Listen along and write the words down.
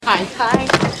Hi.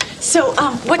 So,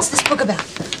 what's this book about?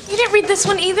 You didn't read this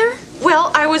one either? Well,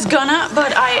 I was gonna,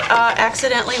 but I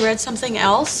accidentally read something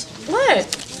else.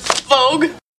 What? Vogue.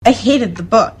 I hated the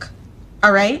book,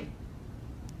 all right?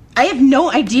 I have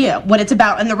no idea what it's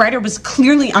about, and the writer was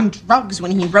clearly on drugs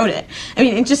when he wrote it. I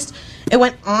mean, it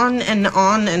went on and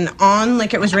on and on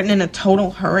like it was written in a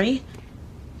total hurry.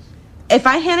 If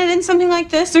I handed in something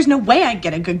like this, there's no way I'd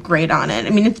get a good grade on it. I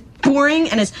mean, it's boring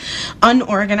and it's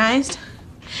unorganized,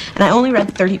 and I only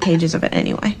read 30 pages of it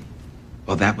anyway.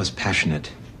 Well, that was passionate,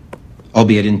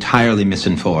 albeit entirely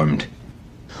misinformed.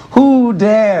 Who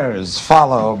dares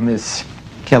follow Miss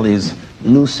Kelly's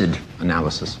lucid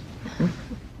analysis?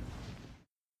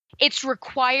 It's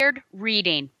required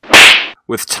reading.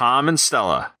 With Tom and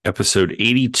Stella. Episode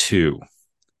 82,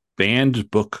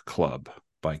 Banned Book Club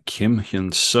by Kim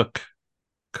Hyun Suk,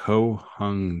 Ko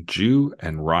Hung Ju,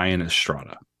 and Ryan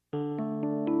Estrada.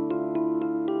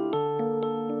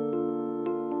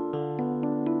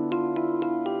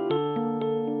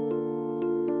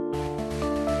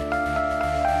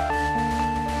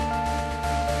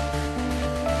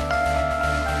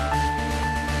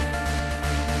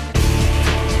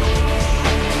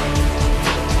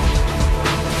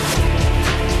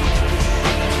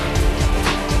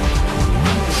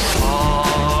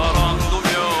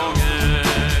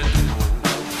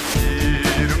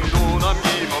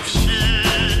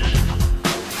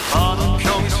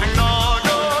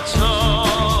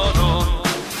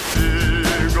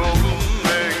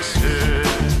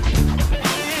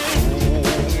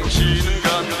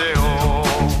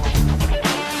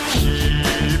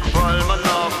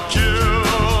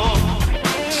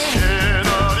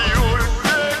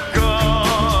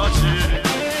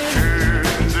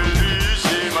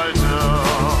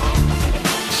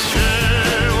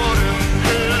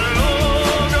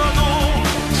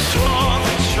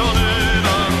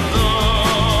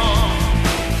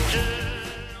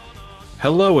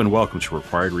 Hello and welcome to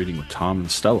Required Reading with Tom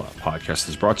and Stella. A podcast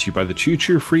is brought to you by the Choo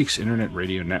Choo Freaks Internet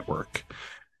Radio Network.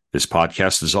 This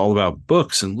podcast is all about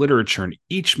books and literature, and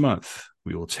each month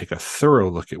we will take a thorough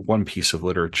look at one piece of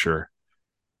literature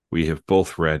we have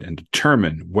both read and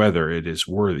determine whether it is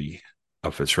worthy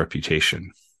of its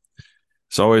reputation.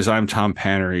 As always, I'm Tom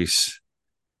Panarese,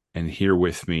 and here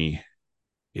with me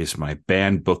is my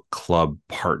banned book club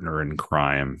partner in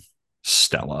crime,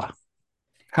 Stella.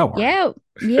 How are you?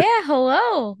 Yeah,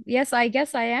 hello. Yes, I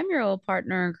guess I am your old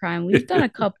partner in crime. We've done a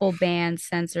couple banned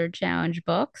censored challenge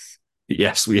books.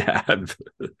 Yes, we have.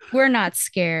 We're not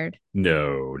scared.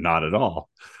 No, not at all.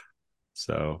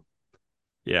 So,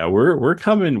 yeah, we're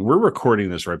recording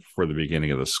this right before the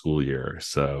beginning of the school year.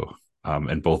 So,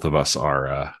 and both of us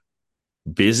are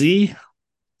busy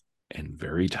and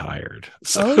very tired.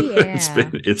 So Oh yeah.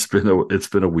 it's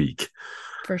been a week.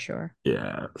 For sure.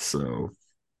 Yeah, so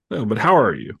but how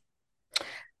are you?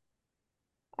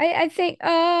 I think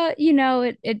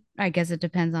it I guess it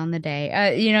depends on the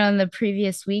day. In the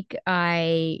previous week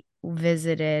I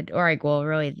visited,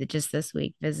 really just this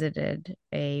week visited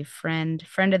a friend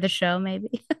of the show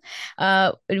maybe.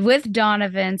 With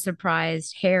Donovan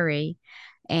surprised Harry,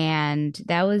 and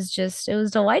that was it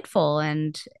was delightful.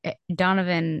 And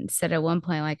Donovan said at one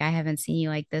point, like, I haven't seen you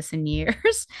like this in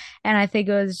years. And I think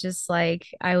it was just like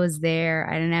I was there.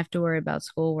 I didn't have to worry about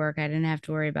schoolwork. I didn't have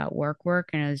to worry about work.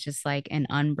 And it was just like an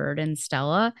unburdened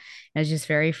Stella. It was just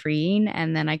very freeing.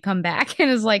 And then I come back and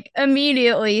it's like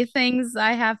immediately things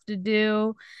I have to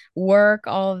do, work,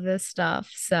 all of this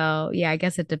stuff. So yeah, I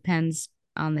guess it depends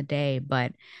on the day,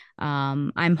 but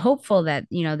I'm hopeful that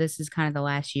this is kind of the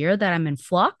last year that I'm in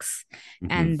flux,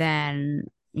 and then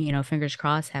fingers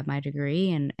crossed, have my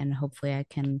degree, and hopefully I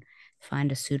can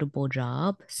find a suitable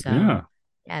job. So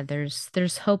yeah,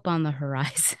 there's hope on the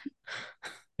horizon.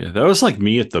 Yeah, that was like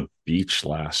me at the beach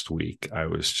last week. I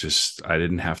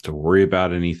didn't have to worry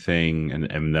about anything,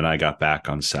 and then I got back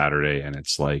on Saturday, and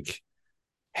it's like,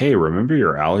 hey, remember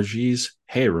your allergies?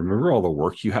 Hey, remember all the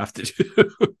work you have to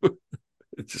do?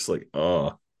 It's just like,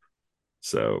 oh.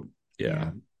 So,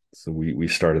 yeah. So we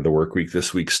started the work week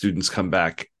this week. Students come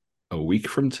back a week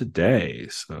from today.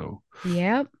 So,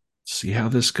 Yep. see how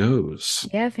this goes.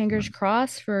 Yeah, fingers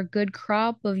crossed for a good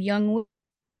crop of young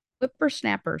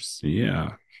whippersnappers.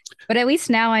 Yeah. But at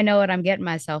least now I know what I'm getting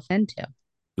myself into.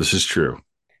 This is true.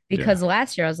 Because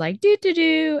last year I was like,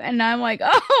 do, and now I'm like,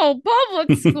 oh,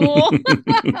 public school.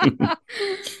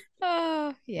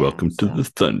 Welcome to the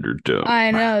Thunderdome.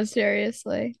 I know,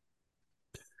 seriously.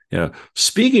 Yeah.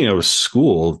 Speaking of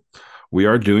school, we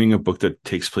are doing a book that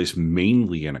takes place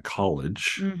mainly in a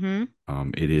college.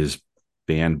 It is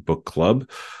Banned Book Club.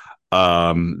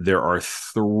 There are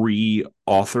 3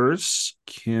 authors,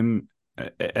 Kim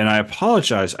and I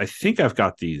apologize. I think I've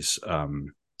got these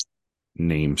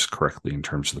names correctly in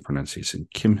terms of the pronunciation.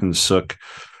 Kim Hyun Suk,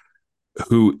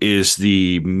 who is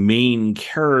the main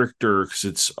character because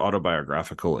it's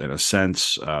autobiographical in a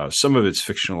sense. Some of it's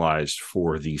fictionalized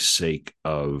for the sake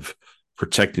of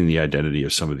protecting the identity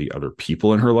of some of the other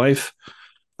people in her life.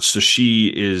 So she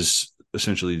is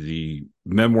essentially the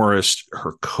memoirist.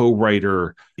 Her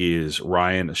co-writer is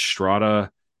Ryan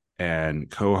Estrada, and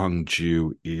Ko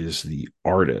Hung-ju is the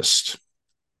artist.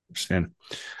 Understand?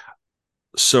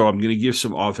 So I'm going to give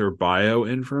some author bio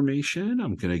information.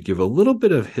 I'm going to give a little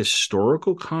bit of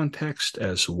historical context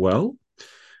as well,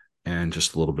 and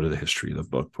just a little bit of the history of the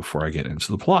book before I get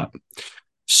into the plot.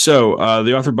 So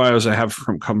the author bios I have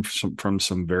come from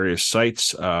some various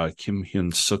sites. Kim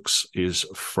Hyun Suk's is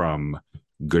from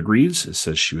Goodreads. It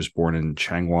says she was born in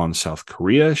Changwon, South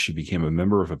Korea. She became a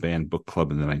member of a banned book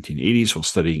club in the 1980s while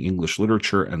studying English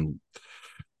literature and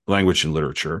language and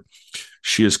literature.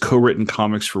 She has co-written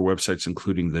comics for websites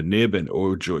including The Nib and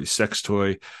Oh Joy Sex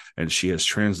Toy, and she has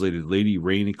translated Lady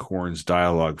Rainicorn's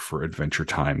dialogue for Adventure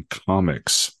Time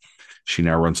Comics. She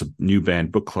now runs a new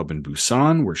banned book club in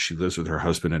Busan, where she lives with her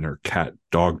husband and her cat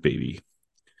Dog Baby.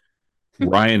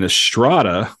 Ryan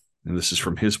Estrada, and this is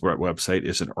from his website,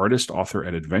 is an artist, author,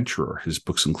 and adventurer. His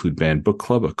books include Banned Book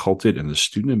Club, Occulted, and the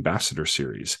Student Ambassador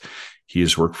series. He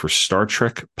has worked for Star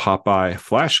Trek, Popeye,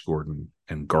 Flash Gordon,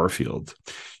 and Garfield.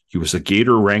 He was a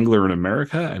gator wrangler in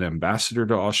America, an ambassador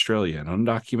to Australia, an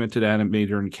undocumented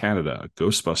animator in Canada, a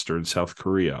Ghostbuster in South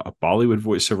Korea, a Bollywood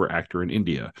voiceover actor in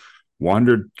India,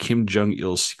 wandered Kim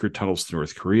Jong-il's secret tunnels to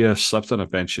North Korea, slept on a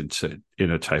bench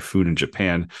in a typhoon in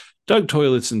Japan, dug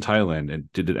toilets in Thailand,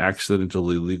 and did an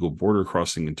accidental illegal border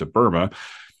crossing into Burma,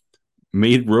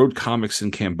 made road comics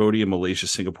in Cambodia, Malaysia,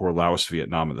 Singapore, Laos,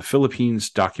 Vietnam, and the Philippines,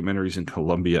 documentaries in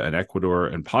Colombia and Ecuador,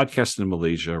 and podcasted in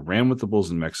Malaysia, ran with the bulls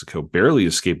in Mexico, barely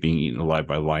escaped being eaten alive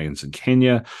by lions in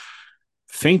Kenya,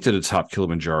 fainted atop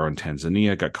Kilimanjaro in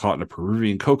Tanzania, got caught in a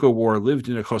Peruvian cocoa war, lived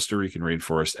in a Costa Rican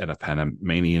rainforest, and a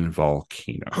Panamanian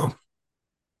volcano.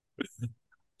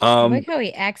 I like how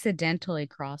he accidentally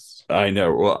crossed. I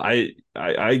know. Well,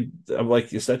 I'm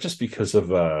like, is that just because of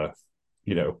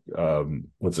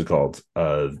what's it called?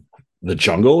 The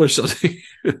jungle or something?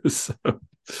 So,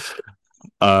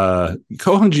 Ko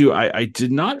Hung-ju, I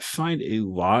did not find a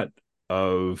lot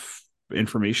of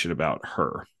information about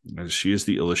her. She is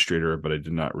the illustrator, but I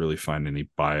did not really find any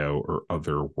bio or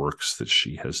other works that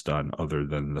she has done other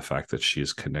than the fact that she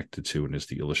is connected to and is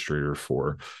the illustrator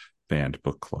for Banned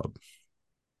Book Club.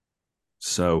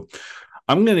 So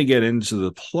I'm going to get into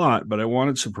the plot, but I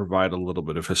wanted to provide a little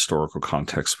bit of historical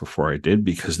context before I did,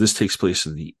 because this takes place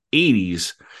in the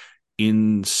 80s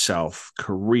in South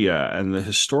Korea. And the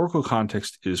historical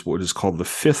context is what is called the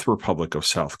Fifth Republic of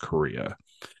South Korea.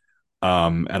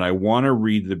 And I want to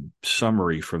read the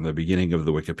summary from the beginning of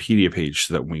the Wikipedia page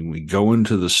so that when we go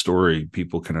into the story,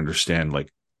 people can understand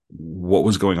like what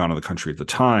was going on in the country at the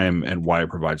time and why it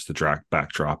provides the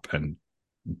backdrop and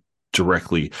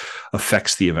directly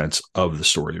affects the events of the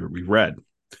story that we read.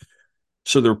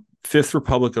 So the Fifth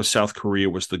Republic of South Korea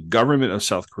was the government of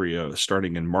South Korea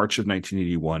starting in March of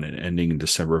 1981 and ending in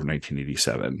December of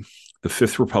 1987. The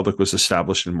Fifth Republic was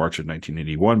established in March of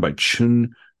 1981 by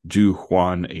Chun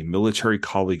Du-hwan, a military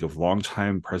colleague of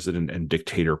longtime president and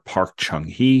dictator Park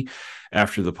Chung-hee,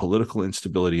 after the political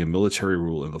instability and military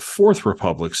rule in the Fourth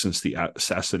Republic since the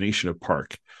assassination of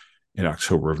Park in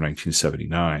October of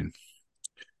 1979.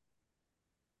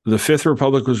 The Fifth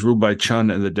Republic was ruled by Chun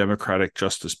and the Democratic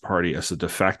Justice Party as a de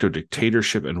facto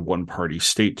dictatorship and one-party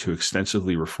state to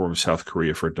extensively reform South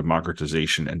Korea for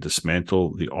democratization and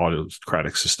dismantle the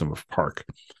autocratic system of Park.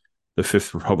 The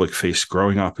Fifth Republic faced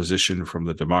growing opposition from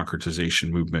the democratization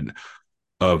movement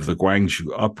of the Gwangju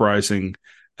Uprising,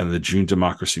 and the June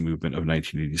Democracy Movement of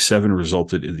 1987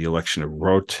 resulted in the election of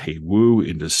Roh Tae-woo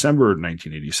in December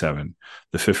 1987.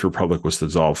 The Fifth Republic was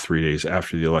dissolved 3 days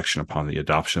after the election upon the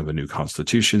adoption of a new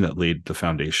constitution that laid the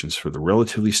foundations for the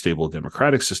relatively stable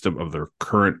democratic system of the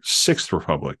current Sixth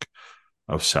Republic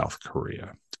of South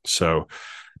Korea. So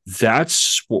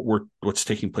that's what's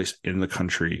taking place in the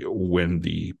country when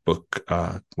the book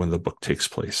takes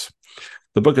place.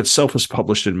 The book itself was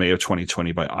published in May of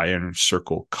 2020 by Iron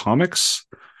Circle Comics.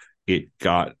 It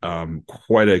got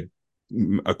quite a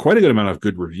good amount of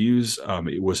good reviews.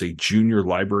 It was a Junior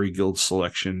Library Guild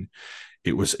selection.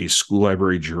 It was a School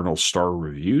Library Journal star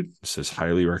reviewed. It says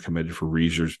highly recommended for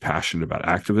readers passionate about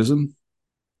activism.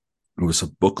 It was a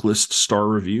Booklist star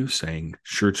review saying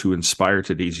sure to inspire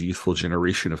today's youthful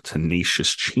generation of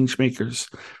tenacious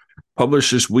changemakers.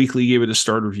 Publishers Weekly gave it a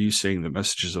star review saying the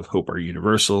messages of hope are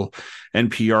universal.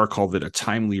 NPR called it a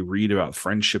timely read about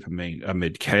friendship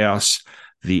amid chaos.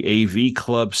 The AV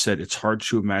Club said it's hard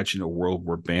to imagine a world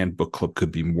where Banned Book Club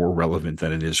could be more relevant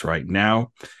than it is right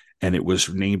now. And it was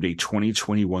named a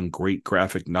 2021 Great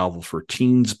Graphic Novel for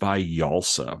Teens by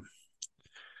YALSA.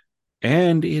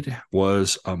 And it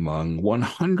was among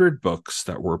 100 books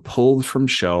that were pulled from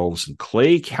shelves in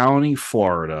Clay County,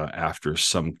 Florida, after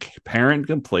some parent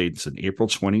complaints in April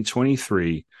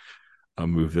 2023, a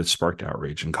move that sparked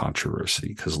outrage and controversy.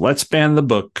 Because let's ban the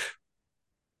book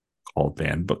called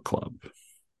Banned Book Club.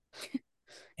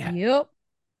 Yep.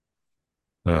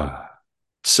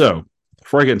 So,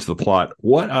 before I get into the plot,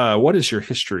 what is your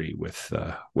history with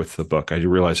the book? I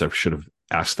realize I should have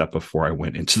asked that before I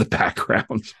went into the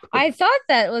background. I thought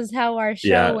that was how our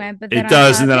show went, but then it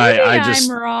does, thought, and then I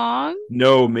just I'm wrong.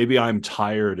 No, maybe I'm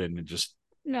tired and just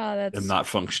No, that's am not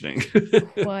functioning.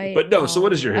 quite But no, so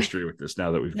what is all your right. history with this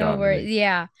now that we've No gotten worries.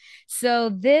 Yeah. So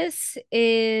this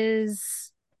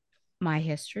is my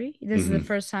history. This is the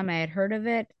first time I had heard of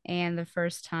it and the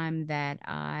first time that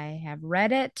I have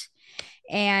read it.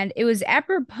 And it was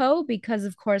apropos because,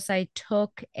 of course, I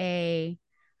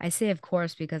say of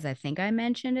course because I think I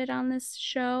mentioned it on this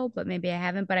show, but maybe I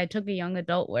haven't. But I took a young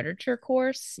adult literature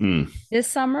course this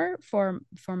summer for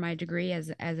my degree as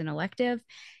an elective.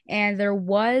 And there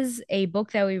was a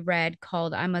book that we read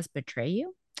called I Must Betray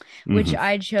You, which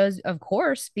I chose, of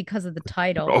course, because of the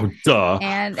title. Oh, duh.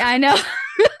 And I know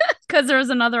because there was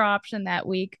another option that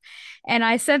week. And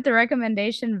I sent the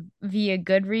recommendation via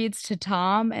Goodreads to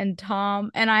Tom, and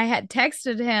I had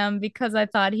texted him because I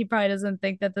thought he probably doesn't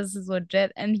think that this is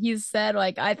legit. And he said,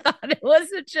 like, I thought it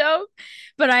was a joke,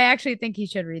 but I actually think he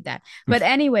should read that. But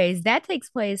anyways, that takes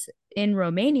place in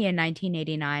Romania in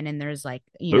 1989. And there's like,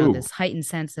 this heightened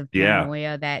sense of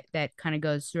paranoia that kind of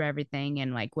goes through everything.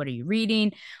 And like, what are you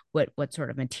reading? What sort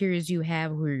of materials you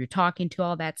have, who are you talking to,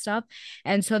 all that stuff.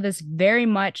 And so this very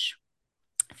much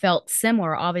felt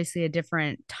similar, obviously a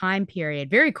different time period,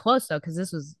 very close though, because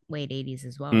this was late 80s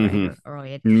as well, right? Or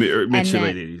early mid to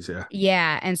late 80s,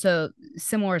 yeah. And so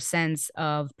similar sense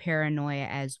of paranoia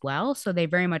as well. So they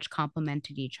very much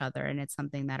complemented each other, and it's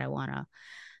something that I want to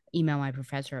email my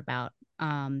professor about.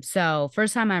 So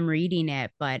first time I'm reading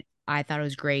it, but I thought it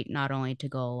was great not only to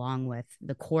go along with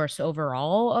the course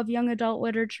overall of young adult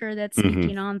literature that's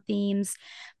speaking on themes,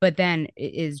 but then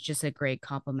it is just a great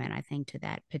compliment, I think, to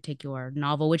that particular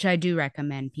novel, which I do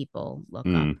recommend people look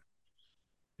up.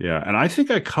 Yeah, and I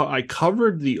think I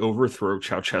covered the overthrow of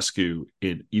Ceausescu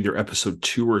in either episode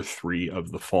 2 or 3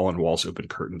 of the Fallen Walls Open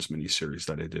Curtains miniseries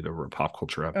that I did over at Pop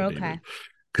Culture Epidemic. Okay.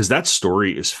 Because that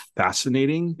story is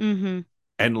fascinating.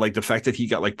 And like the fact that he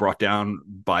got like brought down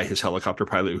by his helicopter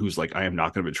pilot, who's like, I am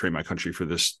not going to betray my country for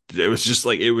this. It was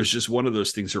just one of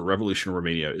those things. A revolution in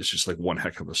Romania is just like one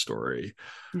heck of a story.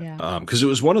 Yeah. Because it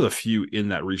was one of the few in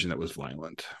that region that was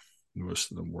violent.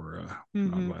 Most of them were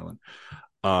non-violent.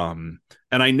 And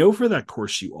I know for that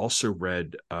course you also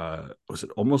read was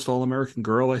it Almost All American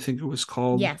Girl, I think it was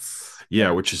called? Yes. Yeah,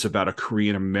 which is about a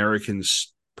Korean American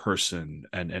person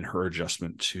and her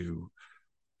adjustment to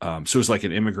so it was like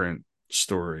an immigrant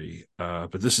story,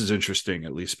 but this is interesting,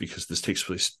 at least because this takes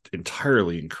place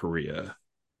entirely in Korea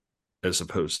as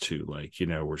opposed to like,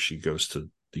 where she goes to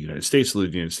the United States, the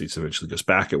United States eventually goes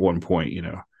back at one point,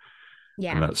 and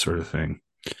that sort of thing.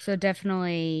 So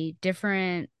definitely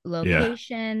different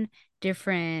location,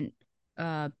 different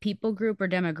people group or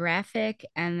demographic,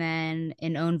 and then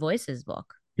an Own Voices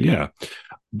book. Yeah.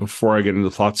 Before I get into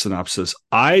the plot synopsis,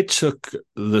 I took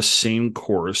the same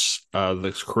course.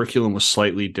 The curriculum was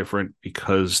slightly different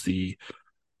because the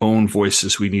Own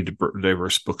Voices, We Need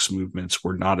Diverse Books movements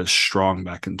were not as strong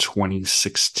back in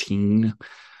 2016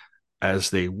 as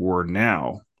they were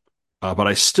now. But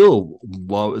I still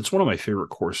love, it's one of my favorite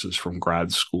courses from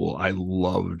grad school. I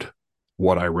loved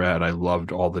what I read. I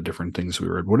loved all the different things we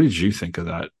read. What did you think of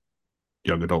that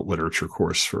young adult literature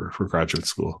course for graduate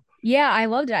school? Yeah, I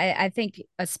loved it. I think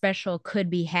a special could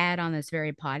be had on this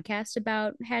very podcast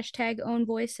about #Own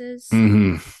Voices,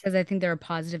 because I think there are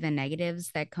positive and negatives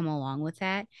that come along with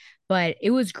that. But it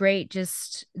was great,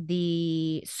 just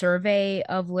the survey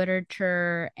of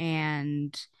literature,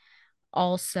 and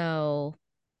also,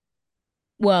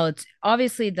 well, it's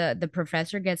obviously the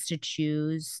professor gets to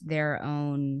choose their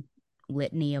own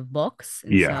litany of books,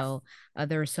 and so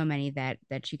there were so many that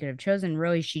she could have chosen.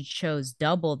 Really, she chose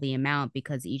double the amount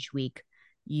because each week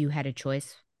you had a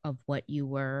choice of what you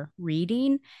were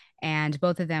reading, and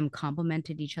both of them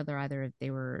complemented each other, either if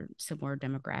they were similar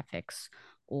demographics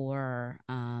or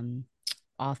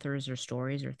authors or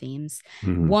stories or themes.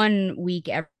 1 week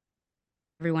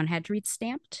everyone had to read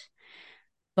Stamped,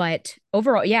 But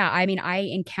overall, yeah, I mean, I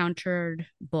encountered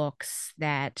books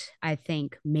that I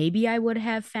think maybe I would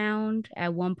have found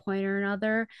at one point or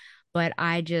another, but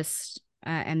I just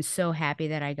am so happy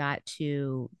that I got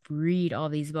to read all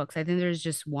these books. I think there's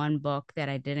just one book that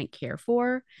I didn't care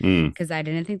for Mm. because I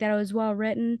didn't think that it was well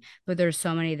written, but there's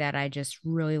so many that I just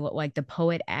really like. The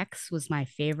Poet X was my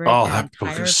favorite Oh, that that book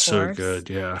entire is so course. good.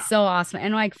 Yeah. So awesome.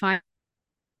 And like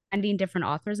finding different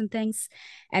authors and things.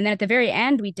 And then at the very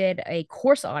end, we did a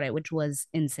course audit, which was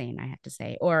insane, I have to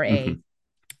say, or Mhm.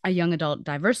 a young adult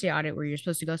diversity audit where you're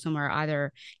supposed to go somewhere,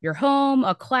 either your home,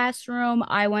 a classroom.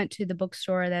 I went to the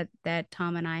bookstore that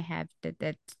Tom and I have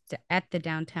that at the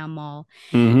downtown mall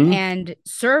Mhm. and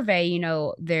survey,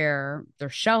 their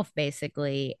shelf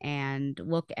basically, and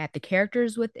look at the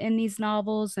characters within these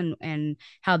novels and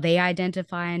how they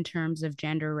identify in terms of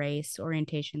gender, race,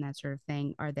 orientation, that sort of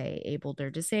thing. Are they abled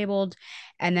or disabled?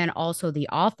 And then also the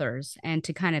authors, and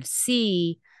to kind of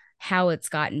see how it's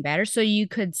gotten better. So you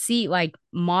could see like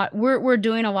we're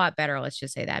doing a lot better, let's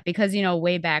just say that, because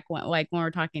way back when, like when we're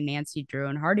talking Nancy Drew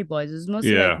and Hardy Boys, it was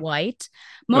mostly like Yeah. white,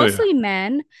 Oh yeah. mostly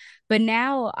men, but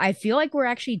now I feel like we're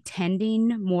actually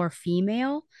tending more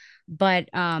female, but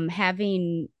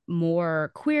having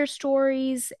more queer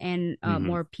stories and Mhm.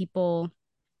 more people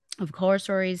of color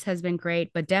stories has been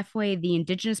great, but definitely the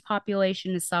indigenous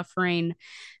population is suffering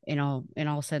in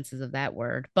all senses of that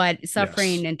word, but Yes.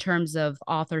 suffering in terms of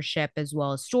authorship as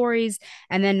well as stories,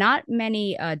 and then not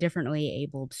many differently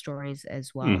abled stories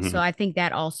as well. So Mhm. I think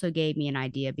that also gave me an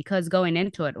idea, because going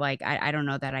into it, like I don't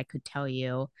know that I could tell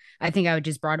you. I think I would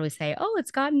just broadly say, oh,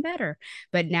 it's gotten better.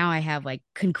 But now I have like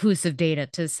conclusive data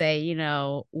to say,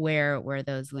 where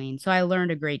those lean. So I learned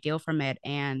a great deal from it.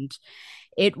 And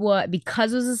it was,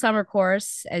 because it was a summer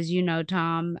course, as you know,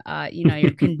 Tom,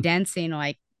 you're condensing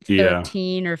like Yeah.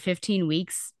 13 or 15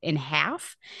 weeks in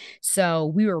half. So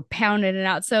we were pounding it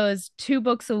out. So it was 2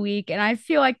 books a week. And I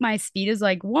feel like my speed is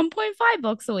like 1.5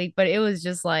 books a week, but it was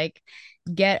just like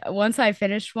once I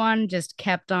finished one, just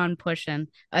kept on pushing,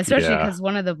 especially Yeah. because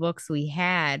one of the books we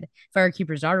had,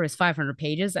 Firekeeper's Daughter, was 500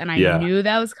 pages. And I Yeah. knew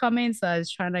that was coming. So I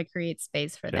was trying to create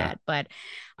space for Yeah. that. But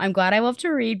I'm glad I love to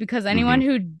read, because anyone Mhm.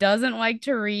 who doesn't like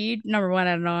to read, number one,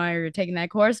 I don't know why you're taking that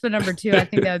course, but number two, I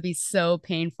think that would be so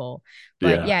painful.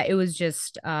 But Yeah. yeah, it was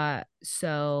just yeah,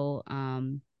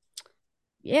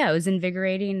 it was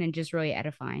invigorating and just really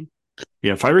edifying.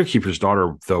 Yeah. Fire Keeper's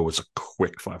Daughter, though, was a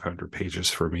quick 500 pages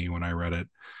for me when I read it.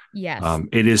 Yes.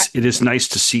 It is nice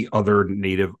to see other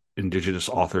native indigenous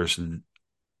authors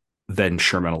than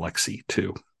Sherman Alexie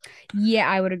too. Yeah,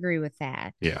 I would agree with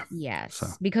that. Yeah. Yes. So.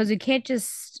 Because you can't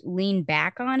just lean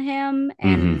back on him.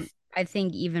 Mhm. And I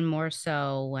think even more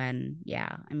so when,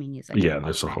 yeah, I mean, he's like Yeah, a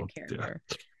there's a problematic whole character.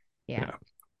 yeah. Yeah.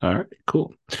 All right,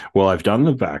 cool. Well, I've done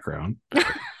the background.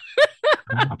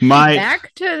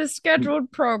 Back to the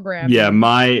scheduled program. Yeah,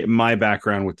 my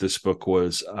background with this book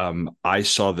was I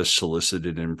saw this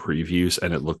solicited in previews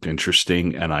and it looked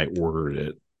interesting and I ordered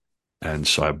it. And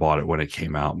so I bought it when it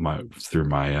came out through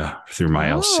my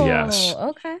LCS.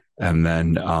 Okay. And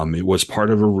then it was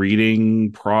part of a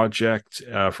reading project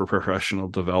for professional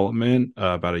development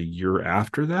about a year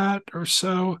after that or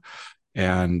so.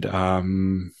 And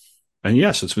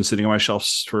yes, it's been sitting on my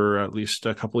shelves for at least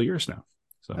a couple of years now.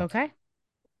 So Okay.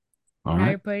 all Now right.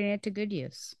 you're putting it to good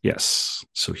use. Yes.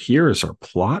 So here is our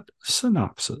plot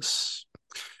synopsis.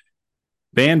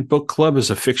 Banned Book Club is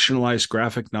a fictionalized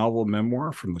graphic novel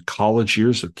memoir from the college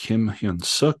years of Kim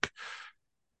Hyun-suk.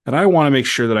 And I want to make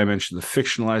sure that I mention the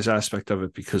fictionalized aspect of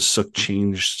it because Suk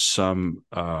changed some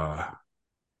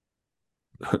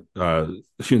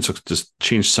Hyun-suk just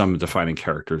changed some defining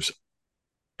characters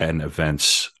and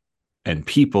events and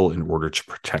people in order to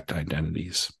protect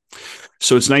identities.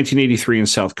 So it's 1983 in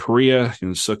South Korea.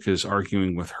 Hyun-suk is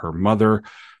arguing with her mother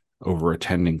over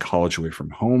attending college away from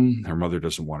home. Her mother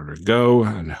doesn't want her to go,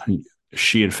 and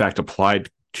she, in fact, applied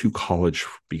to college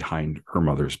behind her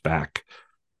mother's back.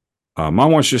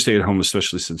 Mom wants her to stay at home,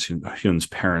 especially since Hyun's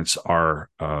parents are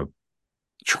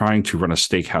trying to run a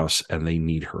steakhouse and they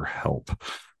need her help.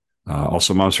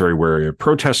 Also, Mom's very wary of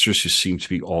protesters who seem to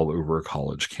be all over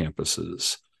college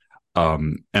campuses.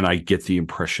 And I get the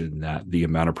impression that the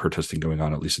amount of protesting going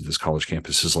on, at least at this college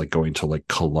campus, is like going to like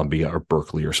Columbia or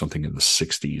Berkeley or something in the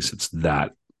 60s. It's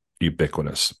that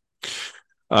ubiquitous.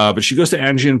 But she goes to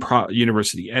Anjin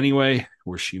University anyway,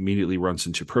 where she immediately runs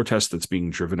into protests that's being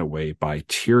driven away by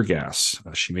tear gas.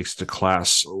 She makes it to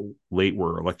class late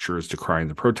where a lecturer is decrying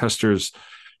the protesters.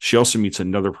 She also meets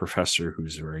another professor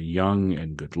who's very young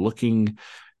and good looking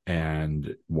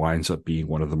and winds up being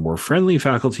one of the more friendly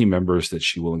faculty members that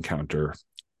she will encounter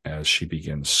as she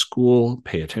begins school.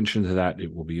 Pay attention to that.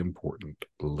 It will be important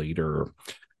later.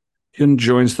 Hyun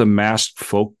joins the masked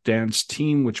folk dance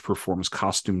team, which performs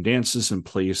costume dances and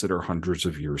plays that are hundreds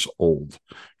of years old.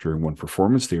 During one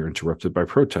performance, they are interrupted by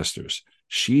protesters.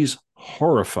 She's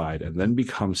horrified and then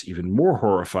becomes even more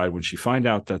horrified when she finds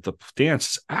out that the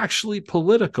dance is actually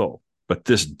political. But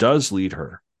this does lead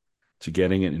her to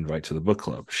getting an invite to the book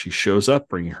club. She shows up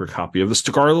bringing her copy of the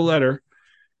Scarlet Letter,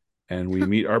 and we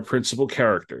meet our principal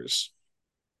characters.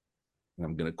 And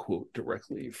I'm going to quote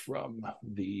directly from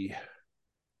the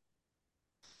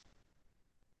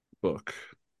book,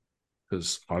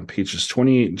 because on pages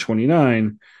 28 and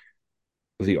 29,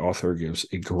 the author gives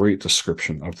a great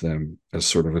description of them as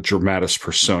sort of a dramatis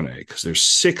personae, because there's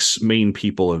 6 main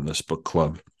people in this book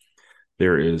club.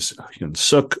 There is Hyun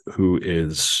Suk, who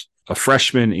is a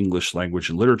freshman English language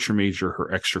and literature major.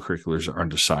 Her extracurriculars are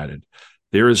undecided.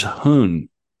 There is Hoon,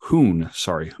 who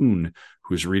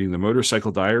is reading The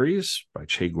Motorcycle Diaries by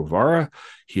Che Guevara.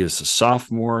 He is a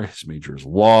sophomore. His major is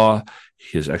law.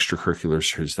 His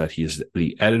extracurriculars is that he is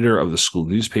the editor of the school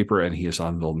newspaper, and he is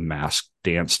on the masked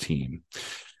dance team.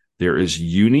 There is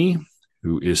Uni,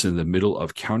 who is in the middle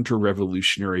of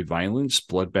Counter-Revolutionary Violence,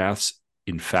 Bloodbaths,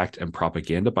 in Fact and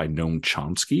Propaganda by Noam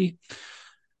Chomsky.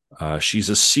 She's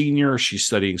a senior. She's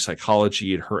studying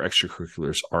psychology, and her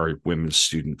extracurriculars are Women's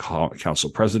Student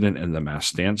Council President and the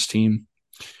masked dance team.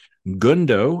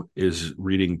 Gundo is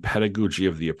reading Pedagogy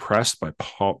of the Oppressed by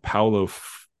Paulo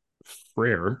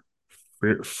Freire.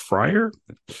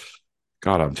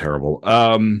 God, I'm terrible.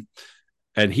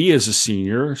 And he is a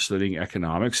senior studying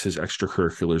economics. His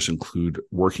extracurriculars include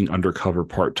working undercover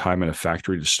part-time in a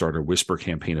factory to start a whisper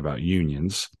campaign about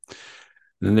unions.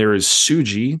 Then there is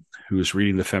Suji, who is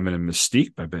reading The Feminine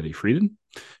Mystique by Betty Friedan.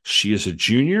 She is a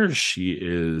junior. She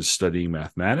is studying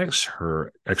mathematics.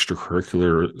 Her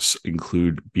extracurriculars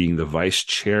include being the vice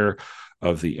chair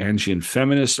of the Angian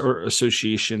Feminist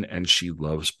Association, and she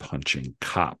loves punching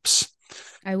cops.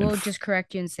 I will just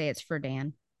correct you and say it's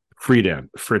Friedan. Friedan.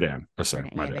 Oh, sorry,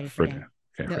 Friedan, my yeah, bad. Betty Friedan.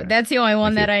 Okay, No, Friedan. that's the only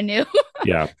one Thank that you. I knew.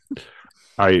 Yeah.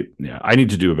 I need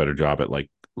to do a better job at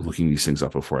looking these things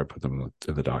up before I put them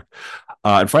in the doc.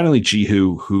 And finally,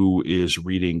 Jihu, who is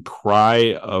reading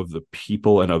Cry of the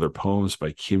People and Other Poems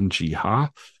by Kim Ji-ha.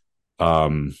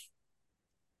 And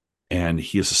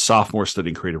he is a sophomore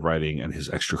studying creative writing, and his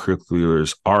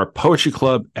extracurriculars are Poetry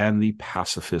Club and the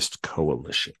Pacifist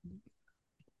Coalition.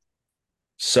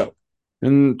 So,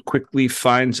 and quickly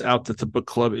finds out that the book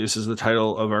club is, as the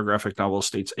title of our graphic novel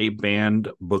states, a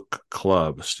banned book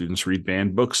club. Students read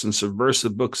banned books and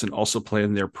subversive books and also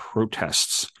plan their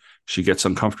protests. She gets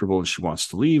uncomfortable and she wants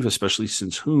to leave, especially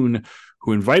since Hoon,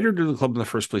 who invited her to the club in the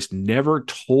first place, never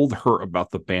told her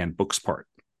about the banned books part.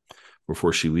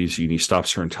 Before she leaves, Uni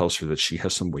stops her and tells her that she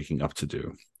has some waking up to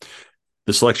do.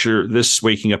 This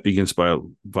waking up begins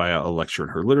via a lecture in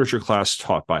her literature class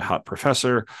taught by a hot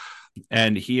professor,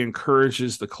 and he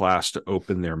encourages the class to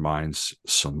open their minds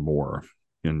some more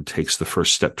and takes the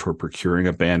first step toward procuring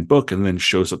a banned book, and then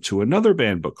shows up to another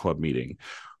banned book club meeting.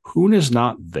 Hoon is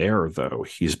not there, though.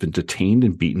 He's been detained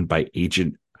and beaten by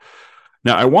Agent...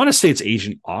 Now, I want to say it's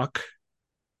Agent Ock,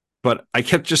 but I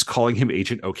kept just calling him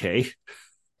Agent OK.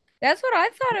 That's what I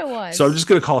thought it was. So I'm just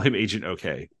going to call him Agent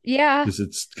OK. Yeah.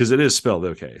 Because it is spelled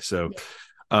OK. So,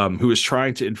 who is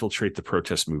trying to infiltrate the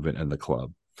protest movement and the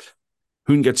club.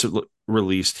 Hoon gets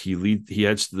released. He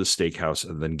heads to the steakhouse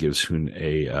and then gives Hoon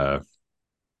a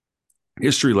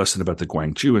history lesson about the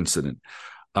Gwangju incident.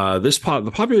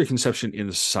 The popular conception in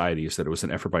the society is that it was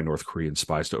an effort by North Korean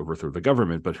spies to overthrow the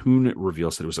government, but Hoon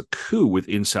reveals that it was a coup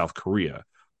within South Korea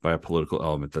by a political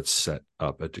element that set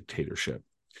up a dictatorship.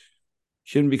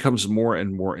 Hyun becomes more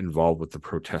and more involved with the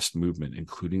protest movement,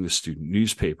 including the student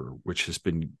newspaper, which has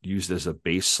been used as a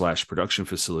base/production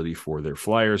facility for their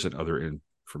flyers and other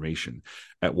information.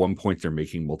 At one point, they're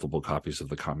making multiple copies of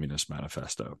the Communist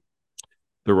Manifesto.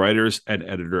 The writers and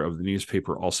editor of the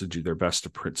newspaper also do their best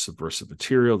to print subversive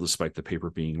material, despite the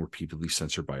paper being repeatedly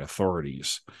censored by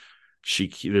authorities.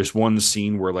 There's one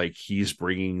scene where he's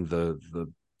bringing the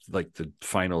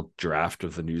final draft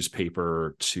of the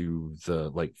newspaper to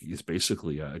he's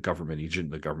basically a government agent.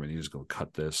 The government agent is going to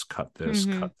cut this, cut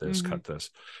this.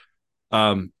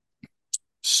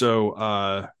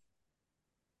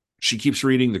 She keeps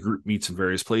reading. The group meets in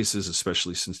various places,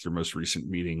 especially since their most recent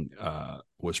meeting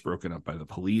was broken up by the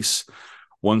police.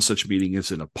 One such meeting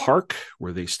is in a park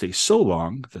where they stay so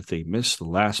long that they miss the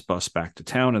last bus back to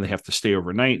town, and they have to stay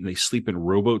overnight, and they sleep in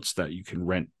rowboats that you can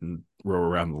rent and row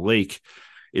around the lake.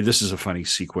 This is a funny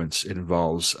sequence. It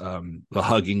involves the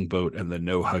hugging boat and the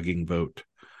no hugging boat.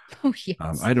 Oh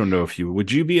yes. I don't know if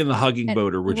would you be in the hugging And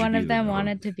boat or would one you be of them in the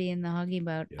wanted to be in the hugging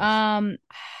boat. Yes.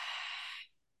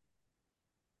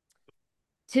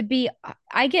 To be,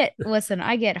 I get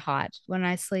hot when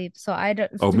I sleep. So I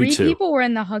don't, Oh, me three too. people were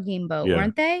in the hugging boat, Yeah.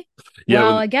 weren't they? Yeah.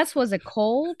 Well, I guess, was it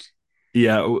cold?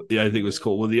 Yeah, I think it was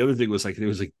cool. Well, the other thing was like, it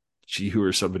was like Jihu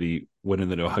or somebody went in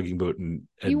the no hugging boat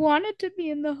You wanted to be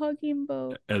in the hugging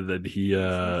boat. and then he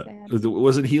So sad.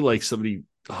 wasn't he like somebody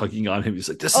hugging on him? He's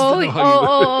like, this is Oh, the no oh, hugging boat.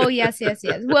 oh, oh, yes, yes,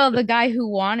 yes. Well, the guy who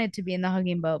wanted to be in the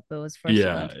hugging boat but was forced to go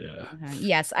Yeah, into yeah.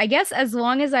 Yes, I guess as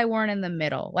long as I weren't in the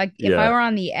middle. Like if I Yeah. were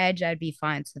on the edge, I'd be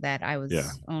fine so that I was Yeah.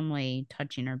 only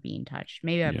touching or being touched.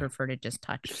 Maybe I Yeah. prefer to just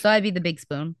touch. So I'd be the big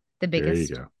spoon, the There you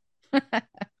biggest. go.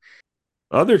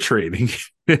 Other training,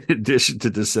 in addition to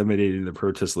disseminating the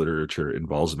protest literature,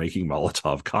 involves making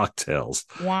Molotov cocktails.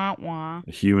 Wah wah.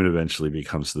 Human eventually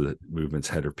becomes the movement's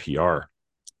head of PR.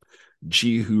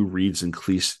 Jihu reads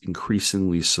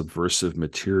increasingly subversive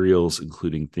materials,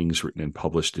 including things written and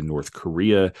published in North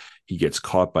Korea. He gets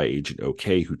caught by Agent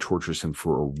OK, who tortures him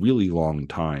for a really long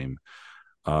time.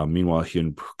 Meanwhile,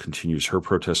 Hyun continues her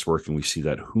protest work, and we see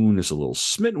that Hoon is a little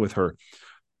smitten with her,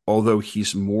 although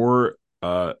he's more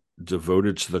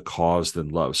devoted to the cause than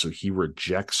love. So he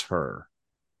rejects her.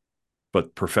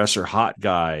 But Professor Hot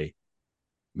Guy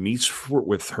meets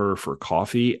with her for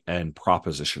coffee and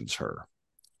propositions her.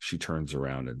 She turns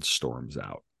around and storms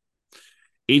out.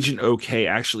 Agent OK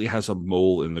actually has a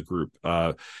mole in the group.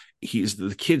 He's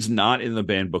the kid's not in the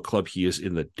band book club. He is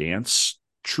in the dance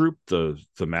troupe, the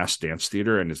mass dance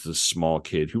theater, and is this small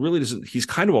kid who really doesn't. He's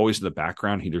kind of always in the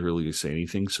background. He doesn't really say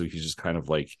anything, so he's just kind of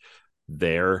like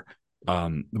there.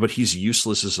 But he's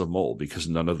useless as a mole because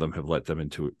none of them have let him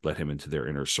into their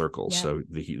inner circle. Yeah. So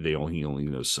he only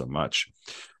knows so much.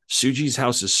 Suji's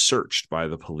house is searched by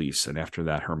the police, and after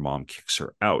that, her mom kicks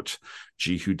her out.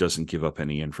 Jihu doesn't give up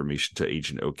any information to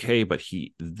Agent OK, but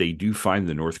they do find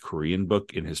the North Korean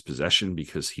book in his possession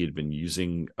because he had been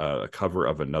using a cover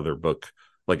of another book,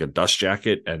 like a dust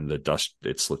jacket, and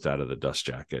it slipped out of the dust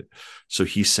jacket. So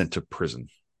he's sent to prison.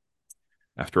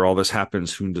 After all this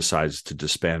happens, Hoon decides to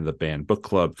disband the band book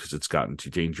club because it's gotten too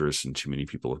dangerous and too many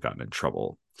people have gotten in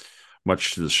trouble,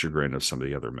 much to the chagrin of some of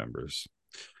the other members.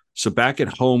 So back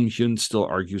at home, Hyun still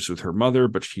argues with her mother,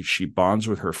 but she bonds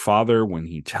with her father when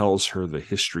he tells her the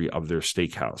history of their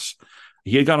steakhouse.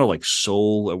 He had gone to like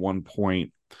Seoul at one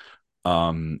point,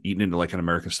 eaten into like an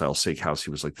American style steakhouse.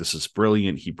 He was like, this is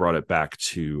brilliant. He brought it back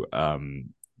to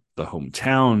the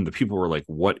hometown. The people were like,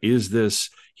 what is this?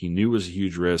 He knew it was a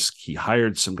huge risk. He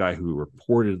hired some guy who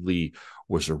reportedly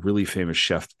was a really famous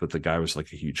chef, but the guy was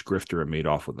like a huge grifter and made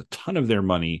off with a ton of their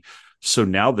money. So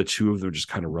now the two of them just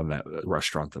kind of run that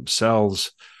restaurant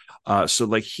themselves. So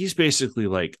like, he's basically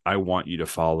like, I want you to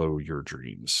follow your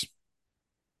dreams.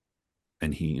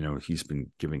 And he's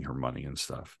been giving her money and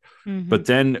stuff. Mm-hmm. But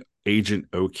then Agent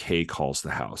OK calls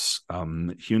the house.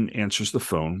 Hyun answers the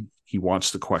phone. He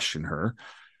wants to question her.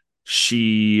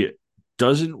 She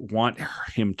doesn't want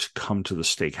him to come to the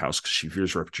steakhouse because she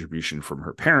fears retribution from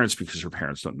her parents because her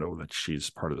parents don't know that she's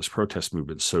part of this protest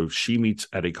movement. So she meets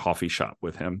at a coffee shop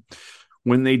with him.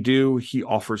 When they do, he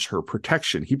offers her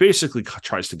protection. He basically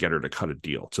tries to get her to cut a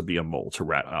deal, to be a mole, to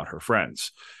rat out her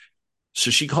friends.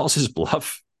 So she calls his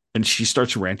bluff and she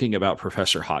starts ranting about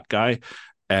Professor Hot Guy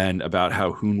and about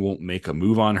how Hoon won't make a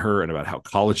move on her and about how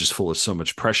college is full of so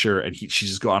much pressure. And she's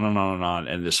just gone on and on and on.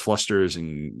 And this flusters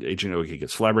and Agent OK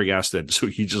gets flabbergasted. So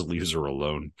he just leaves her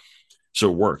alone.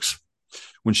 So it works.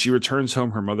 When she returns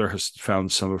home, her mother has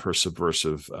found some of her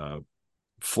subversive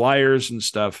flyers and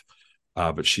stuff.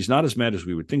 But she's not as mad as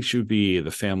we would think she would be.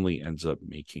 The family ends up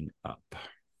making up.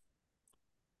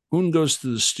 Hoon goes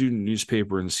to the student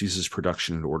newspaper and seizes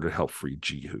production in order to help free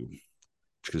Jihu,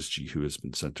 because Jihu has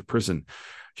been sent to prison.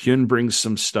 Hyun brings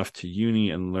some stuff to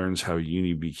Uni and learns how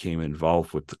Uni became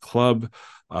involved with the club.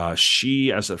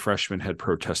 She, as a freshman, had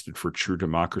protested for true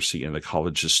democracy in the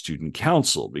college's student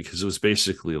council because it was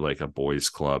basically like a boys'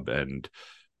 club, and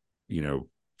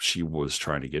she was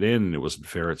trying to get in and it wasn't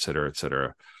fair, et cetera, et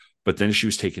cetera. But then she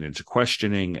was taken into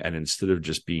questioning, and instead of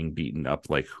just being beaten up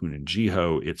like Hoon and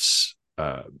Jihu,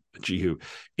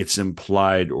 it's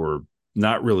implied, or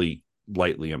not really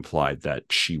lightly implied, that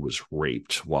she was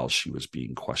raped while she was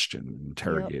being questioned and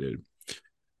interrogated. Yep.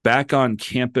 Back on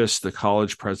campus, the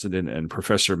college president and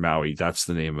Professor Maui, that's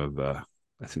the name of I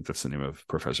think that's the name of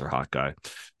Professor Hot Guy,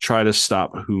 try to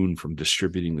stop Hoon from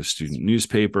distributing the student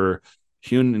newspaper.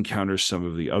 Hyun encounters some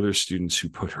of the other students who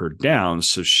put her down.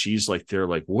 So she's like, they're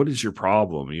like, what is your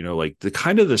problem? Like the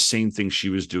kind of the same thing she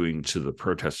was doing to the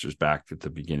protesters back at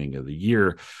the beginning of the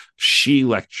year. She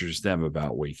lectures them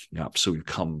about waking up. So we've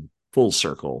come full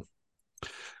circle.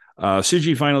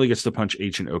 Suji finally gets to punch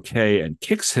Agent OK and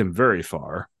kicks him very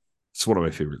far. It's one of my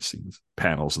favorite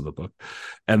panels in the book.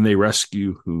 And they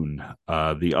rescue Hoon.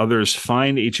 The others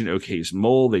find Agent OK's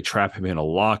mole. They trap him in a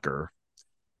locker.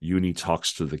 Uni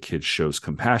talks to the kid, shows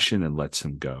compassion, and lets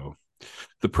him go.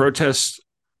 The protest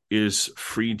is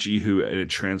Free Jihu, and it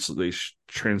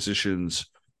transitions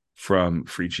from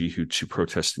Free Jihu to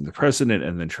protesting the president,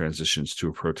 and then transitions to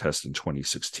a protest in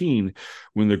 2016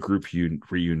 when the group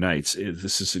reunites.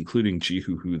 This is including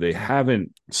Jihu, who they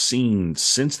haven't seen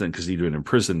since then because he'd been in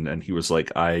prison, and he was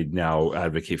like, I now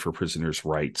advocate for prisoners'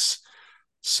 rights.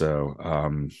 So,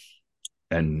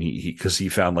 and because he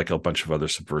found like a bunch of other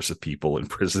subversive people in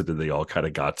prison, and they all kind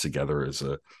of got together as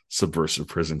a subversive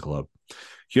prison club.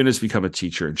 Hyun has become a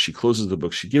teacher, and she closes the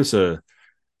book. She gives a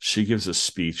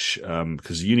speech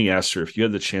because Uni asked her, if you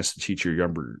had the chance to teach your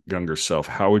younger self,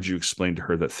 how would you explain to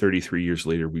her that 33 years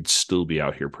later we'd still be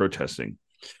out here protesting?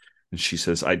 And she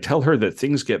says, I'd tell her that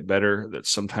things get better, that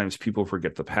sometimes people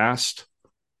forget the past.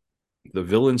 The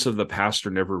villains of the past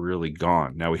are never really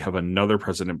gone. Now we have another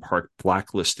President Park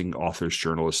blacklisting authors,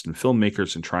 journalists, and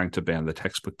filmmakers and trying to ban the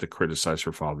textbook that criticized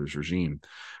her father's regime.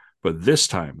 But this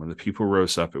time, when the people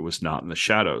rose up, it was not in the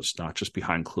shadows, not just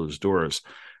behind closed doors,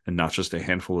 and not just a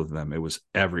handful of them. It was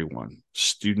everyone: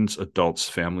 students, adults,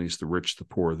 families, the rich, the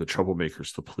poor, the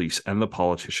troublemakers, the police, and the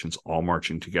politicians, all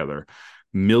marching together.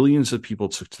 Millions of people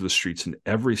took to the streets in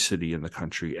every city in the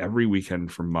country every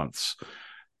weekend for months.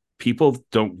 People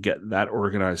don't get that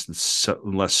organized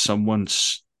unless someone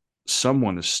is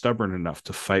stubborn enough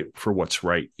to fight for what's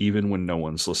right, even when no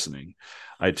one's listening.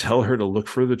 I tell her to look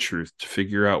for the truth, to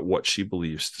figure out what she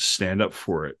believes, to stand up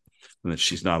for it, and that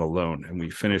she's not alone. And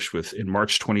we finish with, in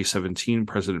March 2017,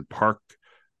 President Park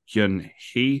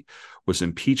Geun-hye was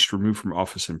impeached, removed from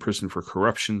office, and imprisoned for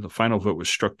corruption. The final vote was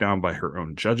struck down by her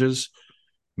own judges,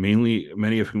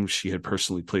 many of whom she had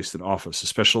personally placed in office. A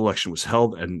special election was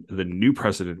held, and the new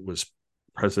president was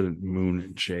President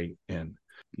Moon Jae-in.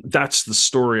 That's the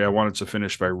story. I wanted to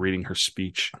finish by reading her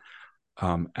speech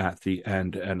at the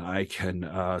end, and I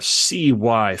can see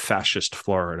why fascist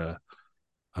Florida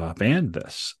banned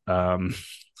this.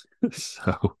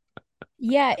 So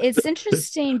yeah, it's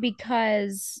interesting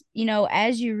because, you know,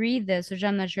 as you read this, which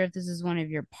I'm not sure if this is one of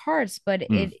your parts, but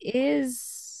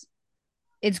it's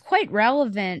quite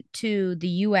relevant to the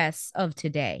US of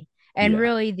today, and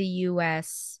really the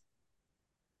US,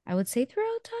 I would say,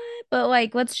 throughout time, but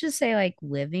like, let's just say like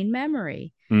living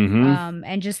memory.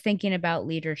 And just thinking about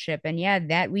leadership, and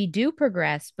that we do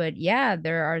progress, but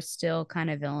there are still kind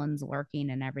of villains lurking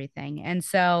and everything. And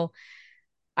so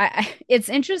it's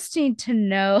interesting to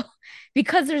know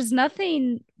because there's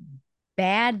nothing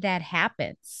bad that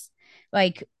happens.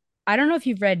 Like, I don't know if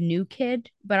you've read New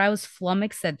Kid, but I was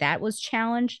flummoxed that was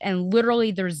challenged, and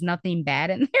literally there's nothing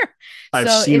bad in there. I've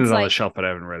So seen it's it on like, the shelf, but I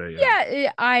haven't read it yet.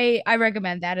 yeah, I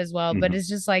recommend that as well. But it's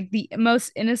just like the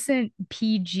most innocent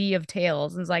PG of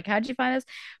tales. And it's like, how'd you find this?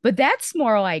 But that's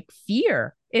more like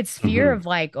fear. It's fear of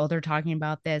like, oh, they're talking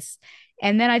about this.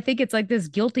 And then I think it's like this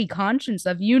guilty conscience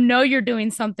of, you know, you're doing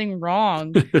something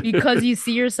wrong because you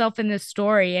see yourself in this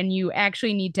story and you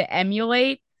actually need to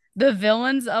emulate the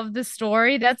villains of the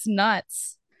story. That's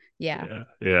nuts. Yeah,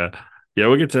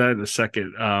 we'll get to that in a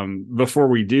second. Before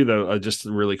we do, though, just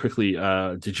really quickly,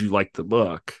 did you like the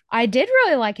book? I did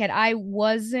really like it. I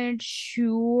wasn't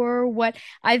sure what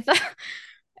I thought.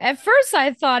 At first,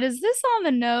 I thought, is this on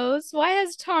the nose? Why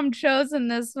has Tom chosen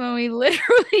this when we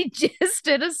literally just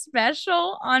did a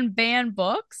special on banned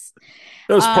books?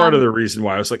 That was part of the reason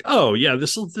why I was like, oh yeah,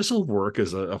 this will work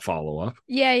as a follow-up.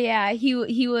 Yeah.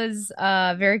 He was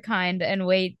very kind and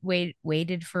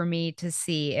waited for me to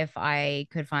see if I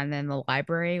could find them in the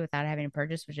library without having to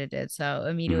purchase, which I did. So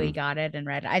immediately got it and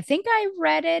read it. I think I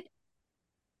read it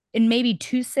in maybe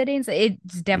 2 sittings. It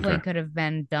definitely could have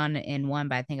been done in one,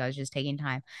 but I think I was just taking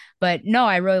time. But no,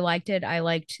 I really liked it. I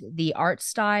liked the art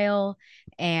style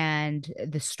and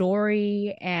the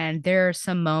story, and there are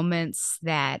some moments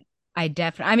that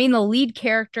I mean, the lead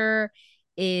character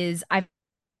I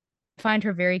find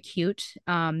her very cute.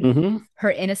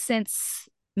 Her innocence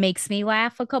makes me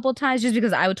laugh a couple times just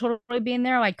because I would totally be in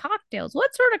there like, cocktails.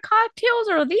 What sort of cocktails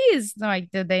are these? Like,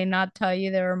 did they not tell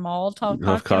you they were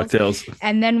Molotov cocktails?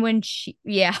 And then when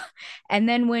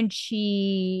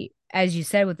she, as you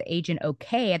said, with Agent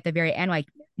OK at the very end, like,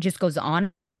 just goes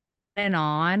on and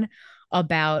on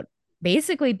about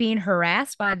basically being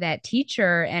harassed by that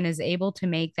teacher and is able to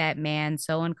make that man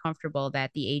so uncomfortable that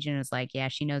the agent is like, yeah,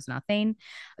 she knows nothing.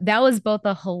 That was both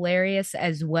a hilarious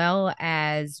as well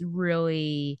as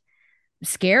really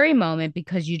scary moment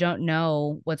because you don't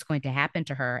know what's going to happen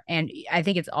to her. And I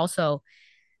think it's also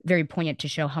very poignant to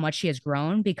show how much she has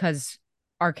grown, because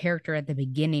our character at the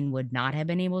beginning would not have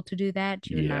been able to do that.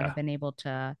 She would not Yeah. have been able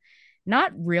to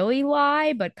not really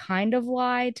lie, but kind of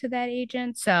lie to that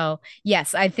agent. So,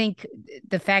 yes, I think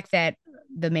the fact that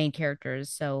the main character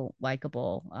is so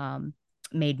likable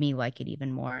made me like it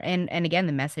even more. And again,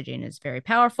 the messaging is very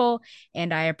powerful,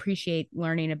 and I appreciate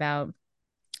learning about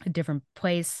a different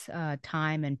place,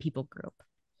 time, and people group.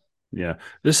 Yeah.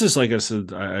 This is, like I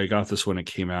said, I got this when it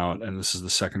came out, and this is the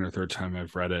second or third time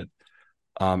I've read it.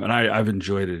 And I've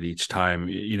enjoyed it each time,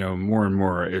 more and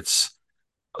more.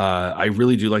 I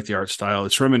really do like the art style.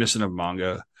 It's reminiscent of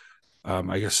manga.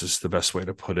 I guess is the best way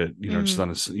to put it. Just on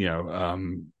this,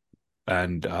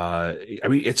 and I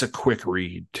mean, it's a quick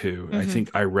read too. I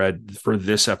think I read for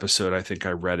this episode, I think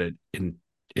I read it in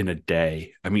a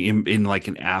day. I mean, in like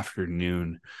an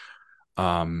afternoon.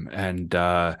 And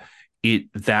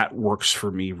that works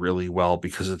for me really well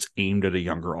because it's aimed at a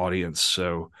younger audience.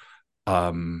 So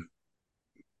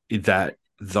that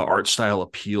the art style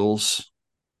appeals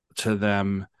to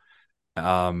them,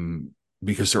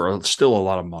 because there are still a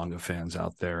lot of manga fans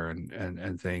out there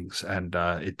and things, and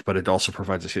but it also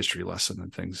provides a history lesson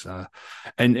and things.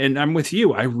 And I'm with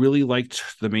you. I really liked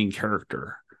the main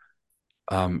character,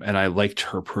 and I liked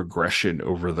her progression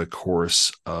over the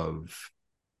course of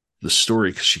the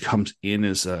story, because she comes in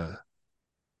as a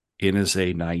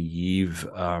naive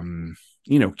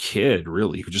kid,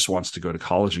 really, who just wants to go to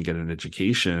college and get an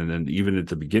education. And even at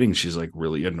the beginning, she's like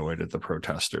really annoyed at the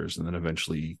protesters, and then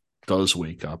eventually does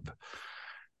wake up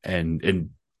and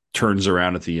turns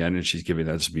around at the end, and she's giving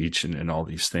that speech and all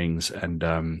these things. And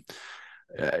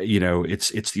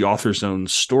it's the author's own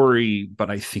story,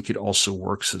 but I think it also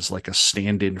works as like a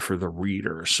stand-in for the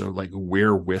reader. So like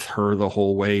we're with her the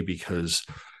whole way, because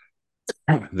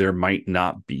there might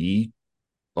not be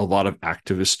a lot of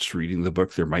activists reading the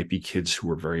book. There might be kids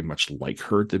who are very much like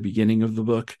her at the beginning of the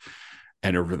book.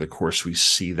 And over the course, we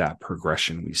see that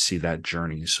progression, we see that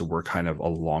journey. So we're kind of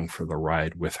along for the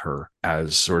ride with her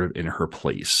as sort of in her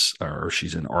place, or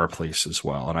she's in our place as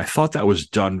well. And I thought that was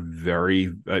done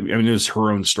I mean, it was her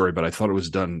own story, but I thought it was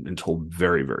done and told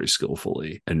very, very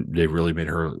skillfully. And they really made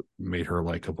her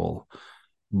likable.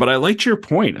 But I liked your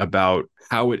point about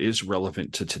how it is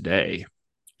relevant to today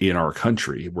in our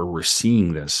country, where we're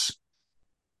seeing this.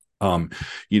 I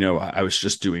was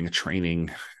just doing a training,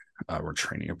 a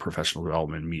professional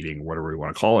development meeting, whatever we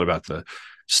want to call it, about the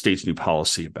state's new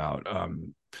policy about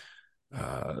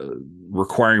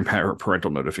requiring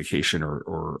parental notification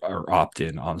or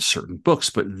opt-in on certain books,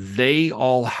 but they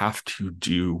all have to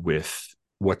do with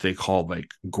what they call like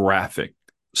graphic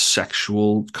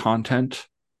sexual content.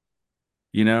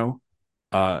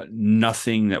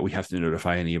 Nothing that we have to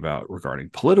notify any about regarding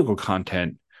political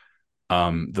content.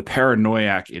 The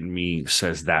paranoiac in me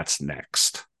says that's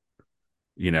next,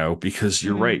 because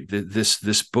you're right.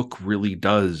 This book really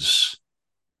does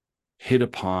hit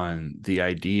upon the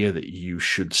idea that you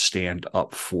should stand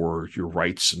up for your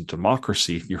rights and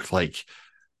democracy. And you're like,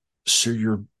 so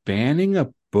you're banning a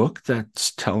book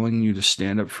that's telling you to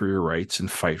stand up for your rights and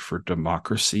fight for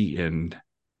democracy in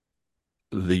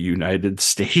the United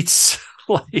States?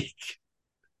 Like,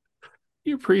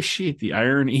 you appreciate the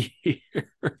irony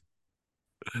here.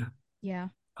 Yeah.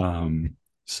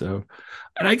 So,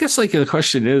 and I guess like the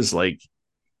question is like,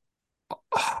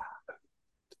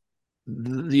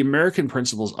 the American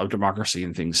principles of democracy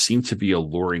and things seem to be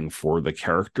alluring for the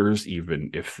characters, even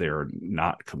if they're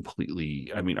not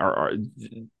completely. I mean,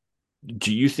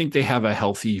 do you think they have a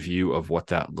healthy view of what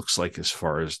that looks like as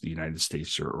far as the United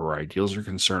States or ideals are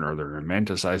concerned? Are they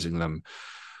romanticizing them?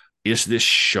 Is this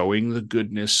showing the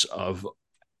goodness of,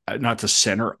 not to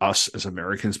center us as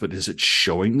Americans, but is it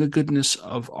showing the goodness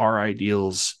of our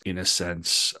ideals in a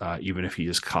sense, even if he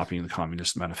is copying the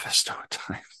Communist Manifesto at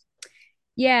times?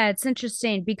 Yeah, it's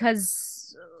interesting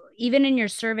because even in your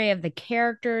survey of the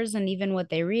characters and even what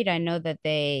they read, I know that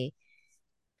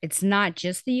it's not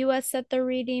just the US that they're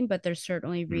reading, but they're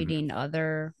certainly reading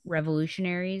other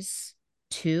revolutionaries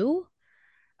too.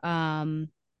 We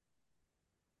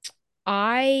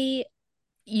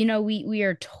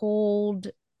are told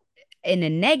in a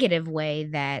negative way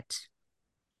that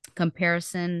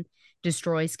comparison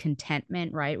destroys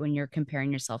contentment, right? When you're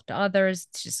comparing yourself to others,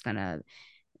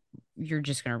 you're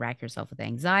just gonna rack yourself with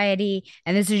anxiety.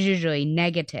 And this is usually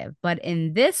negative. But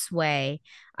in this way,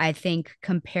 I think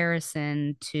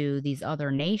comparison to these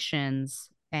other nations,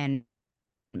 and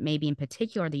maybe in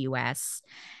particular the US,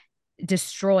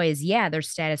 destroys, their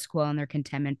status quo and their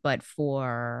contentment, but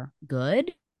for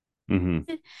good.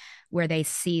 Where they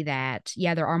see that,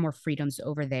 there are more freedoms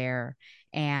over there,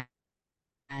 and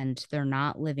and they're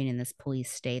not living in this police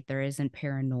state. There isn't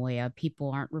paranoia.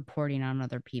 People aren't reporting on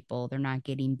other people. They're not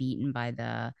getting beaten by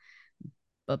the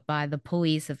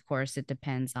police. Of course, it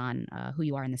depends on who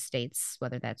you are in the states,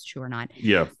 whether that's true or not.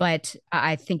 Yeah. But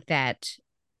I think that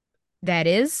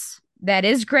is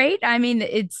great. I mean,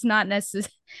 it's not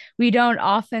necessary. We don't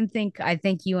often think, I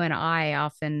think you and I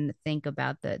often think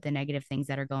about the negative things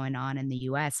that are going on in the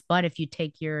US. But if you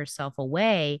take yourself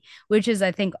away, which is,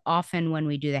 I think, often when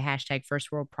we do the hashtag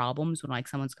first world problems, when like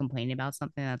someone's complaining about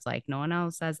something that's like, no one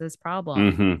else has this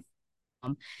problem,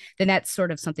 Mm-hmm. then that's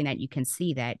sort of something that you can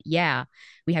see that, yeah,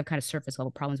 we have kind of surface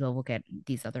level problems. We'll look at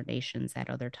these other nations at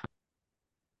other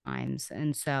times.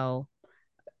 And so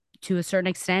to a certain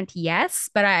extent, yes,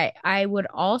 but I would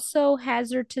also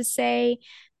hazard to say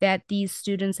that these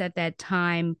students at that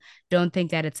time don't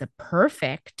think that it's a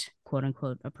perfect, quote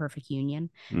unquote, a perfect union.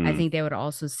 I think they would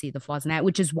also see the flaws in that,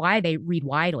 which is why they read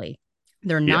widely.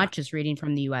 They're not just reading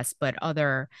from the US, but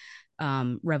other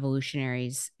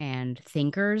revolutionaries and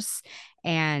thinkers.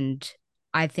 And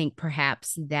I think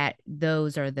perhaps that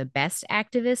those are the best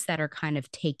activists that are kind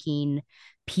of taking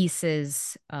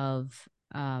pieces of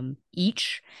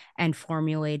each and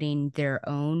formulating their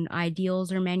own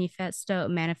ideals or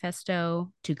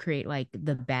manifesto to create like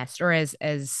the best or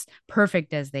as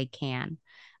perfect as they can,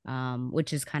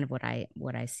 which is kind of what I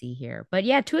see here. But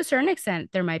yeah, to a certain extent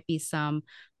there might be some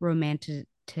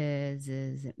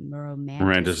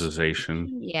Romanticization.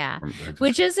 Yeah,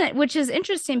 which is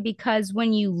interesting, because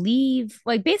when you leave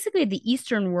like basically the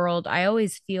Eastern world, I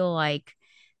always feel like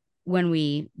when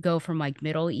we go from like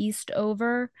Middle East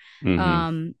over,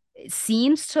 it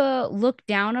seems to look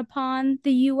down upon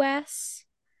the US.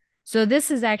 So this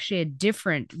is actually a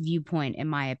different viewpoint, in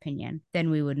my opinion,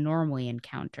 than we would normally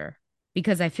encounter.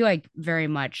 Because I feel like very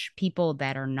much people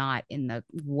that are not in the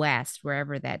West,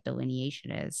 wherever that delineation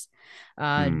is,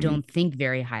 don't think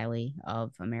very highly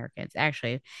of Americans.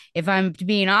 Actually, if I'm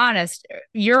being honest,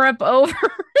 Europe over.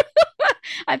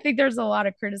 I think there's a lot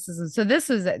of criticism. So this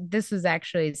was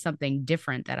actually something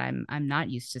different that I'm not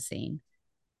used to seeing.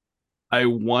 I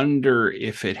wonder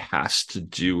if it has to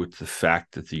do with the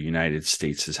fact that the United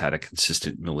States has had a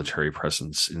consistent military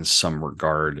presence in some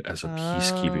regard as a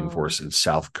peacekeeping force in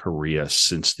South Korea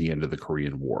since the end of the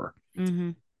Korean War.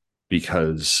 Mm-hmm.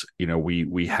 Because, you know,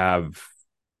 we have,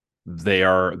 they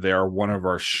are one of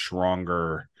our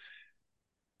stronger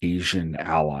Asian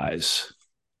allies.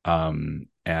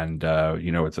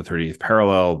 You know, at the 30th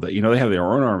parallel, that, you know, they have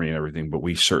their own army and everything, but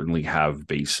we certainly have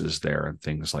bases there and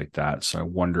things like that. So I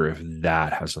wonder if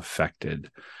that has affected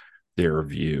their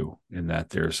view, in that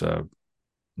there's a,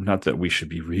 not that we should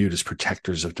be viewed as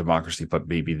protectors of democracy, but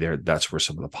maybe that's where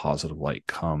some of the positive light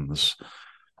comes.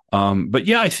 But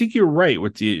yeah, I think you're right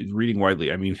with the reading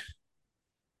widely. I mean,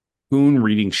 Hoon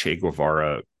reading Che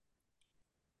Guevara,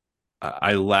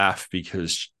 I laugh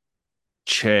because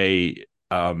Che,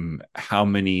 how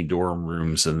many dorm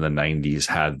rooms in the 90s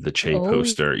had the Che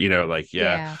poster, you know, like,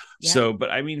 yeah. So,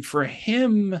 but I mean, for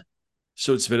him,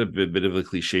 so it's been a bit of a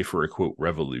cliche for a quote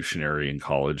revolutionary in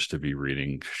college to be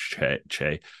reading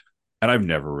Che. And I've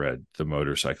never read the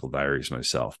Motorcycle Diaries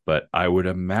myself, but I would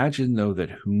imagine though that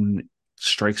Hoon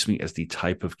strikes me as the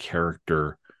type of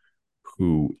character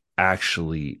who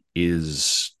actually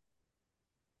is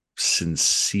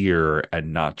sincere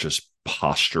and not just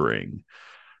posturing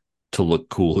to look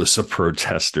cool as a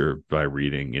protester by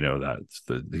reading, you know,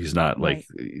 he's not like,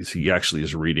 he actually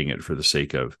is reading it for the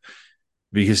sake of,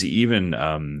 because he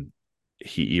kind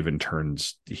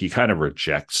of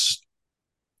rejects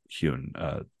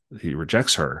Hyun, he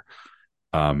rejects her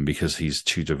because he's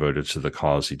too devoted to the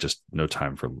cause. He doesn't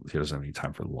have any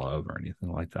time for love or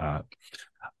anything like that.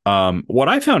 What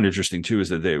I found interesting too is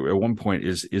that they, at one point,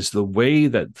 is the way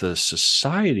that the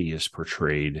society is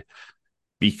portrayed,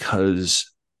 because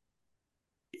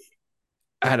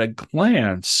at a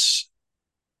glance,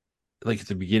 like at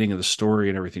the beginning of the story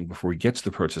and everything, before we get to the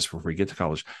protest, before we get to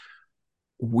college,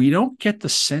 we don't get the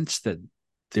sense that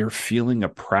they're feeling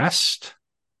oppressed.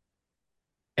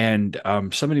 And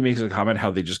somebody makes a comment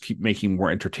how they just keep making more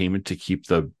entertainment to keep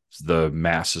the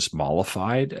masses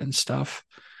mollified and stuff.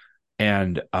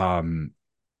 And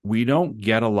we don't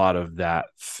get a lot of that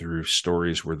through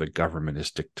stories where the government is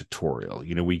dictatorial.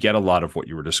 You know, we get a lot of what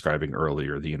you were describing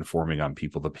earlier, the informing on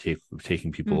people,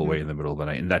 taking people away in the middle of the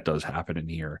night. And that does happen in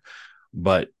here.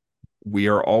 But we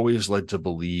are always led to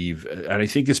believe, and I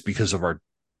think it's because of our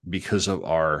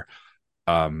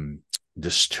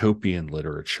dystopian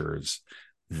literatures,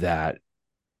 that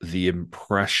the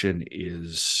impression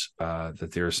is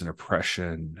that there's an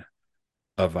oppression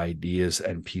of ideas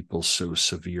and people so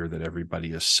severe that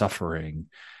everybody is suffering,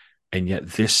 And yet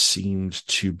this seemed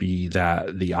to be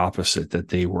the opposite, that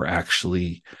they were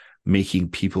actually making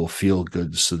people feel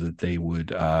good so that they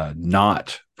would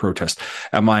not protest.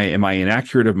 Am I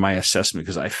inaccurate of my assessment?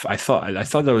 Because I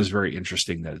thought that was very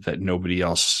interesting that nobody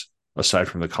else aside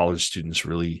from the college students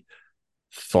really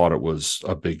thought it was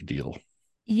a big deal.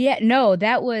 Yeah, no,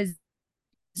 it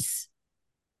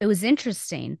was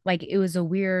interesting. Like it was a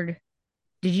weird.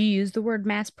 Did you use the word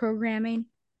mass programming?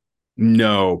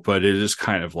 No, but it is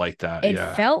kind of like that. It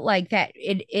Yeah. felt like that.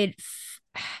 It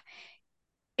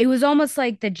was almost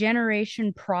like the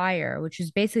generation prior, which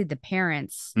was basically the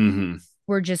parents, Mm-hmm.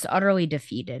 were just utterly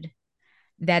defeated.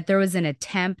 That there was an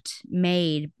attempt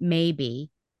made, maybe,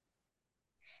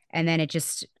 and then it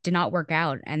just did not work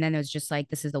out. And then it was just like,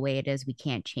 this is the way it is. We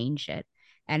can't change it.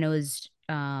 And it was,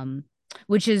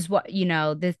 which is what,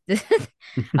 this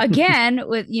again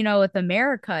with, with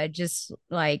America, just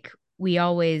like we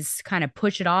always kind of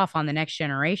push it off on the next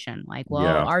generation. Like, well,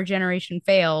 Yeah. our generation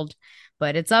failed,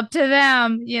 but it's up to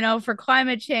them, for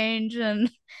climate change and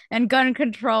gun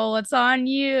control. It's on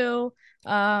you.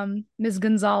 Ms.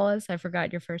 Gonzalez, I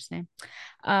forgot your first name.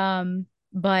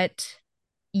 But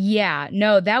yeah,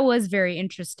 no, that was very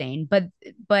interesting. But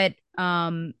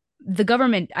the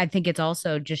government, I think it's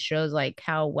also just shows like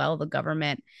how well the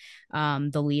government,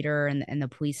 the leader and the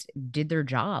police did their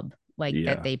job, like that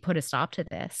Yeah. they put a stop to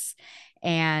this.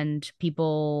 And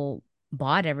people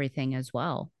bought everything as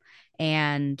well.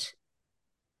 And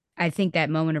I think that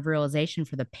moment of realization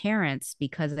for the parents,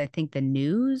 because I think the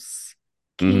news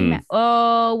came Mm-hmm. out.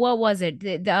 Oh, what was it?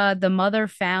 The mother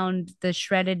found the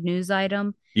shredded news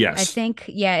item. I Yes. think,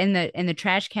 yeah, in the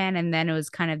trash can, and then it was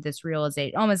kind of this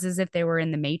realization, almost as if they were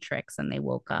in the Matrix and they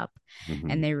woke up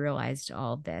Mm-hmm. and they realized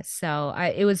all of this. So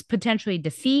it was potentially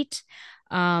defeat,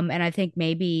 and I think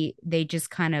maybe they just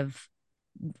kind of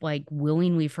like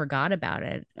willingly forgot about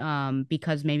it,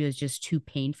 because maybe it was just too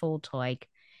painful to like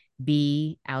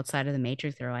be outside of the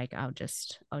matrix. They're like, I'll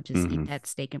just eat Mm-hmm. that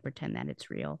steak and pretend that it's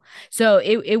real. So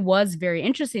it was very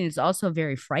interesting. It's also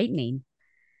very frightening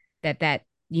that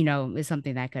is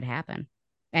something that could happen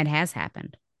and has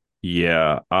happened.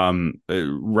 Yeah.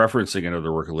 Referencing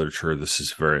another work of literature, this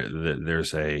is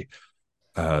there's a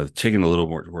taking a little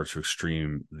more to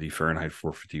extreme, the Fahrenheit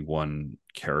 451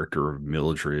 character of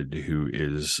Mildred, who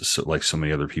is like so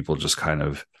many other people, just kind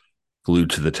of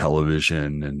glued to the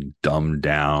television and dumbed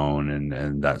down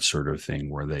and that sort of thing,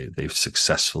 where they've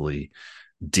successfully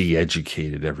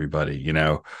de-educated everybody,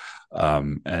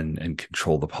 and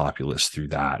control the populace through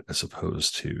that, as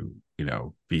opposed to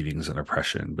beatings and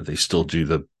oppression, but they still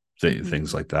do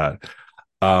things like that.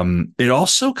 It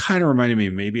also kind of reminded me,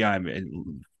 maybe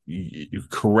you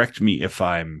correct me if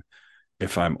I'm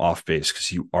off base,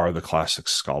 because you are the classic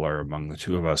scholar among the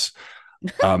two of us.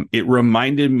 It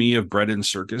reminded me of bread and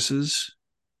circuses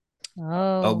a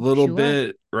Oh, little sure.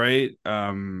 bit, right?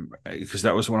 Because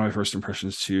that was one of my first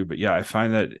impressions too. But yeah, I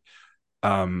find that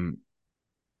um,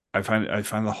 I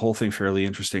find the whole thing fairly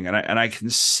interesting, and I can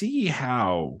see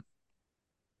how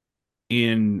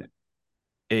in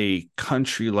a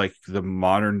country like the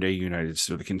modern day United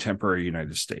States, or the contemporary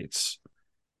United States,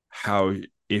 how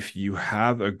if you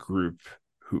have a group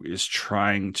who is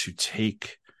trying to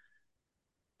take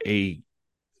a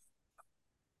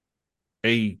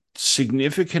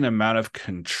significant amount of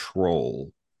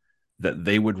control that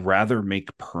they would rather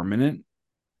make permanent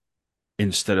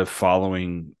instead of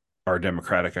following our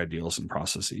democratic ideals and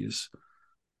processes,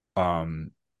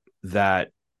 that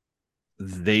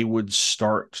they would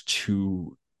start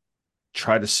to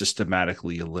try to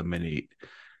systematically eliminate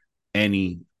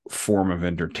any form of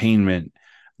entertainment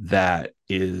that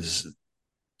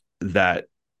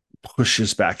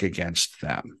pushes back against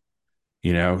them.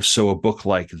 So a book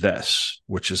like this,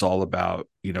 which is all about,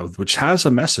 which has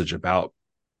a message about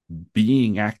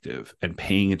being active and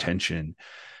paying attention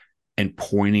and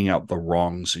pointing out the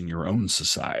wrongs in your own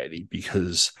society,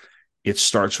 because it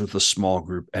starts with a small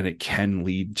group and it can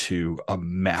lead to a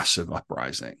massive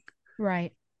uprising,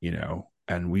 Right.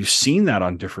 and we've seen that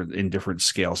in different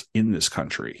scales in this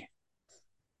country,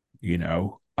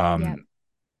 Yeah.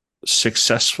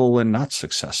 successful and not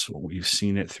successful. We've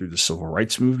seen it through the civil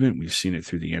rights movement. We've seen it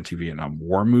through the anti-Vietnam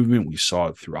War movement. We saw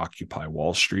it through Occupy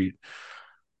Wall Street,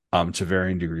 to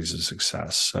varying degrees of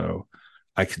success. So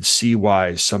I could see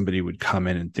why somebody would come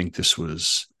in and think this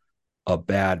was a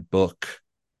bad book,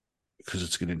 because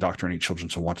it's going to indoctrinate children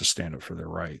to want to stand up for their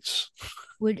rights.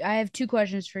 I have two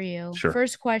questions for you. Sure.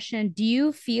 First question, do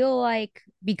you feel like,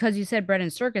 because you said bread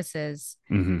and circuses,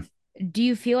 Mm-hmm. do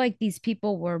you feel like these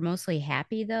people were mostly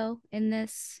happy though in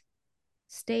this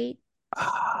state?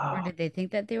 Or did they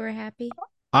think that they were happy?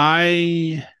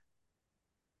 I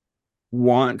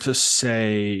want to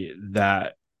say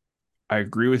that I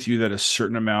agree with you that a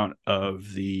certain amount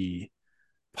of the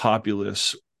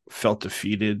populace felt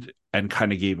defeated and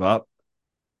kind of gave up.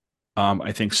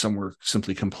 I think some were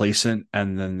simply complacent,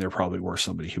 and then there probably were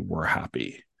somebody who were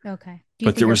happy. Okay. Do you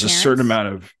But think there her was a certain parents?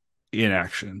 amount of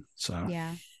inaction. So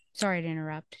Yeah. Sorry to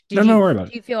interrupt. no, no worry about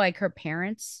Do it. you feel like her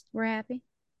parents were happy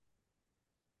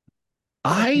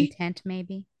or I content?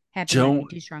 Maybe happy might be don't.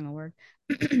 too strong a word.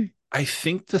 I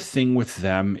think the thing with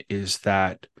them is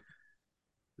that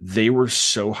they were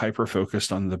so hyper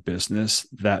focused on the business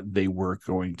that they were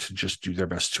going to just do their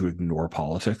best to ignore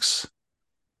politics.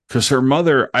 Because her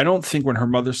mother, I don't think when her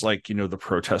mother's like, the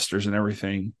protesters and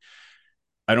everything,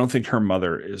 I don't think her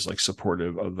mother is like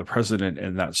supportive of the president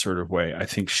in that sort of way. I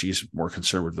think she's more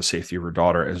concerned with the safety of her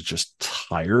daughter, as just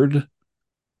tired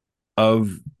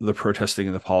of the protesting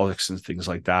and the politics and things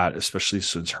like that, especially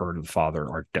since her and the father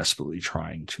are desperately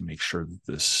trying to make sure that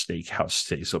this steakhouse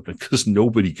stays open because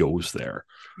nobody goes there,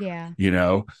 Yeah. you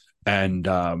know? And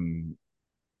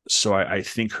so I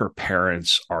think her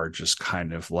parents are just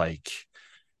kind of like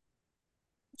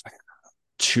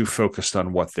too focused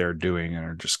on what they're doing and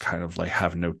are just kind of like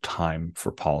have no time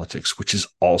for politics, which is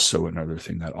also another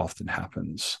thing that often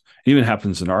happens. It even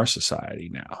happens in our society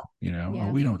now,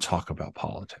 Yeah. we don't talk about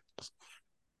politics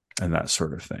and that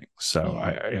sort of thing. So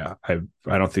Yeah.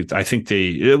 I don't think, I think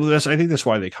I think that's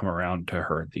why they come around to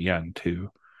her at the end too,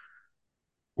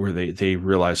 where they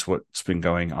realize what's been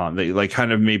going on. They like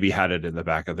kind of maybe had it in the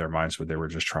back of their minds, but they were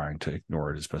just trying to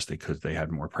ignore it as best they could. They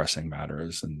had more pressing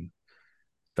matters, and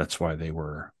that's why they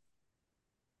were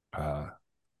uh,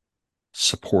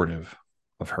 supportive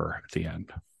of her at the end.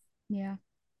 Yeah.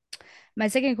 My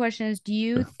second question is, do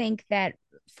you think that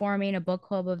forming a book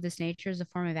club of this nature is a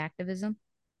form of activism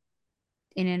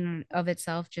in and of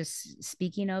itself, just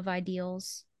speaking of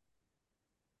ideals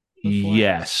before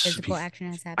Yes, physical action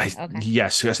has I happened? Okay.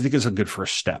 yes, I think it's a good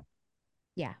first step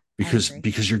Yeah, I because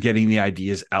agree. you're getting the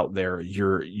ideas out there.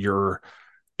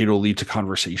 It'll lead to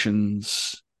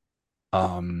conversations.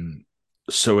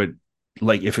 So it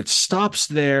like if it stops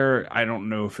there, I don't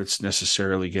know if it's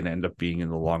necessarily going to end up being in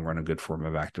the long run a good form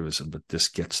of activism, but this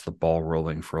gets the ball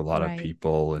rolling for a lot of Right.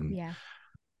 people, and Yeah.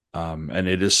 and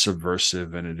it is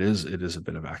subversive, and it is a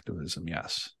bit of activism,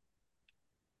 yes.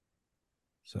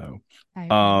 So I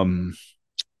agree. um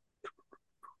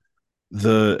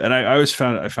I always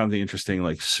found the interesting,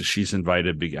 like, so she's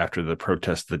invited after the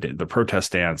protest, the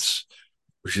protest dance,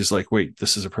 where she's like, wait,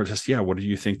 this is a protest? Yeah, what do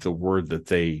you think the word that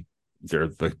they're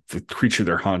the creature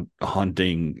they're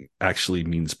haunting actually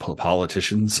means?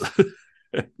 Politicians.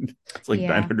 It's like Yeah.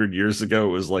 900 years ago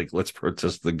it was like, let's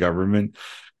protest the government,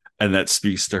 and that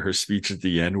speaks to her speech at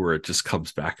the end where it just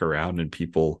comes back around, and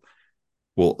people,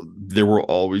 well, there will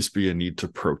always be a need to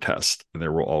protest, and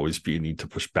there will always be a need to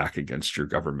push back against your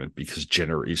government because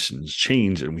generations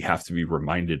change, and we have to be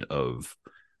reminded of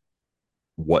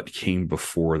what came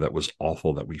before that was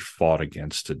awful, that we fought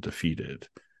against and defeated.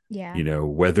 Yeah.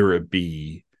 Whether it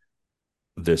be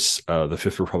this the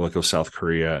Fifth Republic of South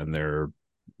Korea and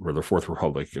or the Fourth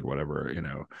Republic and whatever,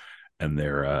 and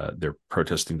they're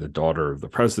protesting the daughter of the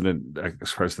president,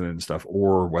 ex-president and stuff,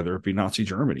 or whether it be Nazi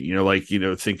Germany.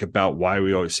 Think about why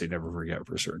we always say never forget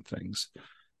for certain things.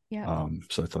 Yeah.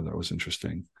 So I thought that was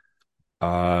interesting.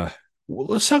 Well,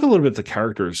 let's talk a little bit the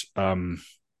characters.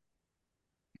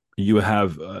 You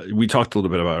have we talked a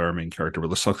little bit about our main character, but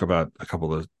let's talk about a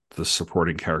couple of the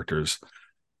supporting characters.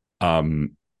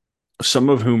 Some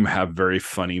of whom have very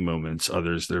funny moments,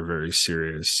 others they're very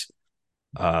serious.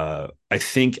 I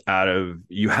think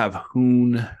you have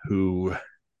Hoon, who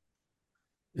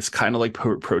is kind of like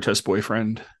protest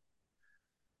boyfriend,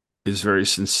 is very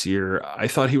sincere. I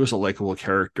thought he was a likable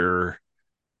character.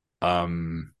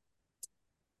 Um,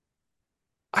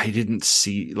 I didn't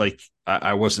see, like,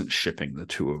 I wasn't shipping the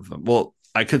two of them. Well,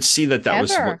 I could see that was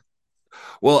what. Ever.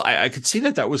 Well, I could see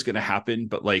that was going to happen,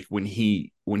 but like when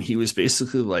he was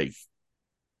basically like,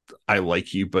 I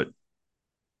like you, but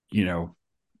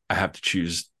I have to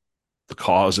choose the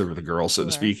cause over the girl, so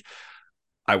to Sure. speak.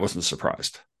 I wasn't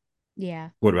surprised. Yeah.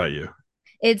 What about you?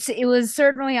 It was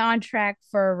certainly on track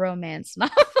for a romance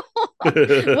novel.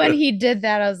 When he did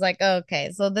that, I was like,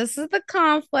 okay, so this is the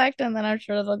conflict, and then I'm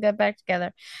sure they'll get back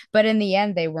together. But in the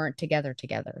end, they weren't together.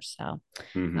 So,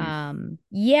 Mm-hmm.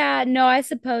 yeah, no, I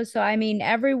suppose so. I mean,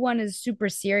 everyone is super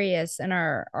serious, and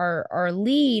our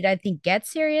lead, I think,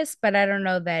 gets serious, but I don't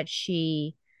know that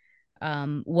she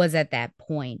was at that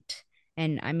point.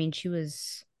 And I mean, she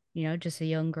was, just a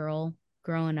young girl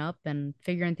growing up and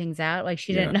figuring things out. Like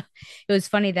she didn't Yeah. know. It was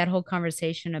funny that whole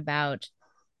conversation about,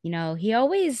 he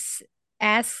always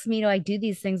asks me to like do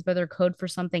these things, but they're code for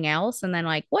something else. And then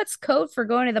like, what's code for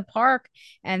going to the park?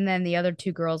 And then the other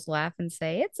two girls laugh and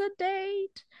say, it's a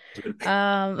date.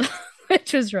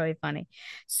 Which was really funny.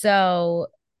 So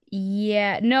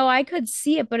yeah, no, I could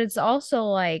see it, but it's also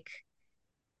like,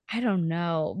 I don't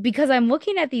know, because I'm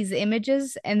looking at these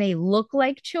images and they look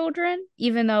like children,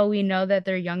 even though we know that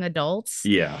they're young adults.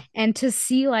 Yeah. And to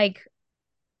see like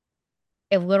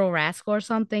a little rascal or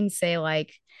something say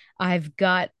like, I've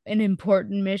got an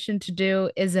important mission to do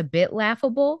is a bit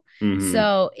laughable. Mhm.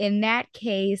 So in that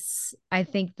case, I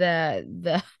think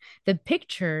the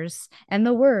pictures and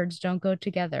the words don't go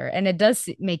together. And it does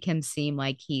make him seem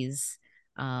like he's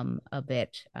a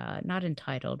bit not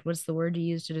entitled. What's the word you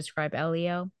use to describe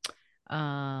Elio?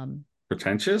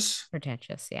 Pretentious.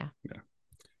 Pretentious, yeah.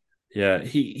 Yeah,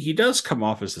 he does come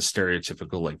off as the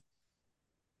stereotypical like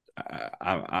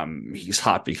he's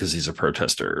hot because he's a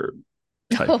protester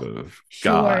type of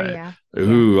Sure, guy yeah.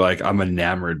 who like I'm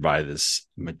enamored by this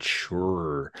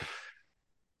mature,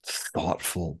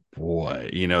 thoughtful boy,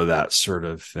 that sort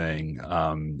of thing.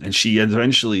 And she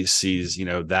eventually sees,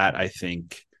 that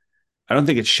I don't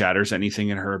think it shatters anything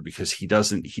in her because he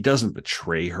doesn't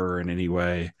betray her in any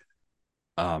way.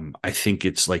 I think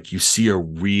it's like you see a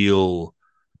real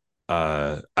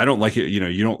I don't like it,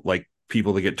 you don't like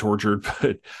people that get tortured,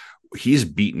 but he's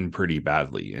beaten pretty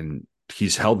badly and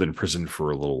he's held in prison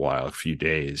for a little while, a few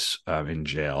days in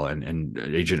jail, and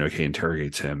Agent OK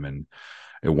interrogates him, and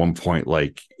at one point,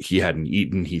 like he hadn't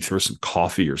eaten, he throws some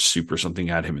coffee or soup or something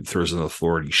at him and throws it on the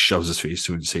floor, and he shoves his face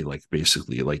to it and say like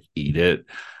basically like eat it.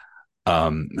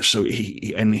 So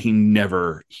he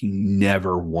never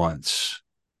once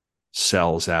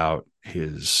sells out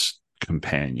his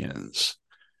companions.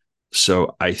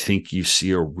 So I think you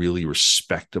see a really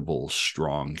respectable,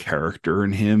 strong character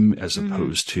in him as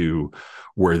opposed to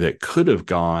where that could have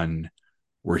gone,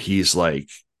 where he's like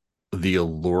the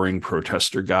alluring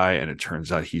protester guy, and it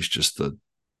turns out he's just the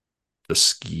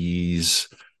skis,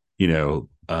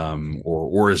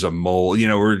 or as a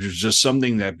mole, or just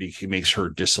something that makes her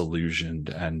disillusioned.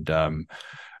 And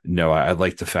no, I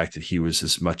like the fact that he was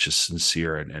as much as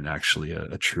sincere and actually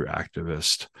a true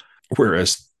activist,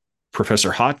 whereas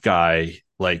Professor Hot Guy,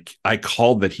 like I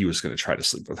called that he was going to try to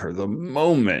sleep with her the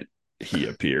moment he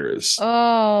appears.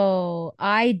 Oh,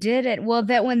 I did it. Well,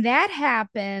 that when that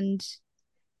happened,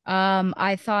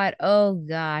 I thought, oh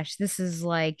gosh, this is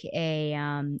like a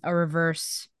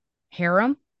reverse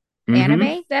harem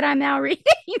anime that I'm now reading.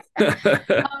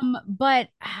 But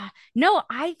no,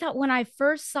 I thought when I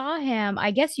first saw him,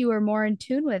 I guess you were more in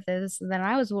tune with this than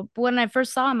I was. When I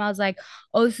first saw him, I was like,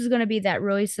 oh, this is going to be that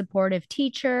really supportive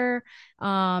teacher,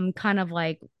 kind of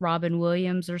like Robin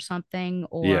Williams or something,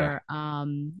 or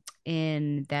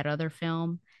in that other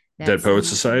film, Dead Poet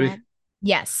Society.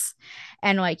 Yes.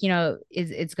 And like,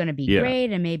 it's going to be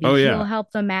great, and maybe Oh, he'll yeah.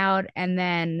 help them out. And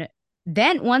then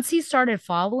once he started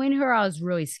following her, I was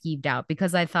really skeeved out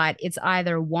because I thought it's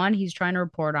either one, he's trying to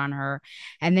report on her,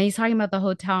 and then he's talking about the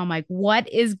hotel. I'm like, what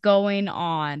is going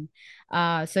on?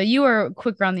 So you were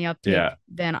quicker on the uptake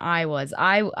than I was.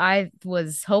 I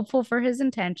was hopeful for his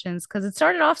intentions because it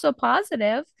started off so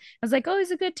positive. I was like, oh,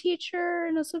 he's a good teacher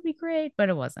and this would be great, but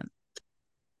it wasn't.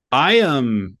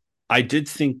 I did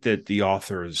think that the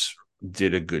authors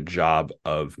did a good job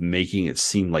of making it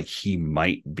seem like he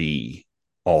might be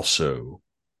also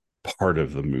part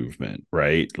of the movement,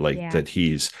 right? Like that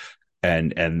he's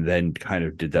and then kind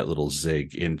of did that little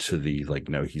zig into the like,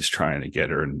 no, he's trying to get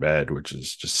her in bed, which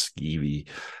is just skeevy.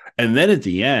 And then at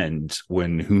the end,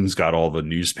 when Hoon's got all the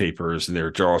newspapers and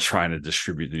they're all trying to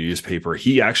distribute the newspaper,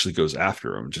 he actually goes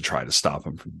after him to try to stop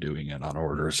him from doing it on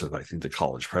orders of, I think, the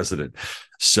college president.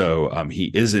 So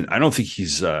he isn't, I don't think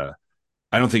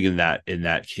in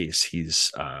that case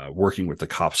he's working with the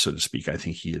cops, so to speak. I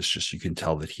think he is just, you can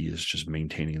tell that he is just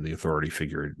maintaining the authority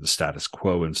figure, the status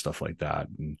quo and stuff like that.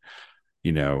 And,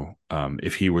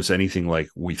 if he was anything like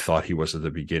we thought he was at the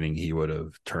beginning, he would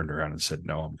have turned around and said,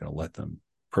 no, I'm going to let them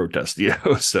protest,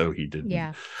 so he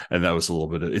didn't. And that was a little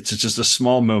bit of, it's just a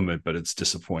small moment, but it's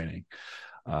disappointing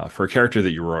for a character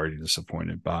that you were already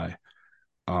disappointed by.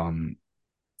 But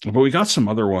we got some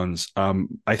other ones.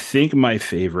 I think my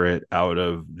favorite out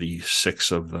of the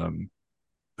six of them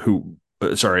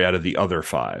out of the other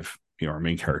five, our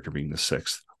main character being the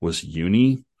sixth, was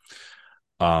Uni.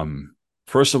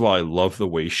 First of all, I love the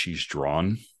way she's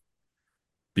drawn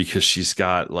because she's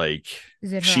got like,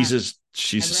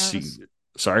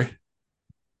 sorry.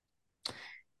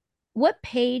 What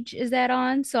page is that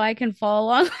on so I can follow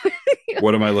along?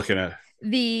 What am I looking at?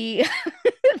 The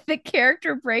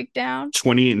character breakdown.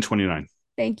 28 and 29.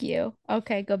 Thank you.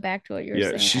 Okay, go back to what you were Yeah,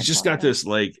 saying. she's I just caught got up. this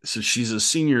like, so she's a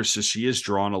senior, so she is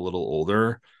drawn a little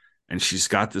older, and she's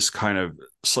got this kind of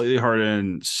slightly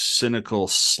hardened, cynical,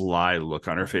 sly look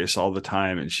on her face all the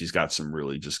time, and she's got some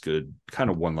really just good kind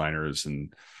of one-liners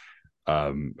and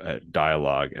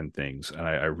dialogue and things, and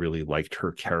I really liked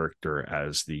her character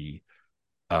as the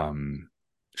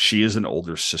she is an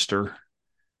older sister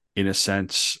in a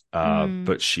sense, Mm,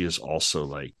 but she is also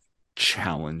like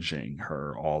challenging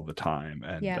her all the time.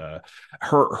 And yeah.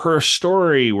 her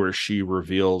story where she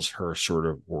reveals her sort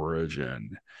of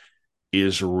origin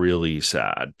is really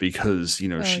sad because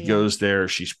Oh she yeah. goes there,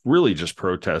 she's really just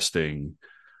protesting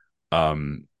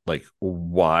like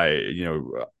why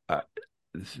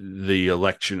the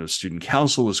election of student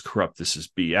council was corrupt, this is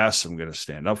BS, I'm going to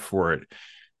stand up for it.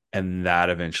 And that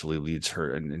eventually leads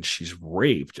her, and she's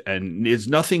raped, and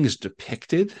nothing is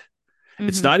depicted.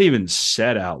 It's Mm-hmm. not even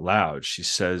said out loud. She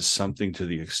says something to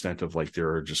the extent of like there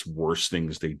are just worse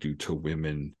things they do to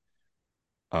women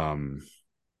um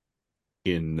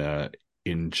in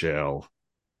jail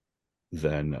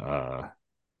than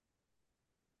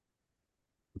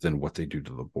what they do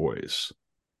to the boys.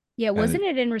 Yeah, And wasn't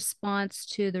it in response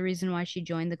to the reason why she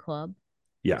joined the club?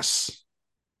 yes.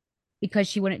 Because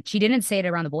she didn't say it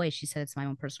around the boys. She said it's my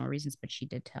own personal reasons, but she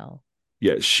did tell,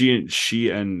 Yeah, she and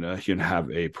Hyun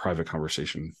have a private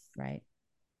conversation, right?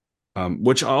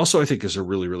 which also I think is a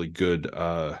really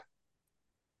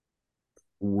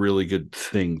good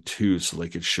thing too. So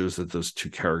like it shows that those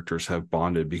two characters have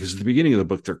bonded, because at the beginning of the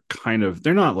book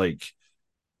they're not like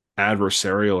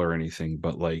adversarial or anything,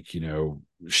 but like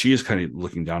she is kind of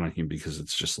looking down on him because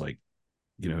it's just like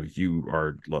you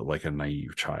are like a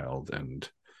naive child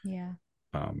Yeah.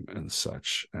 and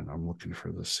such. And I'm looking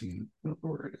for the scene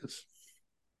where it is.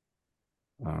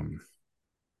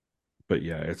 But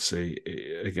yeah, it's a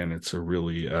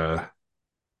really oh,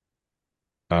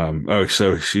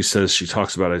 so she says, she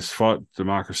talks about, I fought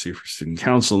democracy for student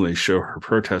council, and they show her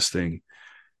protesting.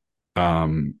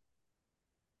 Um,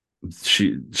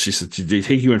 she said, did they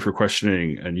take you in for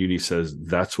questioning? And Uni says,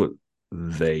 that's what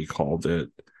they called it.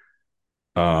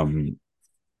 Um,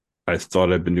 I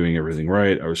thought I'd been doing everything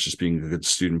right. I was just being a good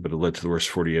student, but it led to the worst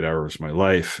 48 hours of my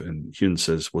life. And Hyun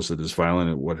says, was it as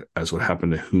violent as what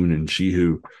happened to Hoon and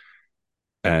Jihu?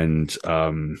 And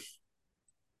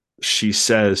she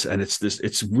says, and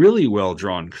it's really well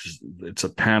drawn because it's a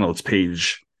panel, it's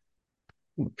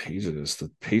what page it is, the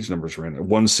page numbers are in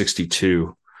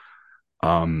 162.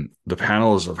 The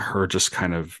panel is of her just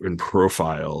kind of in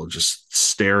profile, just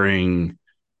staring,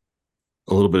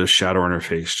 a little bit of shadow on her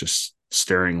face, just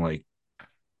staring, like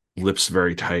lips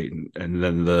very tight, and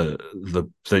then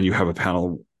then you have a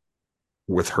panel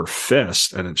with her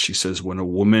fist, and she says,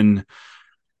 when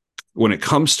it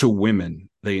comes to women,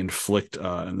 they inflict,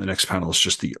 and the next panel is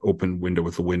just the open window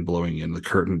with the wind blowing in the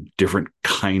curtain, different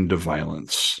kind of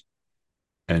violence.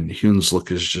 And Hyun's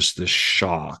look is just this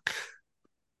shock.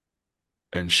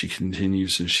 And she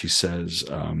continues and she says,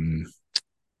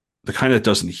 the kind that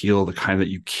doesn't heal, the kind that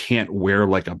you can't wear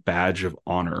like a badge of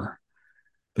honor,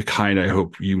 the kind I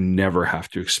hope you never have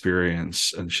to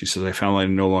experience. And she says, I found I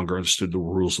no longer understood the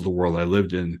rules of the world I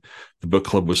lived in. The book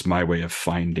club was my way of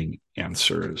finding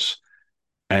answers.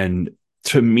 And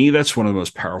to me, that's one of the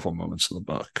most powerful moments in the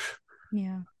book.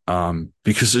 Yeah.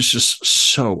 Because it's just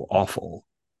so awful.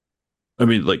 I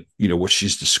mean, like, what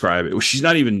she's describing, she's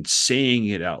not even saying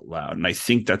it out loud. And I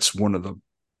think that's one of the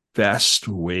best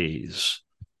ways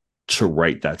to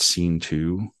write that scene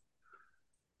too,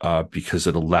 because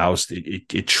it allows,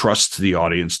 it trusts the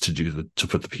audience to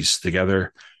put the pieces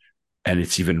together. And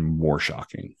it's even more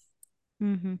shocking,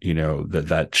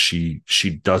 that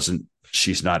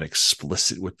she's not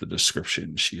explicit with the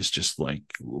description. She's just like,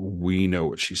 we know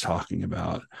what she's talking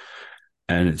about.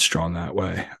 And it's drawn that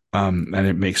way. And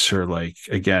it makes her, like,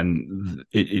 again,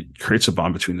 it creates a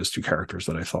bond between those two characters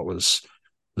that I thought was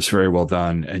very well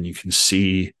done. And you can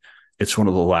see it's one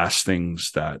of the last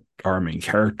things that our main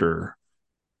character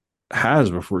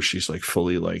has before she's like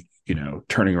fully, like,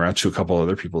 turning around to a couple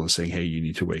other people and saying, hey, you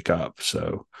need to wake up.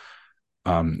 So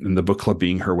and the book club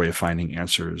being her way of finding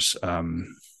answers.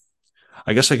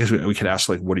 I guess we could ask,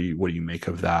 like, what do you make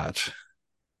of that?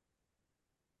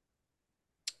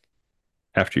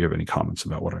 After you have any comments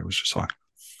about what I was just talking.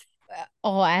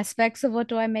 All aspects of what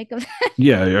do I make of that?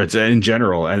 Yeah, it's in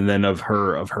general, and then of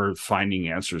her finding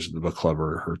answers in the book club,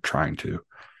 or her trying to.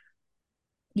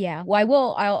 Yeah.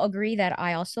 Well, I'll agree that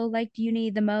I also liked Uni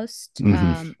the most.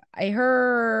 Mm-hmm.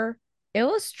 Her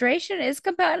illustration is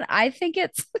compelling. I think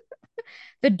it's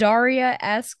the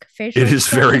Daria-esque facial. It is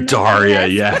very expression that she Daria,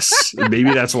 has. yes.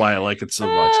 Maybe that's why I like it so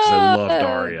much, because I love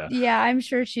Daria. Yeah, I'm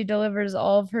sure she delivers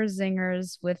all of her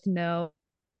zingers with no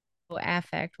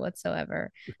affect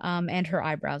whatsoever. And her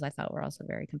eyebrows I thought were also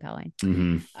very compelling.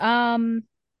 Um,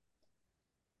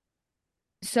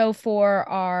 so for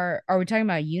are we talking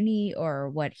about Uni or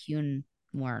what Hyun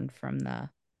learned from the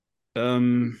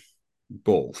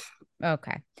Both.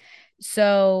 Okay.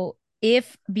 So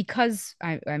if because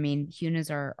I mean Hyun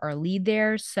is our lead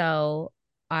there, so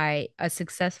a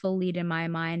successful lead in my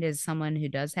mind is someone who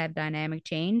does have dynamic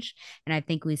change, and I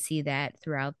think we see that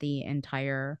throughout the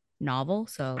entire novel.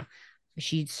 So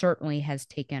she certainly has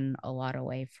taken a lot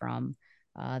away from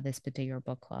this particular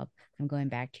book club. I'm going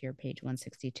back to your page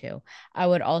 162. I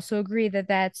would also agree that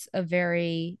that's a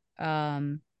very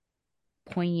poignant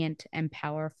and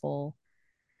powerful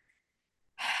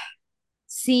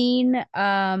scene.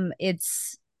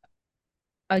 It's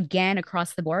again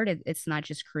across the board. It's not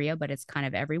just Korea, but it's kind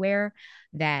of everywhere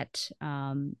that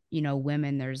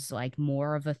women, there's like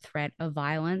more of a threat of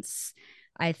violence.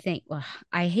 I think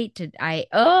I hate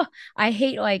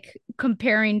like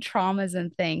comparing traumas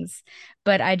and things,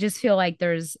 but I just feel like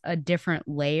there's a different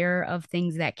layer of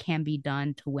things that can be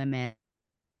done to women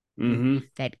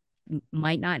that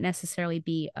might not necessarily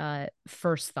be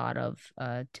first thought of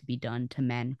to be done to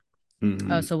men.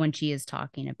 So when she is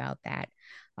talking about that,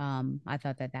 I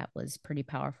thought that was pretty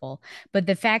powerful. But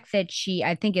the fact that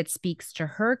I think it speaks to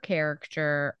her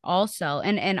character also,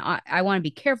 and I want to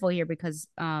be careful here because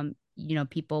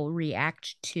people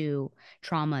react to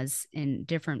traumas in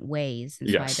different ways, and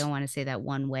Yes. so I don't want to say that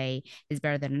one way is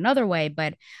better than another way,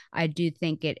 but I do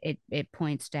think it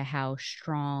points to how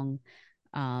strong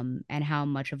and how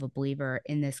much of a believer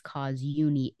in this cause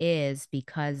Uni is,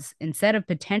 because instead of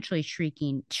potentially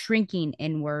shrinking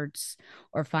inwards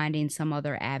or finding some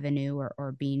other avenue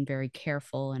or being very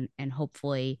careful and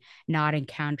hopefully not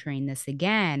encountering this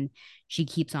again, she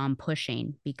keeps on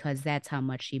pushing because that's how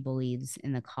much she believes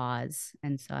in the cause.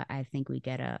 And so I think we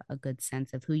get a good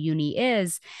sense of who Uni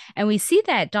is. And we see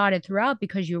that dotted throughout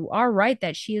because you are right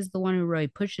that she is the one who really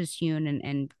pushes Hyun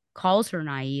and calls her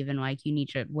naive and like you need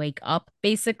to wake up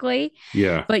basically.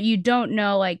 Yeah. But you don't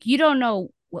know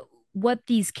what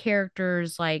these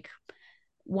characters like,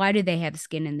 why do they have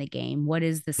skin in the game, what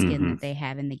is the skin that they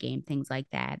have in the game, things like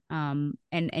that. And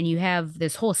you have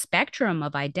this whole spectrum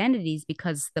of identities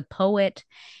because the poet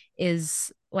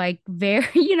is like very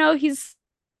he's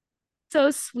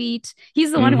so sweet.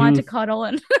 He's the one who wanted to cuddle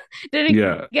and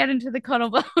didn't get into the cuddle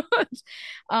boat.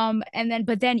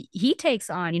 But then he takes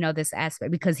on, this aspect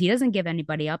because he doesn't give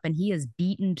anybody up and he is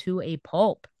beaten to a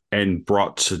pulp. And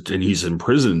and he's in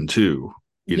prison too.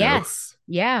 Yes.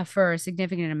 Yeah, for a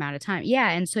significant amount of time. Yeah.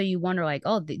 And so you wonder like,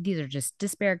 oh, these are just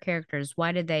disparate characters.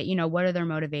 Why did they, what are their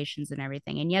motivations and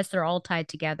everything? And yes, they're all tied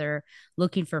together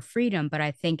looking for freedom, but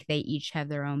I think they each have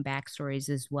their own backstories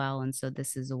as well. And so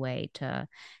this is a way to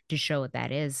show what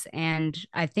that is. And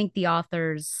I think the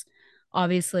authors,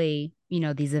 obviously,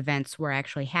 these events were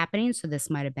actually happening. So this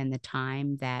might have been the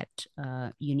time that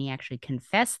Uni actually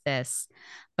confessed this.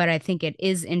 But I think it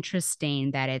is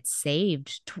interesting that it's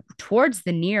saved towards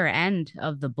the near end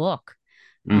of the book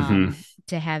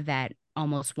to have that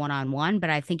almost one-on-one. But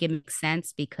I think it makes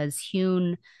sense because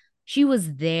Hyun, she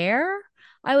was there,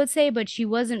 I would say, but she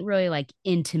wasn't really like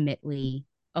intimately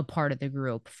a part of the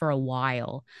group for a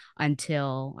while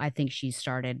until I think she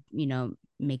started,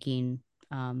 making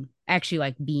actually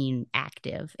like being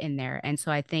active in there. And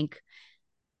so I think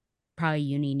probably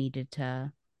Uni needed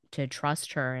to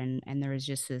trust her, and there was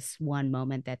just this one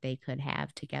moment that they could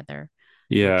have together.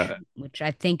 Yeah, which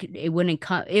I think it wouldn't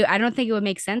come. I don't think it would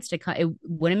make sense to come. It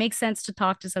wouldn't make sense to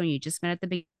talk to someone you just met at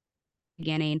the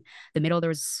beginning. The middle, there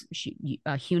was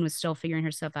Hyun was still figuring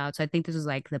herself out. So I think this is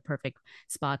like the perfect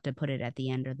spot to put it at the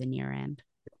end or the near end.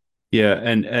 Yeah,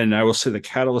 and I will say the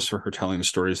catalyst for her telling the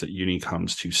story is that Uni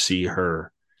comes to see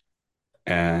her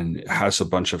and has a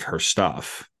bunch of her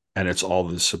stuff, and it's all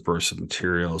the subversive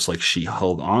materials. Like she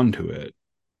held on to it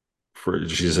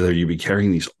she said, "Have you been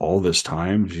carrying these all this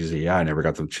time?" She said, "Yeah, I never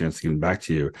got the chance to give them back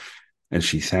to you." And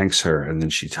she thanks her, and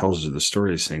then she tells her the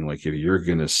story, saying, like, if you're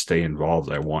gonna stay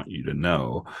involved, I want you to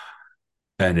know.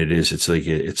 And it's like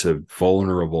it's a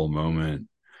vulnerable moment.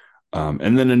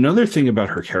 And then another thing about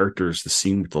her character is the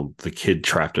scene with the kid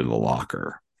trapped in the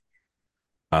locker.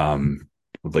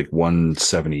 Like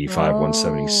 175,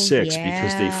 176,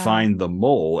 because they find the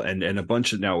mole and a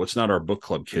bunch of, now it's not our book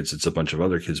club kids, it's a bunch of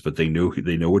other kids, but they know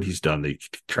what he's done. They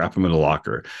trap him in a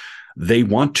locker. They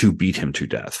want to beat him to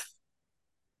death.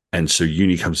 And so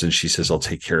Uni comes in, she says, "I'll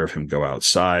take care of him, go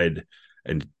outside."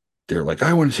 And they're like,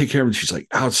 I want to take care of him. She's like,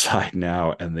 outside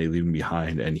now. And they leave him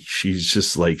behind. And she's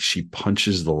just like, she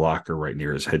punches the locker right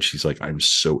near his head. She's like, I'm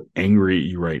so angry at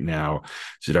you right now.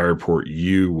 Did I report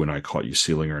you when I caught you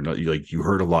stealing or not? You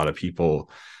hurt a lot of people.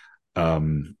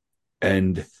 And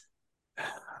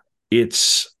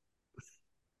it's,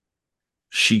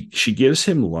 she gives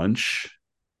him lunch,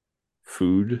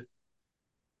 food.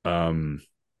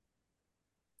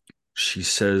 She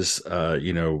says,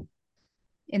 In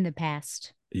the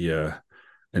past. yeah.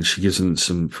 And she gives him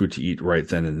some food to eat right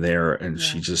then and there. And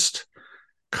she just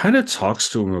kind of talks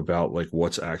to him about like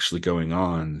what's actually going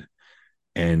on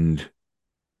and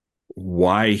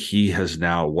why he has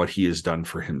now what he has done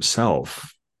for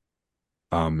himself.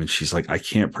 And she's like, I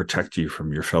can't protect you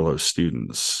from your fellow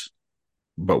students.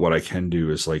 But what I can do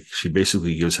is like, she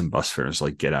basically gives him bus fares,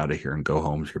 like, get out of here and go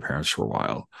home to your parents for a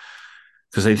while.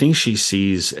 Because I think she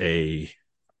sees a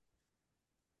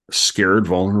scared,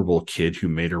 vulnerable kid who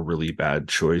made a really bad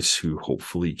choice, who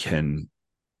hopefully can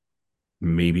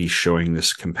maybe showing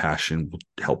this compassion will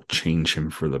help change him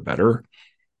for the better.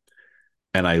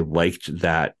 And I liked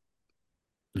that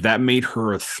made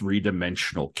her a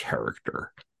three-dimensional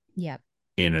character. Yep.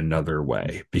 In another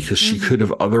way, because she could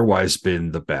have otherwise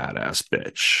been the badass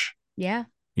bitch. Yeah.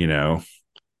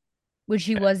 Which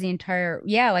she was the entire,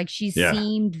 like she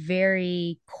seemed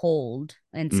very cold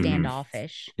and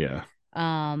standoffish. Yeah.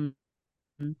 And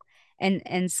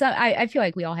so I feel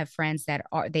like we all have friends that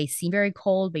they seem very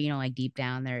cold, but like deep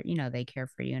down they're, they care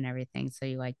for you and everything. So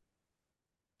you like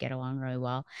get along really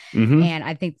well. And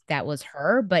I think that was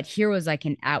her, but here was like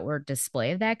an outward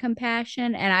display of that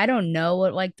compassion. And I don't know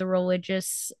what like the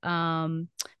religious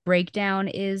breakdown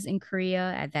is in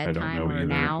Korea at that time or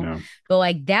now, but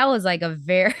like that was like a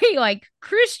very like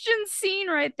Christian scene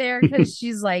right there, because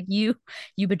she's like, you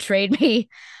betrayed me,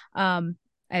 and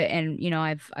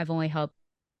I've only helped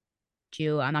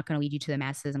you. I'm not going to lead you to the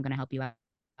masses. I'm going to help you out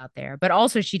there. But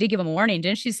also she did give him a warning,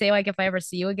 didn't she say like, if I ever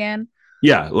see you again?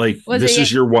 Yeah, like this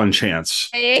is your one chance.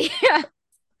 Yeah.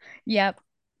 Yep.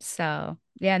 So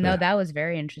that was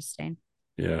very interesting.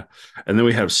 Yeah. And then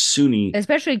we have Suni.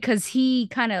 Especially because he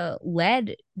kind of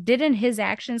didn't his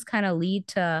actions kind of lead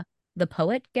to the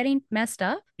poet getting messed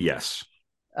up? Yes.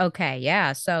 Okay,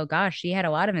 yeah. So gosh, she had a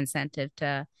lot of incentive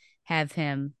to have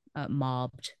him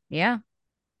mobbed. Yeah.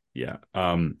 Yeah.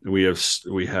 We have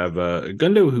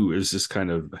Gundo, who is this kind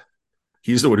of,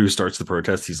 he's the one who starts the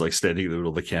protest. He's like standing in the middle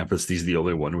of the campus. He's the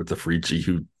only one with the free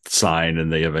Jihu sign,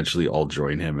 and they eventually all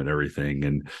join him and everything.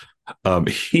 And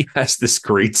he has this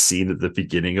great scene at the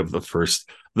beginning of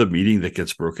the meeting that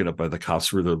gets broken up by the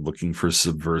cops, where they're looking for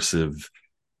subversive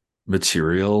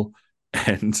material.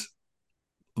 And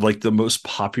like the most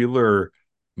popular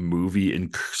movie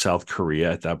in South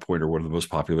Korea at that point, or one of the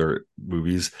most popular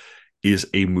movies, is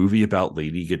a movie about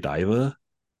Lady Godiva,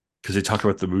 because they talk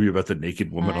about the movie about the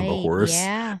naked woman on the horse.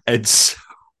 Yeah. And so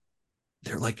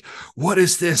they're like, what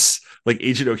is this? Like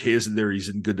Agent OK is in there. He's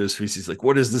in Goodness face. He's like,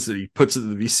 what is this? And he puts it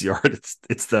in the VCR. And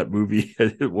it's that movie.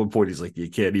 And at one point he's like, you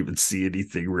can't even see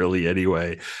anything really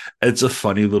anyway. It's a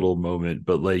funny little moment,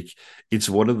 but like, it's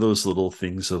one of those little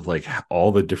things of like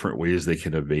all the different ways they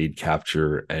can evade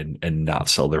capture and not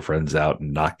sell their friends out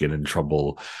and not get in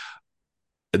trouble.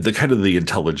 The kind of the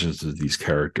intelligence of these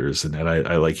characters, and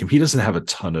I like him. He doesn't have a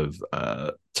ton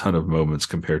of moments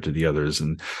compared to the others.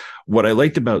 And what I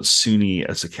liked about Suni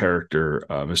as a character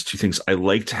is two things. I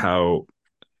liked how,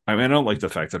 I don't like the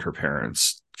fact that her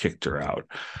parents kicked her out,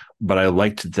 but I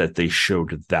liked that they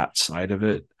showed that side of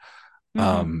it.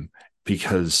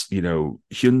 Because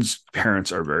Hyun's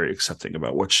parents are very accepting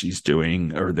about what she's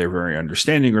doing, or they're very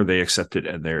understanding, or they accept it,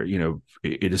 and they're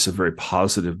it is a very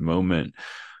positive moment.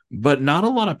 But not a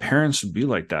lot of parents would be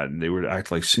like that, and they would act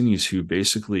like Sunnis who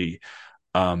basically,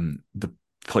 the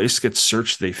place gets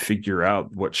searched, they figure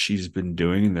out what she's been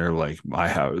doing, and they're like,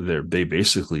 they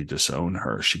basically disown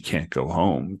her. She can't go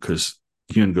home, because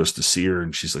Hyun goes to see her,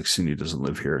 and she's like, Sunni doesn't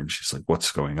live here, and she's like,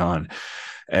 what's going on?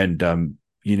 And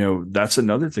that's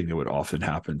another thing that would often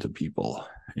happen to people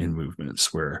in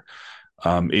movements, where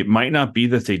it might not be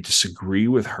that they disagree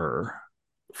with her.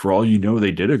 For all you know,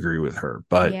 they did agree with her,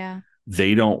 but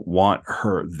they don't want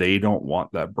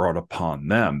that brought upon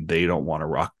them. They don't want to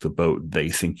rock the boat. They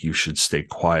think you should stay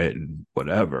quiet and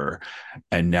whatever.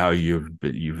 And now you've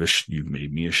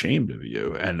made me ashamed of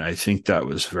you. And I think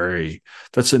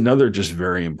that's another just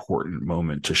very important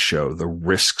moment to show the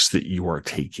risks that you are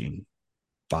taking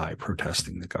by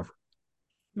protesting the government.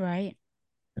 Right.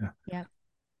 Yeah.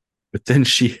 But then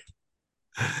she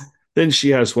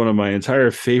has one of my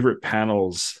entire favorite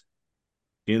panels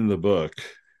in the book.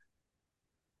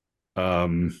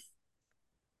 I'm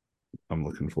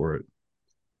looking for it.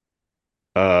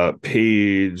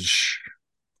 Page,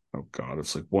 oh God,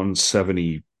 it's like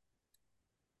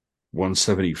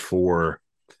 174,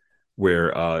 where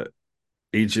a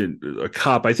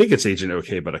cop, I think it's Agent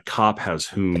OK, but a cop has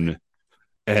Hoon,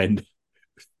 and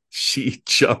she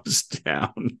jumps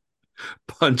down,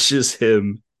 punches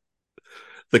him.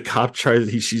 The cop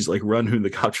she's like, run Hoon. The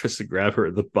cop tries to grab her.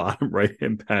 At the bottom right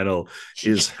hand panel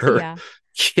is her Yeah.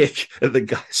 kick, and the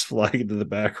guy's flying into the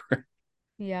background.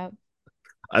 Yep.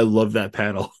 I love that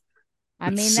panel. I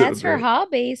It's mean, so that's her great.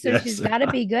 hobby, so Yes. she's got to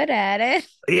be good at it.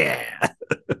 Yeah.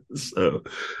 So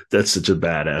that's such a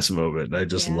badass moment. I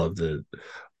just Yeah. loved it.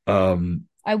 Um,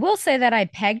 I will say that I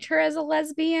pegged her as a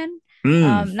lesbian.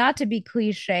 mm, Not to be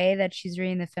cliche that she's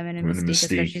reading the feminine mystique,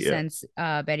 Mystique, especially yeah. since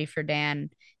Betty Friedan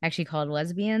actually called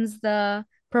lesbians the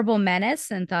purple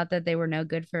menace and thought that they were no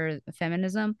good for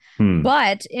feminism. Hmm.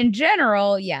 But in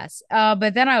general, yes.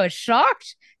 But then I was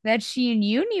shocked that she and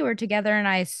Uni were together, and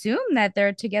I assume that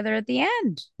they're together at the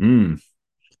end. Mm.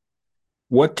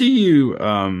 What do you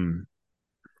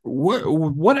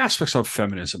what aspects of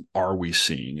feminism are we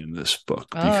seeing in this book?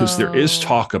 Because there is Oh.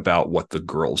 talk about what the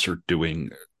girls are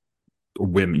doing,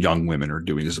 young women are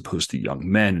doing, as opposed to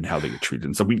young men, and how they get treated.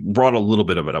 And so we brought a little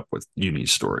bit of it up with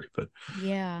Uni's story, but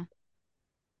Yeah.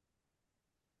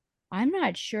 I'm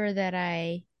not sure that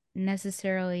I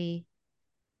necessarily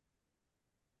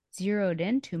zeroed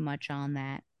in too much on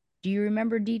that. Do you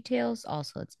remember details?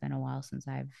 Also, it's been a while since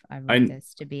I've read I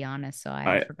this, to be honest, so I've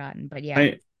I forgotten. But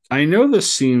yeah. I know the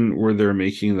scene where they're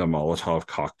making the Molotov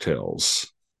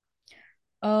cocktails.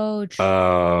 Oh,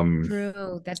 Um,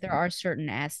 true. That there are certain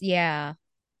yeah.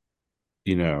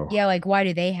 you know, Yeah, like why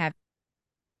do they have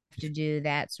to do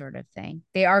that sort of thing?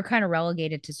 They are kind of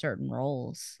relegated to certain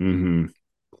roles. hmm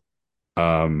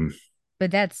um,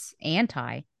 But that's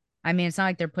anti. I mean, it's not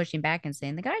like they're pushing back and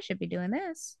saying the guy should be doing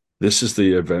this. this is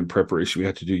the event preparation we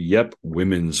had to do. Yep,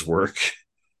 women's work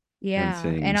and Yeah.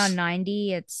 And on things.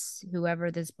 90, it's whoever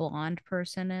this blonde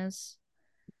person is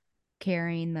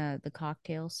carrying the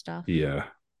cocktail stuff. Yeah,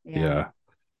 Yeah. yeah.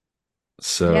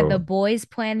 Yeah, the So, boys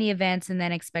plan the events and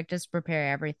then expect us to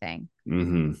prepare everything.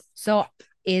 hmm So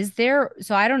is there,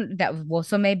 so I don't that well,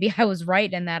 so maybe I was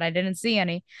right in that I didn't see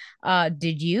any.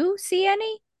 Did you see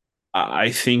any?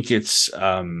 I think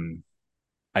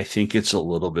I think it's a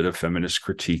little bit of feminist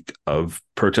critique of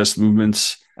protest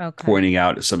movements, Okay. pointing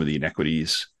out some of the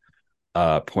inequities,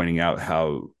 pointing out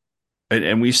how,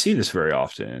 and we see this very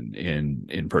often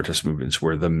in protest movements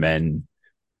where the men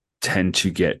tend to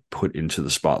get put into the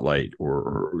spotlight,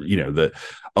 or you know,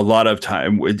 a lot of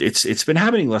time it's been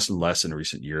happening less and less in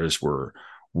recent years, where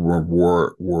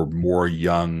we're more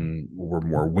young, we're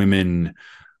more women,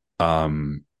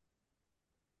 um,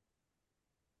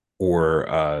 or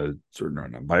sort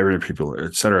of non-binary people,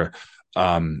 etc.,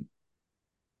 um,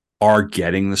 are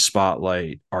getting the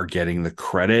spotlight, are getting the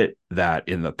credit that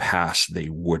in the past they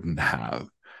wouldn't have.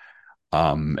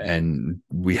 And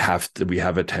we have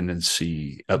a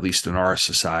tendency, at least in our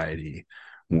society,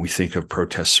 when we think of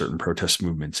certain protest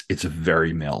movements, it's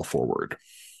very male forward.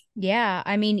 Yeah,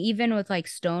 I mean, even with like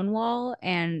Stonewall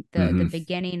and the Mm-hmm.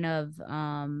 beginning of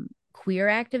queer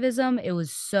activism, it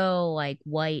was so like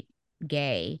white,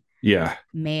 gay, Yeah,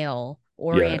 male yeah.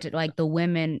 oriented. Like the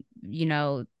women,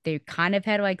 they kind of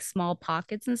had like small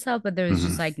pockets and stuff, but there was Mm-hmm.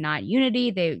 just like not unity.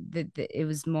 It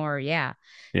was more, yeah.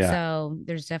 Yeah, So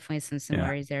there's definitely some yeah.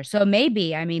 similarities there. So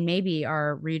maybe, I mean, maybe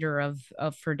our reader of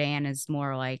Friedan is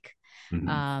more like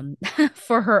Mm-hmm.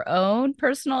 for her own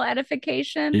personal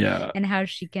edification Yeah. and how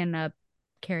she can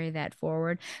carry that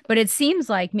forward. But it seems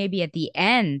like maybe at the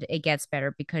end it gets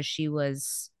better because she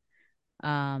was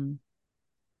um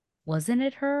wasn't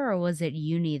it her or was it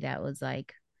Uni that was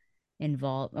like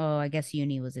involved? Oh, I guess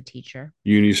Uni was a teacher.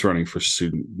 Uni's running for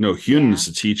student. No, Yeah. Hyun's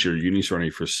a teacher. Uni's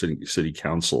running for city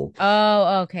council,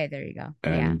 Oh, okay, there you go.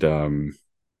 Yeah.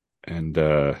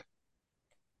 and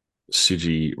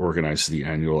Suji organizes the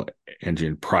annual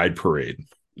Indian Pride Parade.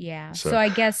 Yeah. So So I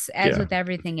guess as yeah. with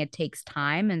everything, it takes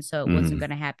time. And so it wasn't Mhm. going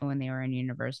to happen when they were in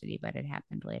university, but it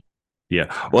happened later.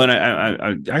 Yeah. Well, and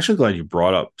I'm actually glad you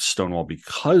brought up Stonewall,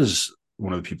 because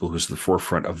one of the people who's the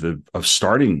forefront of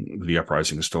starting the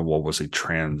uprising of Stonewall was a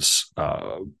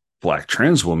black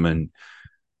trans woman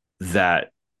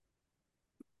that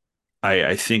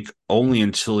I think only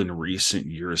until in recent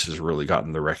years has really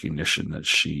gotten the recognition that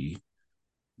she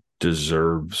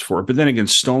deserves for it. But then again,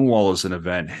 Stonewall as an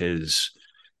event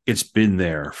it's been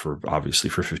there for obviously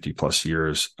for 50 plus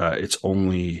years. It's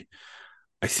only,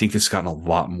 I think it's gotten a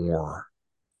lot more,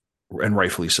 and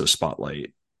rightfully so,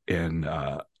 spotlight in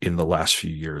the last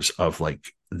few years, of like,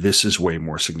 this is way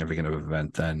more significant of an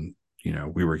event than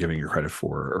we were giving you credit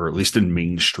for, or at least in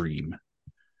mainstream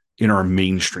our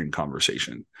mainstream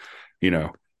conversation. You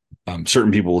know,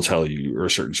 certain people will tell you, or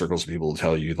certain circles of people will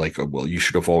tell you, like, oh, well, you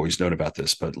should have always known about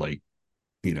this. But like,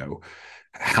 you know,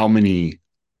 how many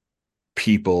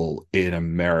people in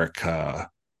America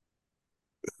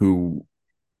who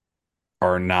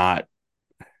are not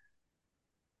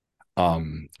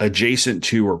adjacent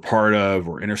to or part of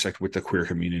or intersect with the queer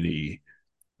community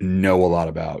know a lot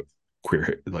about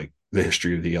queer, like the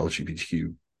history of the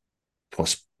LGBTQ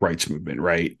plus rights movement,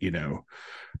 right? You know,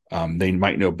 they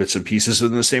might know bits and pieces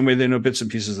in the same way they know bits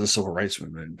and pieces of the civil rights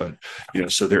movement, but you know,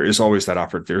 so there's always that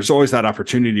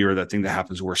opportunity or that thing that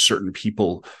happens where certain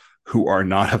people who are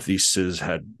not of the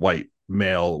cishet white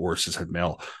male or cishet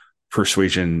male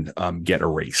persuasion get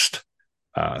erased.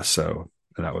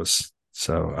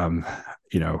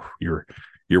 You know,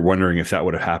 you're wondering if that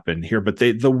would have happened here, but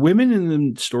the women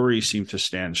in the story seem to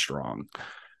stand strong.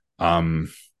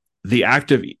 The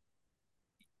act of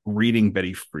reading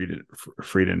Betty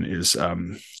Friedan is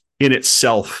in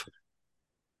itself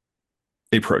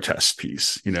a protest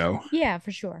piece, you know? Yeah,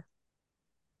 for sure.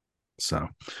 So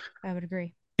I would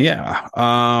agree. Yeah.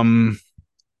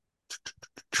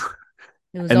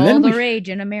 It was all the rage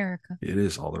in America. It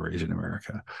is all the rage in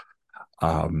America.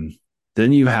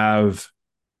 Then you have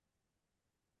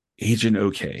Agent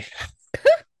OK,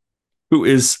 who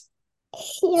is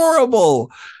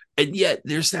horrible. And yet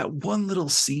there's that one little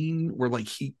scene where like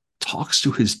he talks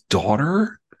to his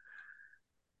daughter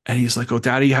and he's like, oh,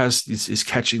 daddy is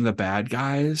catching the bad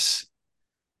guys.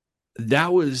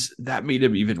 That made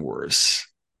him even worse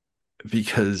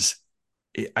because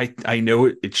I know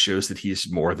it shows that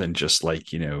he's more than just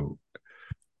like, you know,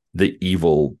 the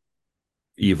evil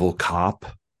cop,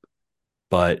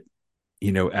 but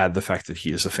you know, add the fact that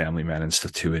he is a family man and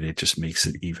stuff to it. It just makes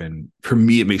it even, for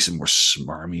me, it makes it more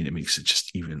smarmy and it makes it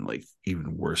just even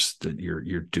worse that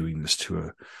you're doing this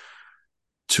to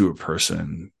a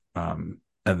person. And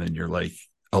then you're like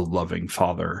a loving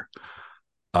father,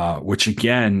 which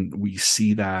again, we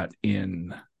see that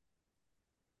in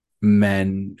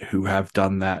men who have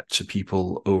done that to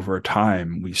people over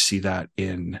time. We see that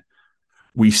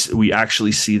we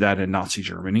actually see that in Nazi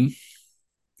Germany.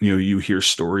 You know, you hear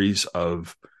stories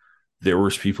of there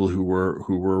was people who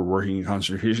were working in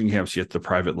concentration camps, yet the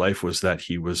private life was that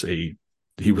he was a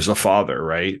father,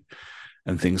 right?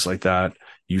 And things like that.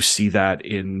 You see that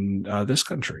in this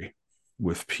country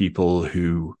with people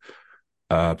who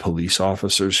police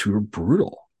officers who are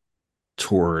brutal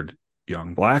toward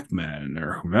young black men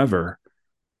or whomever,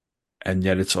 and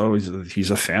yet it's always he's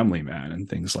a family man and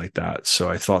things like that. So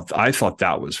I thought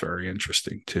that was very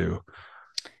interesting too.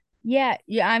 Yeah,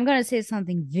 I'm gonna say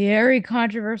something very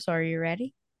controversial. Are you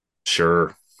ready?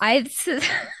 Sure. I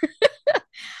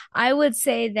would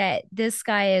say that this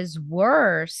guy is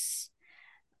worse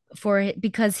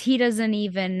because he doesn't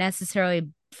even necessarily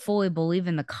fully believe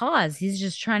in the cause. He's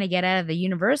just trying to get out of the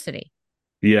university.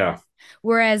 Yeah.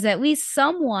 Whereas at least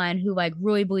someone who like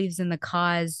really believes in the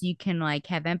cause, you can like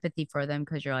have empathy for them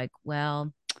because you're like,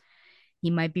 well,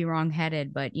 he might be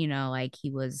wrongheaded, but you know, like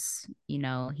he was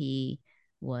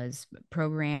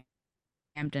programmed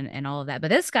and all of that. But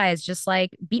this guy is just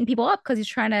like beating people up because he's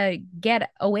trying to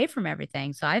get away from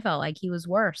everything. So I felt like he was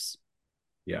worse.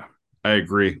 Yeah, I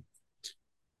agree.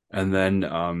 And then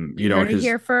you know, heard it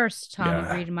here first. Tom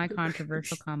agreed to my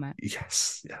controversial comment.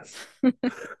 Yes.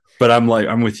 But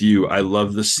I'm with you. I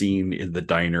love the scene in the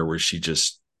diner where she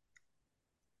just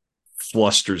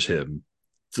flusters him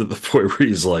to the point where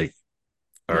he's like,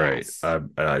 all right,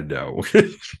 I know.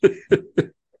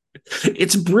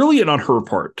 It's brilliant on her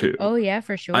part too. Oh yeah,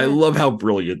 for sure. I love how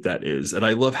brilliant that is, and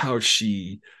I love how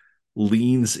she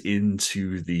leans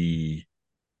into the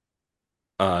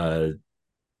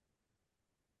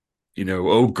you know,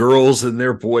 oh, girls and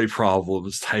their boy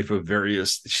problems type of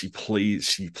various. She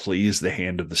plays the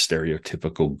hand of the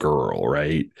stereotypical girl,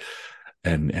 right?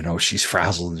 And oh, she's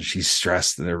frazzled and she's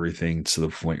stressed and everything to the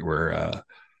point where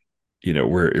you know,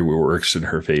 where it works in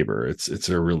her favor. It's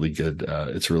a really good,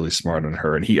 it's really smart on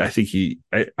her. And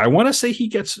I want to say he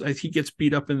gets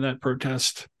beat up in that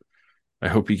protest. I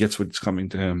hope he gets what's coming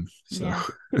to him. So,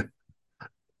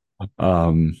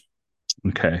 yeah.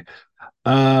 Okay.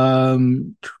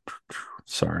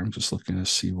 Sorry, I'm just looking to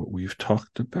see what we've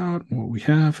talked about and what we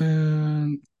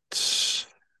haven't.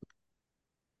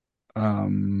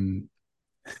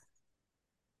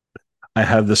 I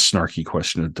have this snarky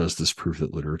question of does this prove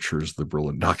that literature is liberal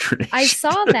indoctrination? I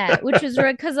saw that, which was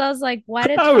right because I was like, why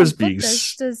did Tom put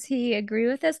this? Does he agree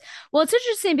with this? Well, it's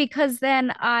interesting because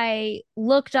then I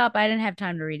looked up, I didn't have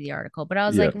time to read the article, but I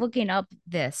was like looking up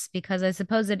this because I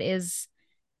suppose it is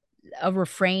a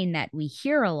refrain that we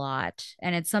hear a lot,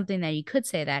 and it's something that you could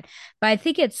say that, but I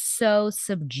think it's so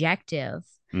subjective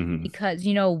Mhm. because,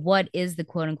 what is the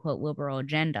quote unquote liberal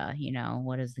agenda?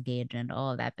 What is the gay agenda?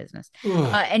 All of that business.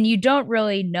 And you don't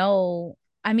really know.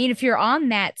 I mean, if you're on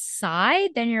that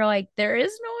side, then you're like, there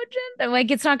is no agenda.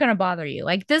 Like, it's not going to bother you.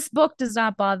 Like, this book does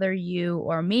not bother you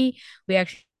or me. We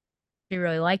actually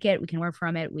really like it. We can work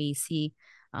from it. We see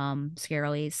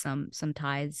scarily some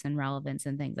ties and relevance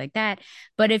and things like that.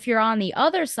 But if you're on the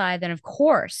other side, then of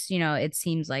course, it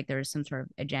seems like there's some sort of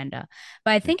agenda.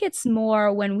 But I think it's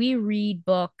more when we read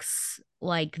books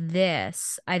like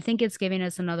this, I think it's giving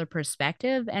us another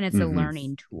perspective, and it's a Mhm.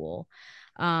 learning tool,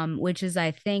 which is,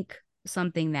 I think,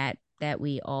 something that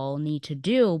we all need to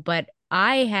do. But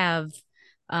I've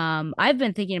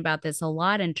been thinking about this a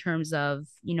lot in terms of,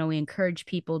 we encourage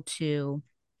people to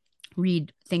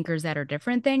read thinkers that are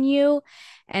different than you.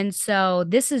 And so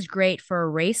this is great for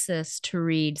a racist to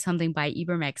read something by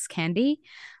Ibram X. Kendi.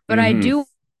 But I Mhm. do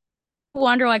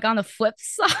wonder, like, on the flip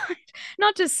side,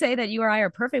 not to say that you or I are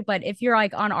perfect, but if you're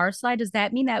like on our side, does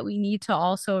that mean that we need to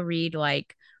also read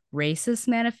like racist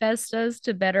manifestos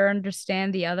to better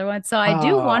understand the other one? So I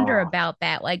do wonder Ah. about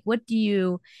that. Like,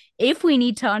 if we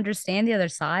need to understand the other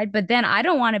side, but then I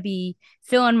don't want to be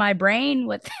filling my brain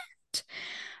with it.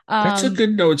 That's a Um,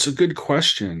 good no, it's a good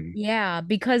question. yeah,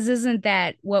 because isn't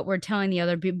that what we're telling the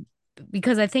other people?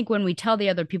 Because I think when we tell the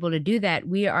other people to do that,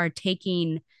 we are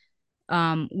taking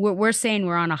we're saying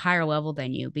we're on a higher level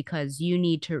than you because you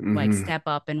need to like Mhm. step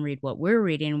up and read what we're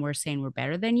reading. We're saying we're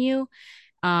better than you.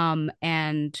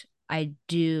 And I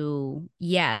do,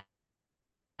 yeah.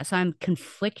 So I'm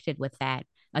conflicted with that.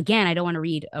 Again, I don't want to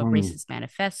read a Um, racist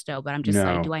manifesto, but I'm just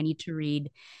like, no. do I need to read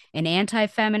an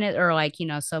anti-feminist or like,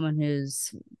 someone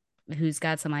who's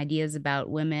got some ideas about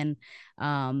women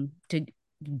to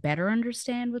better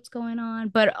understand what's going on?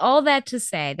 But all that to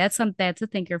say, that's a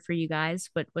thinker for you guys,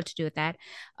 what to do with that.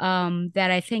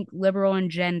 That I think liberal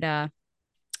agenda,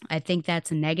 I think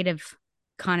that's a negative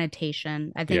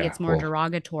connotation. I think Yeah, it's more well,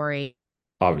 derogatory,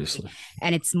 obviously.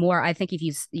 and it's more, I think if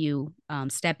you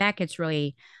step back, it's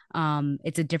really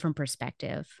it's a different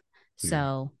perspective. Yeah.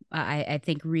 So I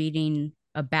think reading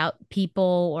about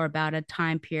people or about a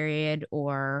time period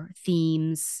or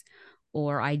themes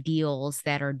or ideals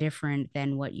that are different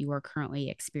than what you are currently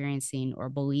experiencing or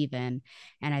believe in.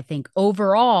 And I think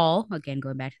overall, again,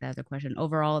 going back to the other question,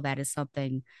 overall, that is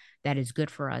something that is good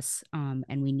for us. And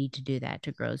we need to do that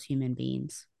to grow as human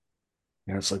beings.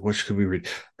 Yeah, it's like, what should we read?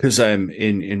 Because I'm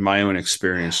in my own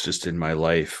experience, just in my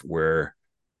life, where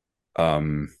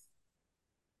um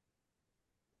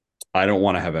I don't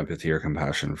want to have empathy or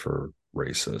compassion for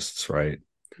racists, right?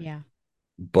 Yeah.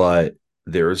 But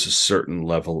there is a certain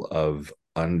level of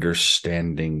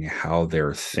understanding how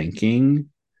they're thinking,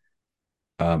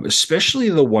 especially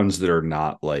the ones that are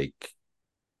not like,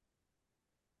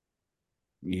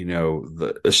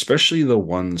 especially the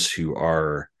ones who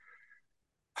are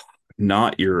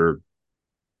not your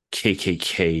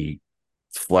KKK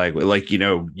flag. Like, you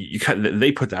kind of,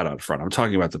 they put that out front. I'm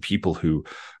talking about the people who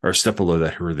are a step below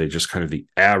that, who are they just kind of the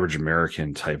average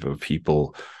American type of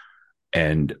people,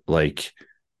 and like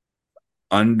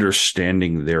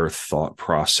understanding their thought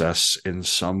process in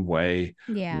some way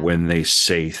Yeah. when they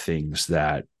say things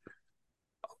that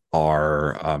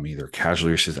are either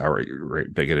casually racist,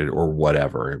 outright bigoted, or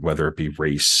whatever, whether it be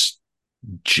race,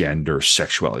 gender,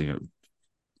 sexuality,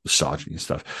 misogyny and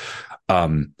stuff.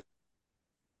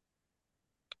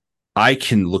 I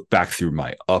can look back through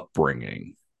my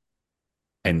upbringing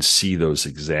and see those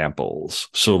examples.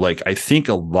 So, like, I think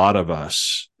a lot of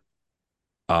us,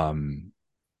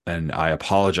 and I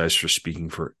apologize for speaking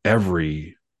for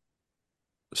every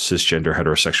cisgender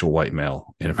heterosexual white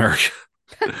male in America.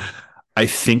 I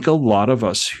think a lot of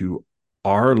us who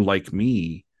are like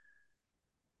me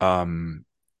um,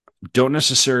 don't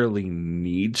necessarily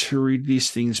need to read these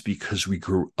things because we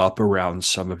grew up around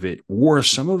some of it, or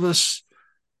some of us,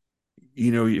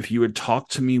 if you had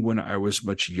talked to me when I was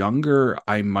much younger,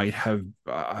 I might have,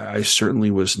 I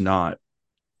certainly was not.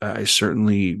 I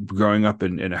certainly, growing up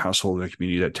in a household in a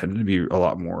community that tended to be a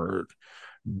lot more,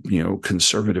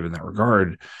 conservative in that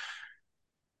regard,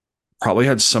 probably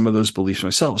had some of those beliefs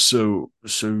myself. So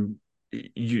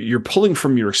you're pulling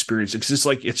from your experience, because it's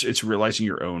like it's realizing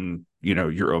your own,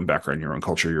 your own background, your own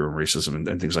culture, your own racism,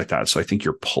 and things like that. So I think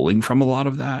you're pulling from a lot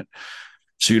of that.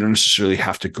 So you don't necessarily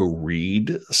have to go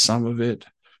read some of it.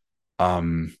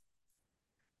 Um,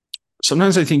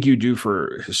 Sometimes I think you do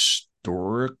for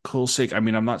historical sake. I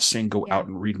mean, I'm not saying go Yeah. out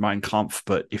and read Mein Kampf,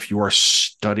 but if you are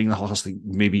studying the Holocaust,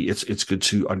 maybe it's good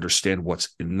to understand what's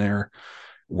in there,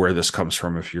 where this comes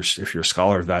from, if you're a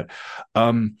scholar of that.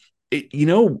 Um,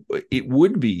 it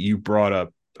would be. You brought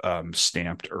up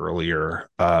Stamped earlier.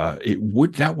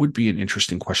 That would be an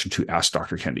interesting question to ask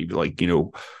Dr. Kennedy. Like,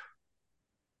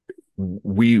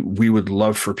 we would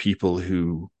love for people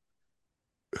who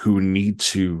need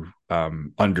to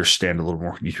understand a little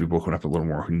more, who need to be woken up a little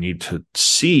more, who need to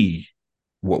see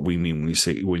what we mean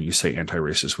when you say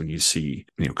anti-racist, when you see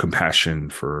compassion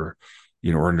for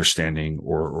or understanding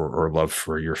or love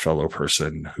for your fellow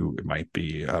person who it might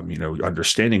be,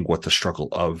 understanding what the struggle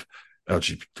of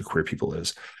LGBT queer people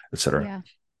is, etc. Yeah.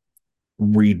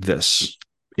 Read this.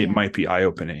 It Yeah. might be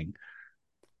eye-opening.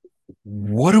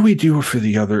 What do we do for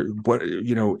the other?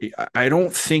 I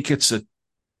don't think it's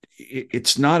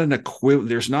not an equivalent.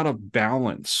 There's not a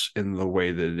balance in the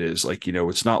way that it is. Like,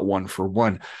 it's not one for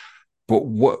one. But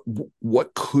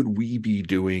what could we be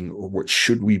doing, or what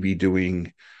should we be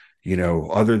doing?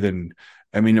 Other than,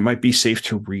 it might be safe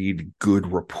to read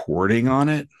good reporting on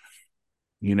it.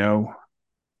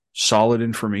 Solid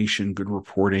information, good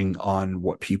reporting on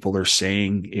what people are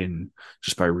saying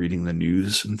just by reading the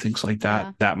news and things like that.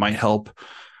 Yeah. That might help.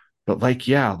 But I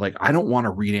don't want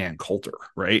to read Ann Coulter,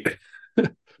 right?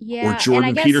 Yeah. Or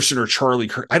Jordan Peterson or Charlie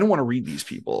Kirk. I don't want to read these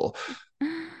people.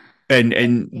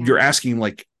 And you're asking,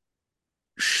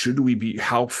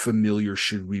 how familiar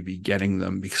should we be getting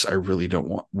them? Because I really don't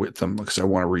want with them, because I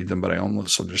want to read them, but I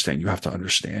almost understand you have to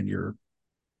understand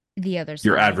the other side,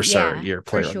 your adversary, your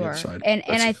player for sure. on the other side.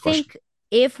 And I think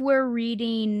if we're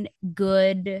reading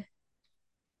good,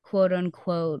 quote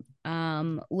unquote,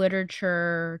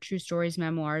 literature, true stories,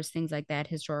 memoirs, things like that,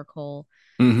 historical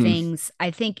things, I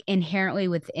think inherently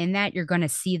within that, you're going to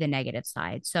see the negative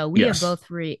side. So we have both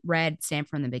read Sam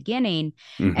from the beginning,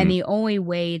 and the only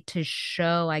way to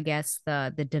show, I guess,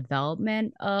 the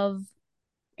development of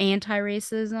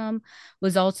anti-racism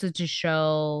was also to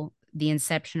show the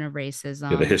inception of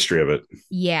racism, the history of it,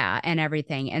 and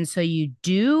everything. And so you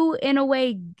do in a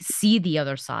way see the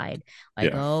other side,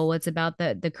 what's about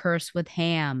the curse with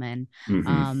Ham, and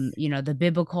the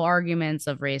biblical arguments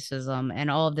of racism and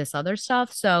all of this other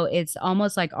stuff. So it's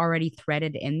almost like already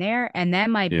threaded in there, and that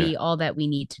might be all that we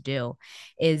need to do,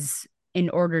 is in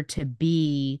order to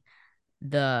be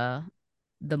the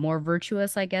more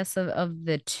virtuous, I guess, of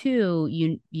the two,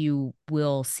 you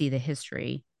will see the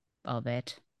history of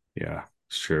it. Yeah,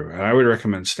 it's true. And I would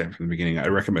recommend Stamped from the beginning. I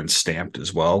recommend Stamped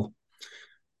as well.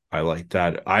 I like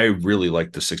that. I really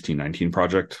like the 1619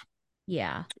 Project.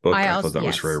 Yeah. Book. I thought that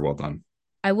was very well done.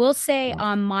 I will say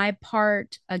on my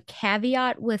part, a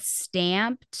caveat with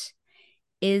Stamped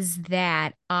is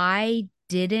that I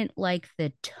didn't like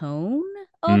the tone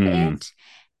of it.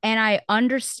 And I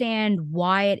understand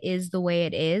why it is the way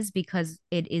it is, because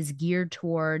it is geared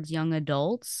towards young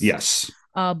adults. Yes.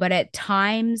 But at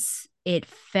times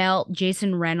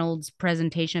Jason Reynolds'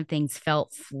 presentation of things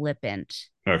felt flippant.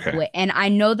 Okay. And I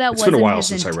know that wasn't his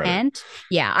since intent. I read it.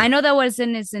 Yeah, I know that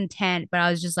wasn't his intent, but I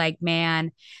was just like,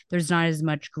 man, there's not as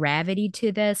much gravity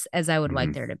to this as I would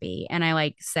like there to be. And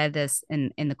I said this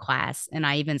in the class, and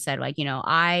I even said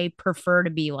I prefer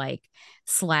to be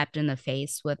slapped in the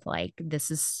face with this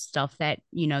is stuff that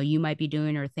you might be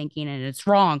doing or thinking and it's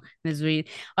wrong.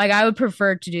 I would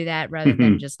prefer to do that rather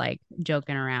than just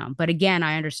joking around. But again,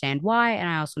 I understand why, and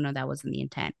I also know that wasn't the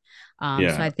intent. So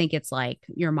I think it's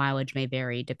your mileage may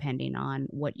vary depending on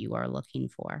what you are looking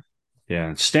for.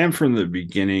 Yeah, Stamped from the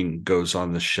beginning goes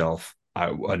on the shelf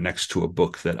next to a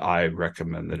book that I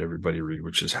recommend that everybody read,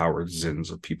 which is Howard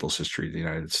Zinn's A People's History of the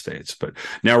United States. But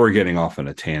now we're getting off on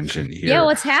a tangent here. Yeah,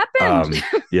 what's happened?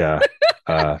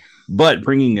 But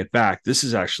bringing it back, this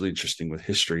is actually interesting with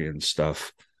history and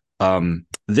stuff.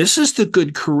 This is the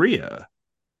good Korea.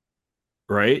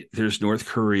 Right? There's North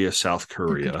Korea, South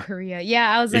Korea. Korea.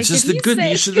 Yeah, I was like, these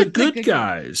are the good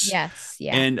guys. Yes,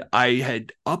 yeah. And I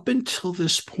had, up until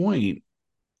this point,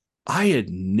 I had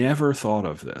never thought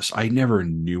of this. I never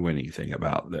knew anything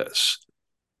about this.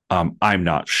 I'm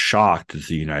not shocked that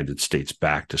the United States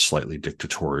backed a slightly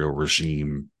dictatorial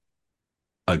regime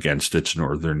against its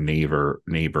northern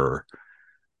neighbor,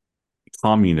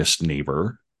 communist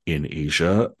neighbor in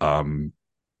Asia.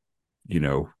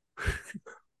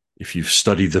 If you've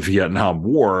studied the Vietnam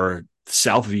War,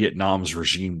 South Vietnam's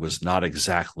regime was not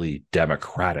exactly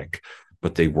democratic,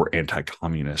 but they were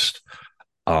anti-communist.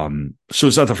 So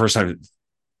it's not the first time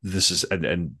this is,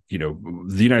 and the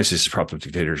United States has propped up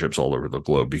dictatorships all over the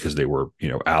globe because they were,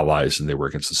 allies and they were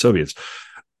against the Soviets.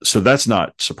 So that's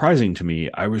not surprising to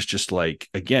me. I was just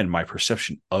again, my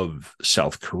perception of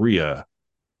South Korea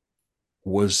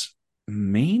was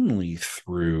mainly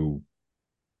through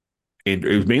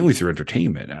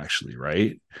entertainment, actually,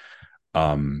 right?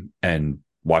 And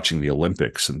watching the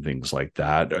Olympics and things like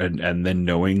that, and then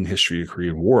knowing history of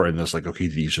Korean War, and it's like, okay,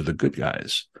 these are the good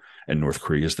guys, and North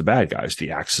Korea is the bad guys,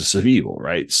 the axis of evil,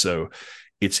 right? So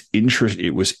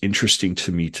it was interesting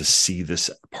to me to see this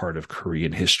part of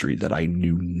Korean history that I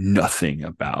knew nothing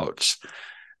about,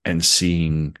 and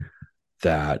seeing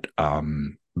that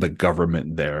the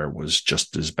government there was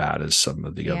just as bad as some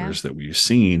of the others that we've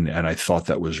seen. And I thought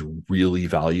that was really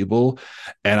valuable.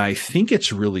 And I think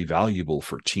it's really valuable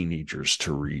for teenagers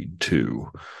to read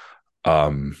too,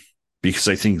 because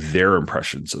I think their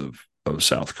impressions of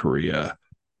South Korea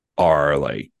are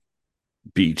like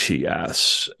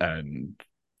BTS and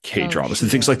K-dramas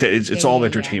and things like that. It's all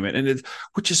entertainment, and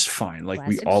which is fine. Like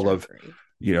we all love,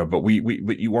 but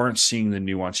but you aren't seeing the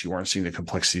nuance, you aren't seeing the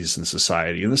complexities in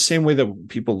society in the same way that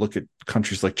people look at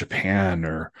countries like Japan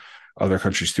or other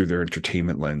countries through their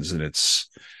entertainment lens. And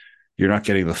you're not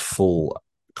getting the full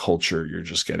culture. You're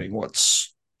just getting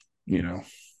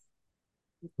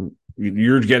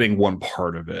you're getting one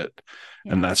part of it,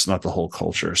 and that's not the whole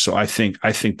culture. So I think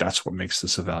that's what makes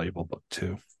this a valuable book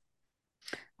too.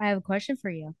 I have a question for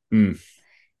you.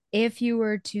 If you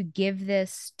were to give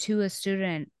this to a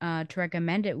student to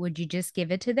recommend it, would you just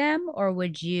give it to them, or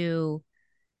would you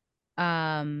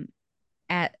sort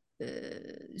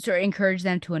of encourage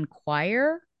them to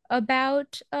inquire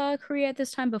about Korea at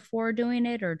this time before doing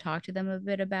it, or talk to them a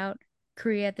bit about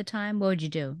Korea at the time? What would you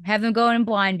do? Have them go in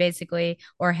blind, basically,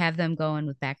 or have them go in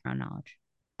with background knowledge?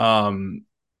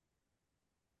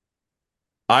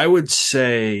 I would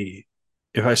say,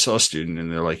 if I saw a student and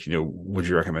they're like, would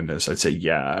you recommend this? I'd say,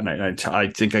 yeah. And I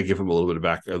think I give them a little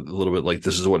bit like,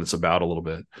 this is what it's about a little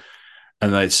bit.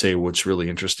 And I'd say, what's really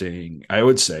interesting, I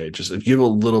would say, just give a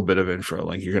little bit of info.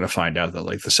 Like, you're going to find out that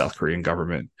like the South Korean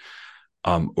government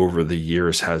over the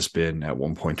years has been at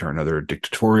one point or another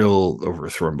dictatorial,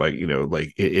 overthrown by,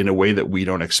 like in a way that we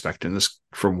don't expect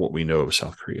from what we know of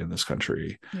South Korea in this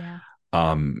country. Yeah.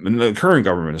 And the current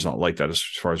government is not like that as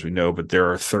far as we know, but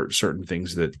there are certain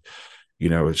things that,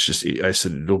 it's just, I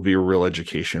said, it'll be a real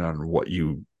education on what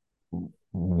you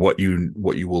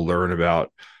will learn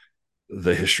about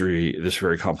the history, this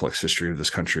very complex history of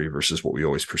this country versus what we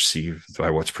always perceive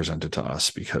by what's presented to us,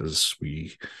 because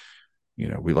we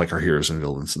like our heroes and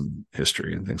villains in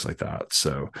history and things like that.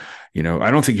 So, I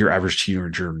don't think your average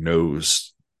teenager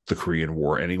knows the Korean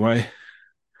War anyway.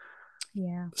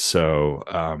 Yeah. So,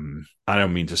 I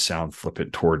don't mean to sound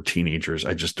flippant toward teenagers.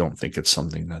 I just don't think it's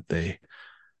something that they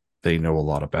know a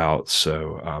lot about.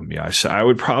 So, I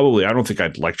would probably, I don't think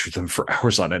I'd lecture them for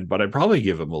hours on end, but I'd probably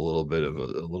give them a little bit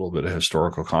of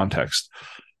historical context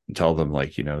and tell them,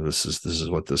 like, this is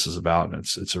what this is about. And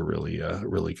it's a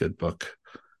really good book.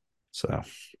 So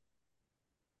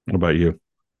what about you?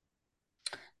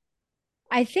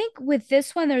 I think with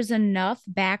this one, there's enough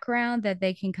background that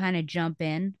they can kind of jump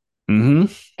in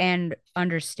and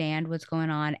understand what's going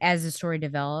on as the story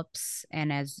develops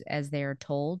and as they are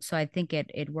told. So I think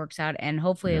it works out, and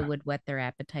hopefully it would whet their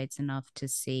appetites enough to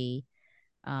see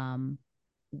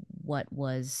what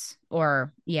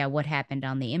happened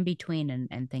on the in-between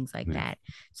and things like that.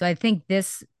 So I think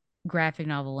this graphic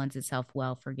novel lends itself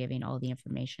well for giving all the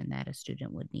information that a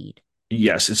student would need.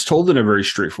 Yes, it's told in a very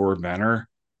straightforward manner.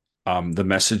 The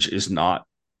message is not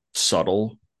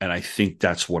subtle, and I think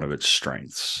that's one of its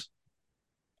strengths.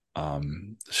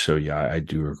 So yeah, I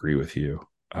do agree with you.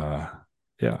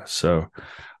 So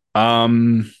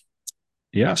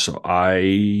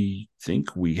I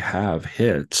think we have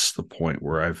hit the point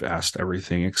where I've asked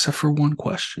everything except for one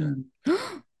question.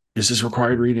 Is this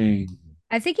required reading?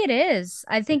 I think it is.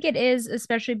 I think it is,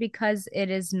 especially because it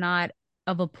is not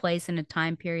of a place in a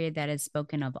time period that is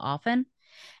spoken of often.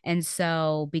 And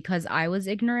so because I was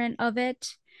ignorant of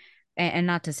it, and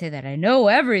not to say that I know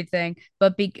everything,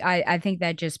 but I think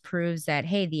that just proves that,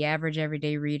 hey, the average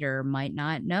everyday reader might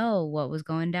not know what was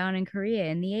going down in Korea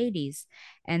in the 80s.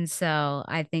 And so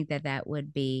I think that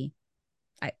would be,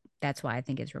 that's why I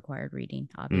think it's required reading,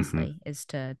 obviously, is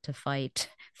to fight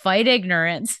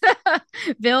ignorance,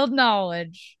 build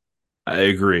knowledge. I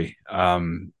agree.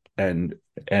 And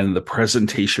the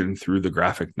presentation through the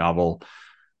graphic novel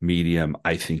medium,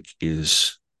 I think,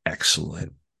 is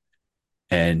excellent.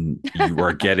 And you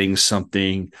are getting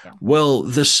something. Well,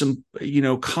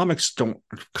 comics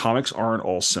aren't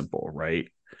all simple, right?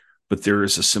 But there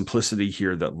is a simplicity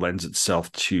here that lends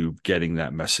itself to getting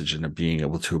that message and being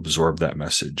able to absorb that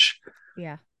message.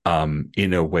 Yeah.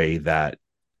 In a way that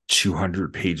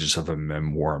 200 pages of a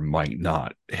memoir might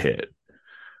not hit.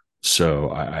 So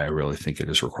I really think it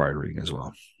is required reading as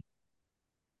well.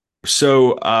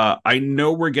 So I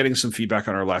know we're getting some feedback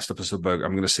on our last episode, but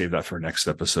I'm going to save that for next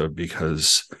episode,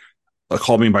 because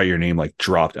Call Me by Your Name like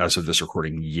dropped as of this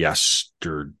recording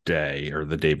yesterday or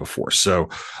the day before. So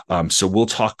we'll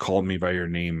talk Call Me by Your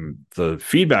Name, the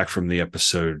feedback from the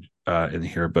episode in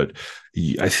here, but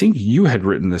I think you had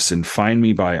written this in Find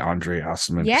Me by Andre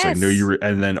Asselman. Yes. I know you were,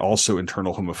 and then also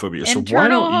Internal Homophobia. So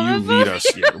Internal why don't you lead us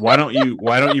here? Why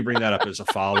don't you bring that up as a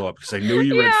follow-up? Because I know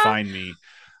you read Find Me.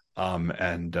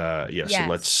 Yes.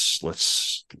 So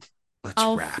let's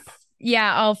wrap.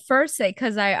 Yeah, I'll first say,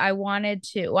 because I wanted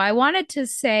to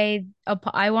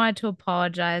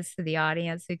apologize to the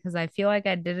audience because I feel like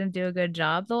I didn't do a good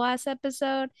job the last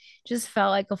episode. Just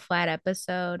felt like a flat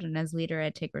episode, and as leader,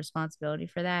 I take responsibility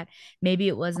for that. Maybe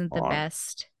it wasn't the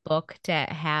best book to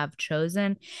have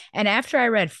chosen. And after I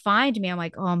read Find Me, I'm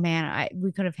like, oh man,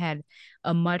 we could have had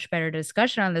a much better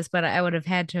discussion on this, but I would have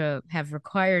had to have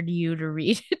required you to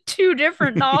read two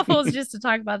different novels just to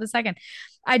talk about the second.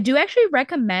 I do actually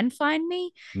recommend Find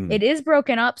Me. It is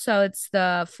broken up, so it's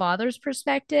the father's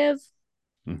perspective.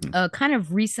 Kind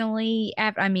of recently,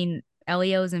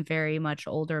 Elio isn't very much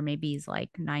older. Maybe he's like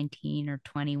 19 or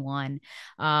 21.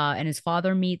 And his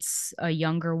father meets a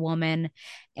younger woman.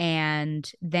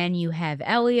 And then you have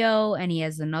Elio, and he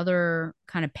has another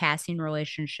kind of passing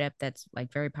relationship that's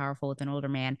like very powerful with an older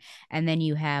man. And then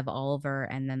you have Oliver,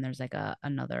 and then there's like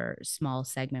another small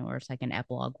segment where it's like an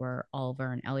epilogue where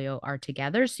Oliver and Elio are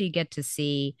together. So you get to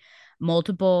see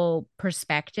multiple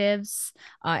perspectives.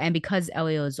 And because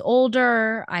Elio is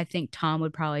older, I think Tom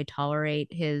would probably tolerate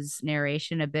his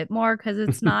narration a bit more because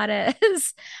it's not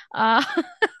as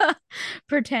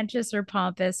pretentious or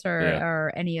pompous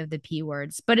or any of the P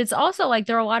words. But it's also like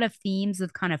there are a lot of themes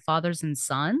of kind of fathers and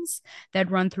sons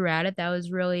that run throughout it. That was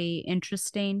really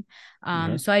interesting.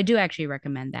 So I do actually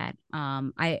recommend that.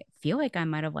 I feel like I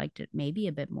might have liked it maybe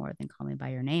a bit more than Call Me by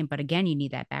Your Name. But again, you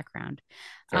need that background.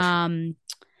 And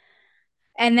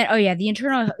then, the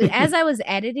internal, as I was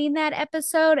editing that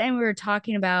episode and we were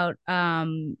talking about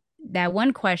that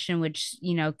one question, which,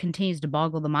 continues to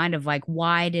boggle the mind of like,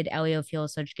 why did Elio feel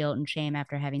such guilt and shame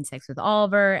after having sex with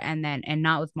Oliver and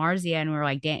not with Marzia? And we're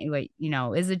like, wait,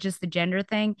 is it just the gender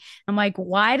thing? I'm like,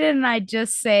 why didn't I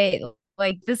just say,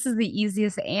 like, this is the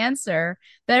easiest answer?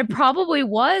 That it probably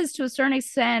was, to a certain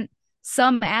extent,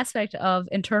 some aspect of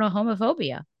internal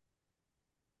homophobia.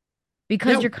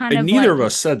 Because you're kind of neither of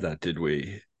us said that, did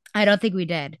we? I don't think we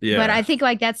did. Yeah. But I think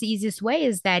like that's the easiest way,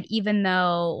 is that even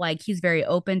though like he's very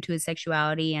open to his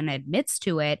sexuality and admits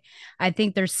to it, I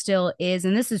think there still is,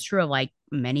 and this is true of like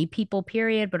many people,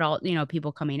 period, but all,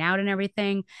 people coming out and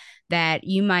everything, that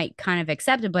you might kind of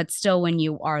accept it, but still when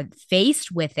you are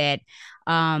faced with it,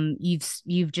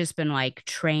 you've just been like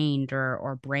trained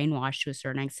or brainwashed to a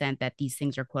certain extent that these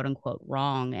things are quote unquote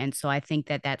wrong. And so I think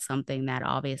that that's something that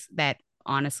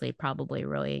honestly probably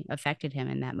really affected him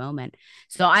in that moment.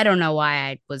 So I don't know why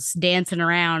I was dancing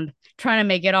around trying to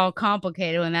make it all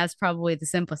complicated when that's probably the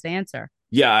simplest answer.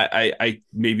 Yeah, I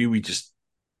maybe we just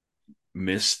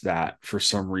missed that for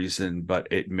some reason, but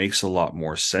it makes a lot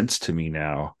more sense to me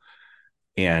now.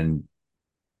 And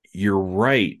you're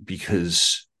right,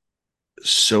 because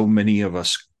so many of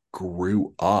us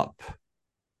grew up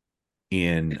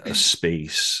in a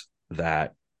space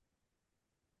that,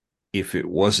 if it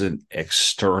wasn't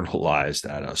externalized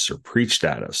at us or preached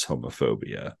at us,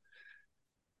 homophobia,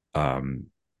 some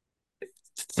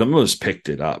of us picked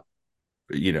it up,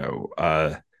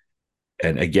 and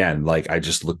again, like I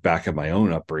just look back at my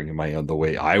own upbringing, the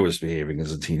way I was behaving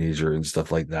as a teenager and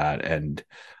stuff like that. And,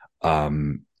 I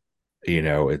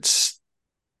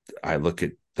look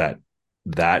at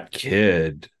that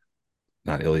kid,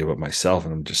 not Ilya, but myself,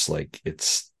 and I'm just like,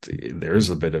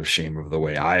 there's a bit of shame of the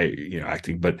way I,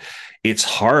 acting, but it's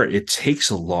hard. It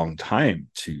takes a long time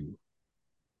to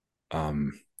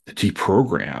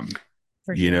deprogram.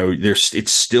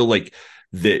 It's still like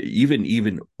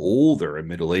even older and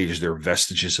middle age, there are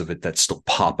vestiges of it that still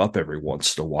pop up every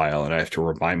once in a while, and I have to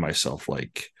remind myself,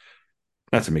 like,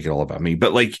 not to make it all about me,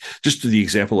 but like just the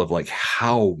example of like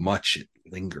how much it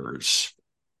lingers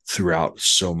throughout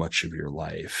so much of your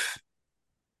life.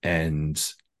 And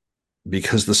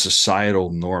because the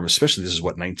societal norm, especially this is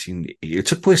what it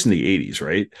took place in the 80s,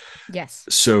 right? Yes.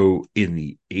 So in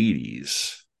the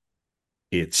 80s,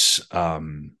 it's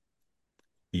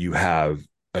you have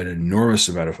an enormous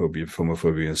amount of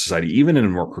homophobia in society, even in a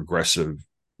more progressive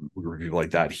review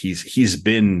like that. He has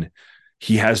been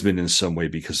in some way,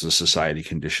 because the society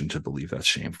conditioned to believe that's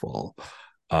shameful.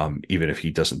 Even if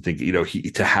he doesn't think,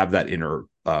 to have that inner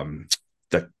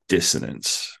that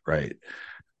dissonance, right?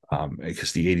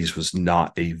 Because the 80s was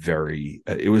not a very,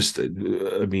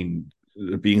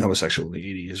 being homosexual in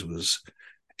the 80s was,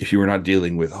 if you were not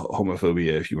dealing with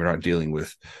homophobia, if you were not dealing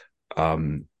with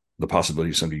the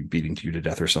possibility of somebody beating you to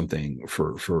death or something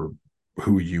for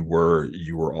who you were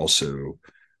also,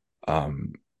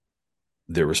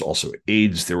 there was also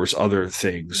AIDS, there was other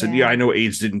things. And I know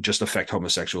AIDS didn't just affect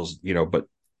homosexuals, but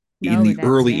in the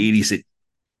early 80s, it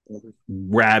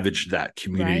ravaged that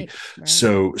community. Right.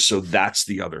 So that's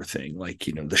the other thing, like,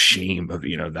 the shame of,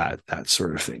 that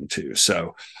sort of thing too.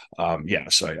 So,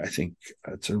 so I think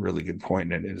that's a really good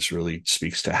point. And it really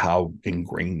speaks to how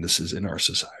ingrained this is in our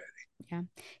society. Yeah.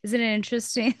 Isn't it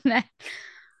interesting that,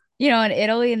 in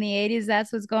Italy in the 80s,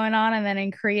 that's what's going on. And then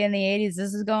in Korea in the 80s,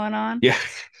 this is going on. Yeah.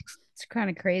 It's kind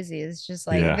of crazy. It's just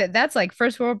like, that's like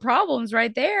first world problems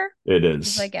right there. It is.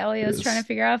 It's like Elio's trying to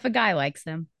figure out if a guy likes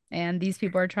him. And these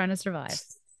people are trying to survive.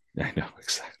 I know,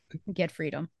 exactly. Get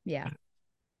freedom. Yeah.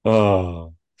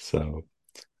 Oh, so,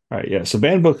 all right. Yeah. So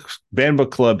Banned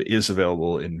Book Club is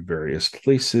available in various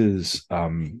places.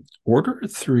 Order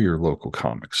it through your local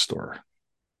comic store.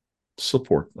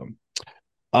 Support them.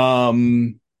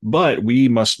 But we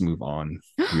must move on.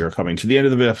 We are coming to the end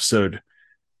of the episode.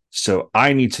 So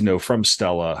I need to know from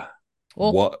Stella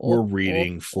what we're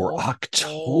reading for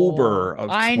October of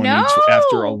 2022.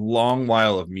 After a long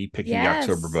while of me picking the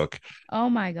October book. Oh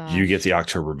my God. You get the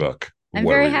October book. I'm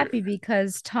very happy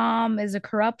because Tom is a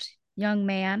corrupt young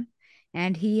man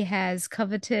and he has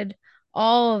coveted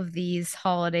all of these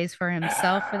holidays for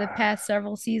himself for the past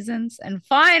several seasons. And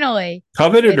finally,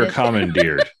 coveted or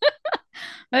commandeered?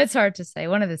 It's hard to say.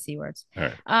 One of the C words. All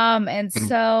right. And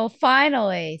so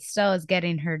finally, Stella's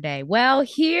getting her day. Well,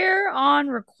 here on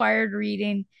Required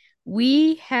Reading,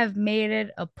 we have made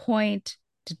it a point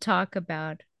to talk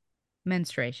about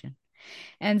menstruation.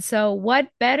 And so what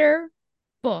better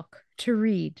book to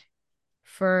read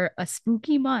for a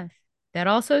spooky month that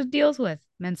also deals with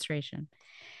menstruation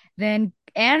and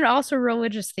also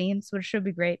religious themes, which should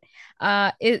be great.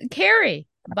 Carrie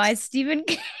by Stephen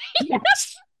King.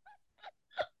 Yes.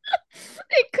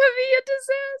 It could be a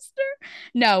disaster.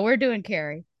 No, we're doing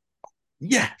Carrie.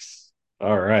 Yes.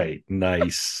 All right.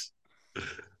 Nice.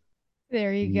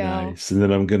 There you go. Nice. And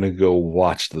then I'm going to go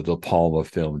watch the De Palma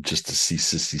film just to see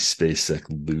Sissy Spacek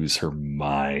lose her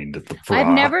mind at the prom. I've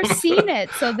never seen it.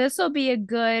 So this will be a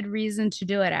good reason to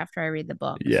do it after I read the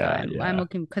book. Yeah. So I'm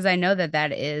looking because I know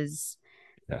that is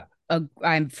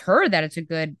I've heard that it's a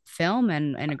good film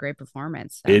and a great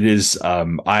performance. So. It is.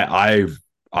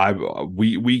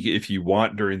 We if you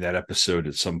want during that episode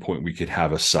at some point we could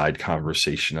have a side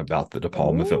conversation about the De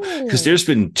Palma film, because there's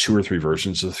been 2 or 3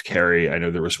 versions of Carrie. I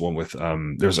know there was one with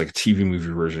there's like a TV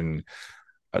movie version.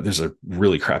 There's a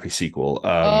really crappy sequel.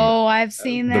 I've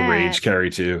seen that. The Rage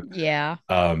Carrie too. Yeah.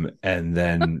 And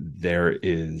then there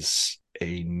is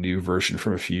a new version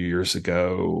from a few years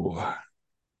ago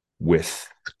with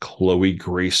Chloe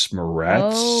Grace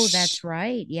Moretz. Oh, that's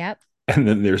right. Yep. And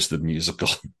then there's the musical.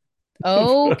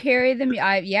 Oh, Carrie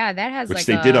that has which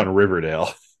they did on Riverdale.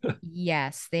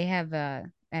 Yes, they have that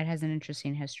has an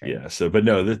interesting history. Yeah. So, but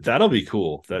no, that'll be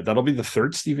cool. That'll be the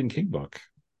 3rd Stephen King book,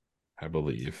 I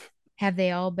believe. Have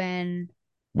they all been?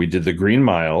 We did The Green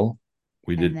Mile.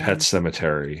 We did Pet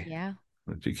Sematary. Yeah.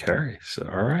 We did Carrie. So,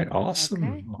 all right, awesome,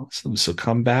 okay. Awesome. So,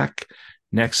 come back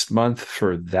next month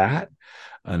for that.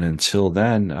 And until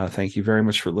then, thank you very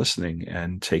much for listening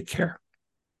and take care.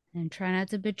 And try not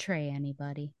to betray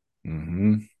anybody.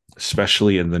 Mm-hmm.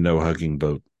 Especially in the no hugging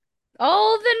boat.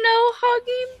 Oh, the no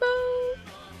hugging boat.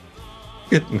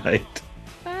 Good night.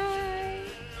 Bye.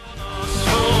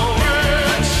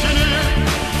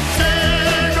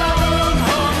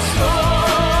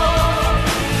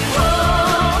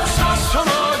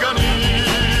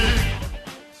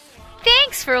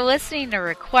 Thanks for listening to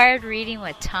Required Reading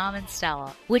with Tom and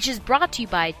Stella, which is brought to you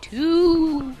by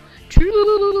Two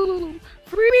True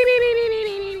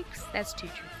Freaks. That's Two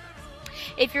True.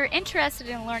 If you're interested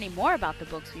in learning more about the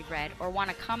books we've read or want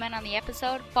to comment on the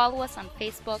episode, follow us on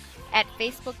Facebook at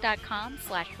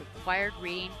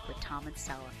facebook.com/requiredreading with Tom and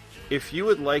Stella. If you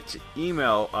would like to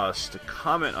email us to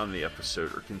comment on the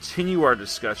episode or continue our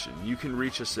discussion, you can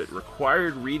reach us at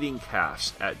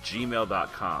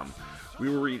requiredreadingcast@gmail.com. We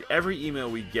will read every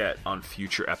email we get on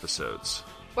future episodes.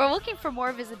 We're looking for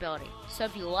more visibility, so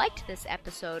if you liked this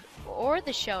episode or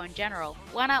the show in general,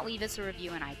 why not leave us a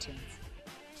review on iTunes?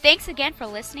 Thanks again for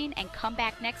listening, and come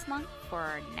back next month for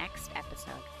our next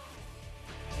episode.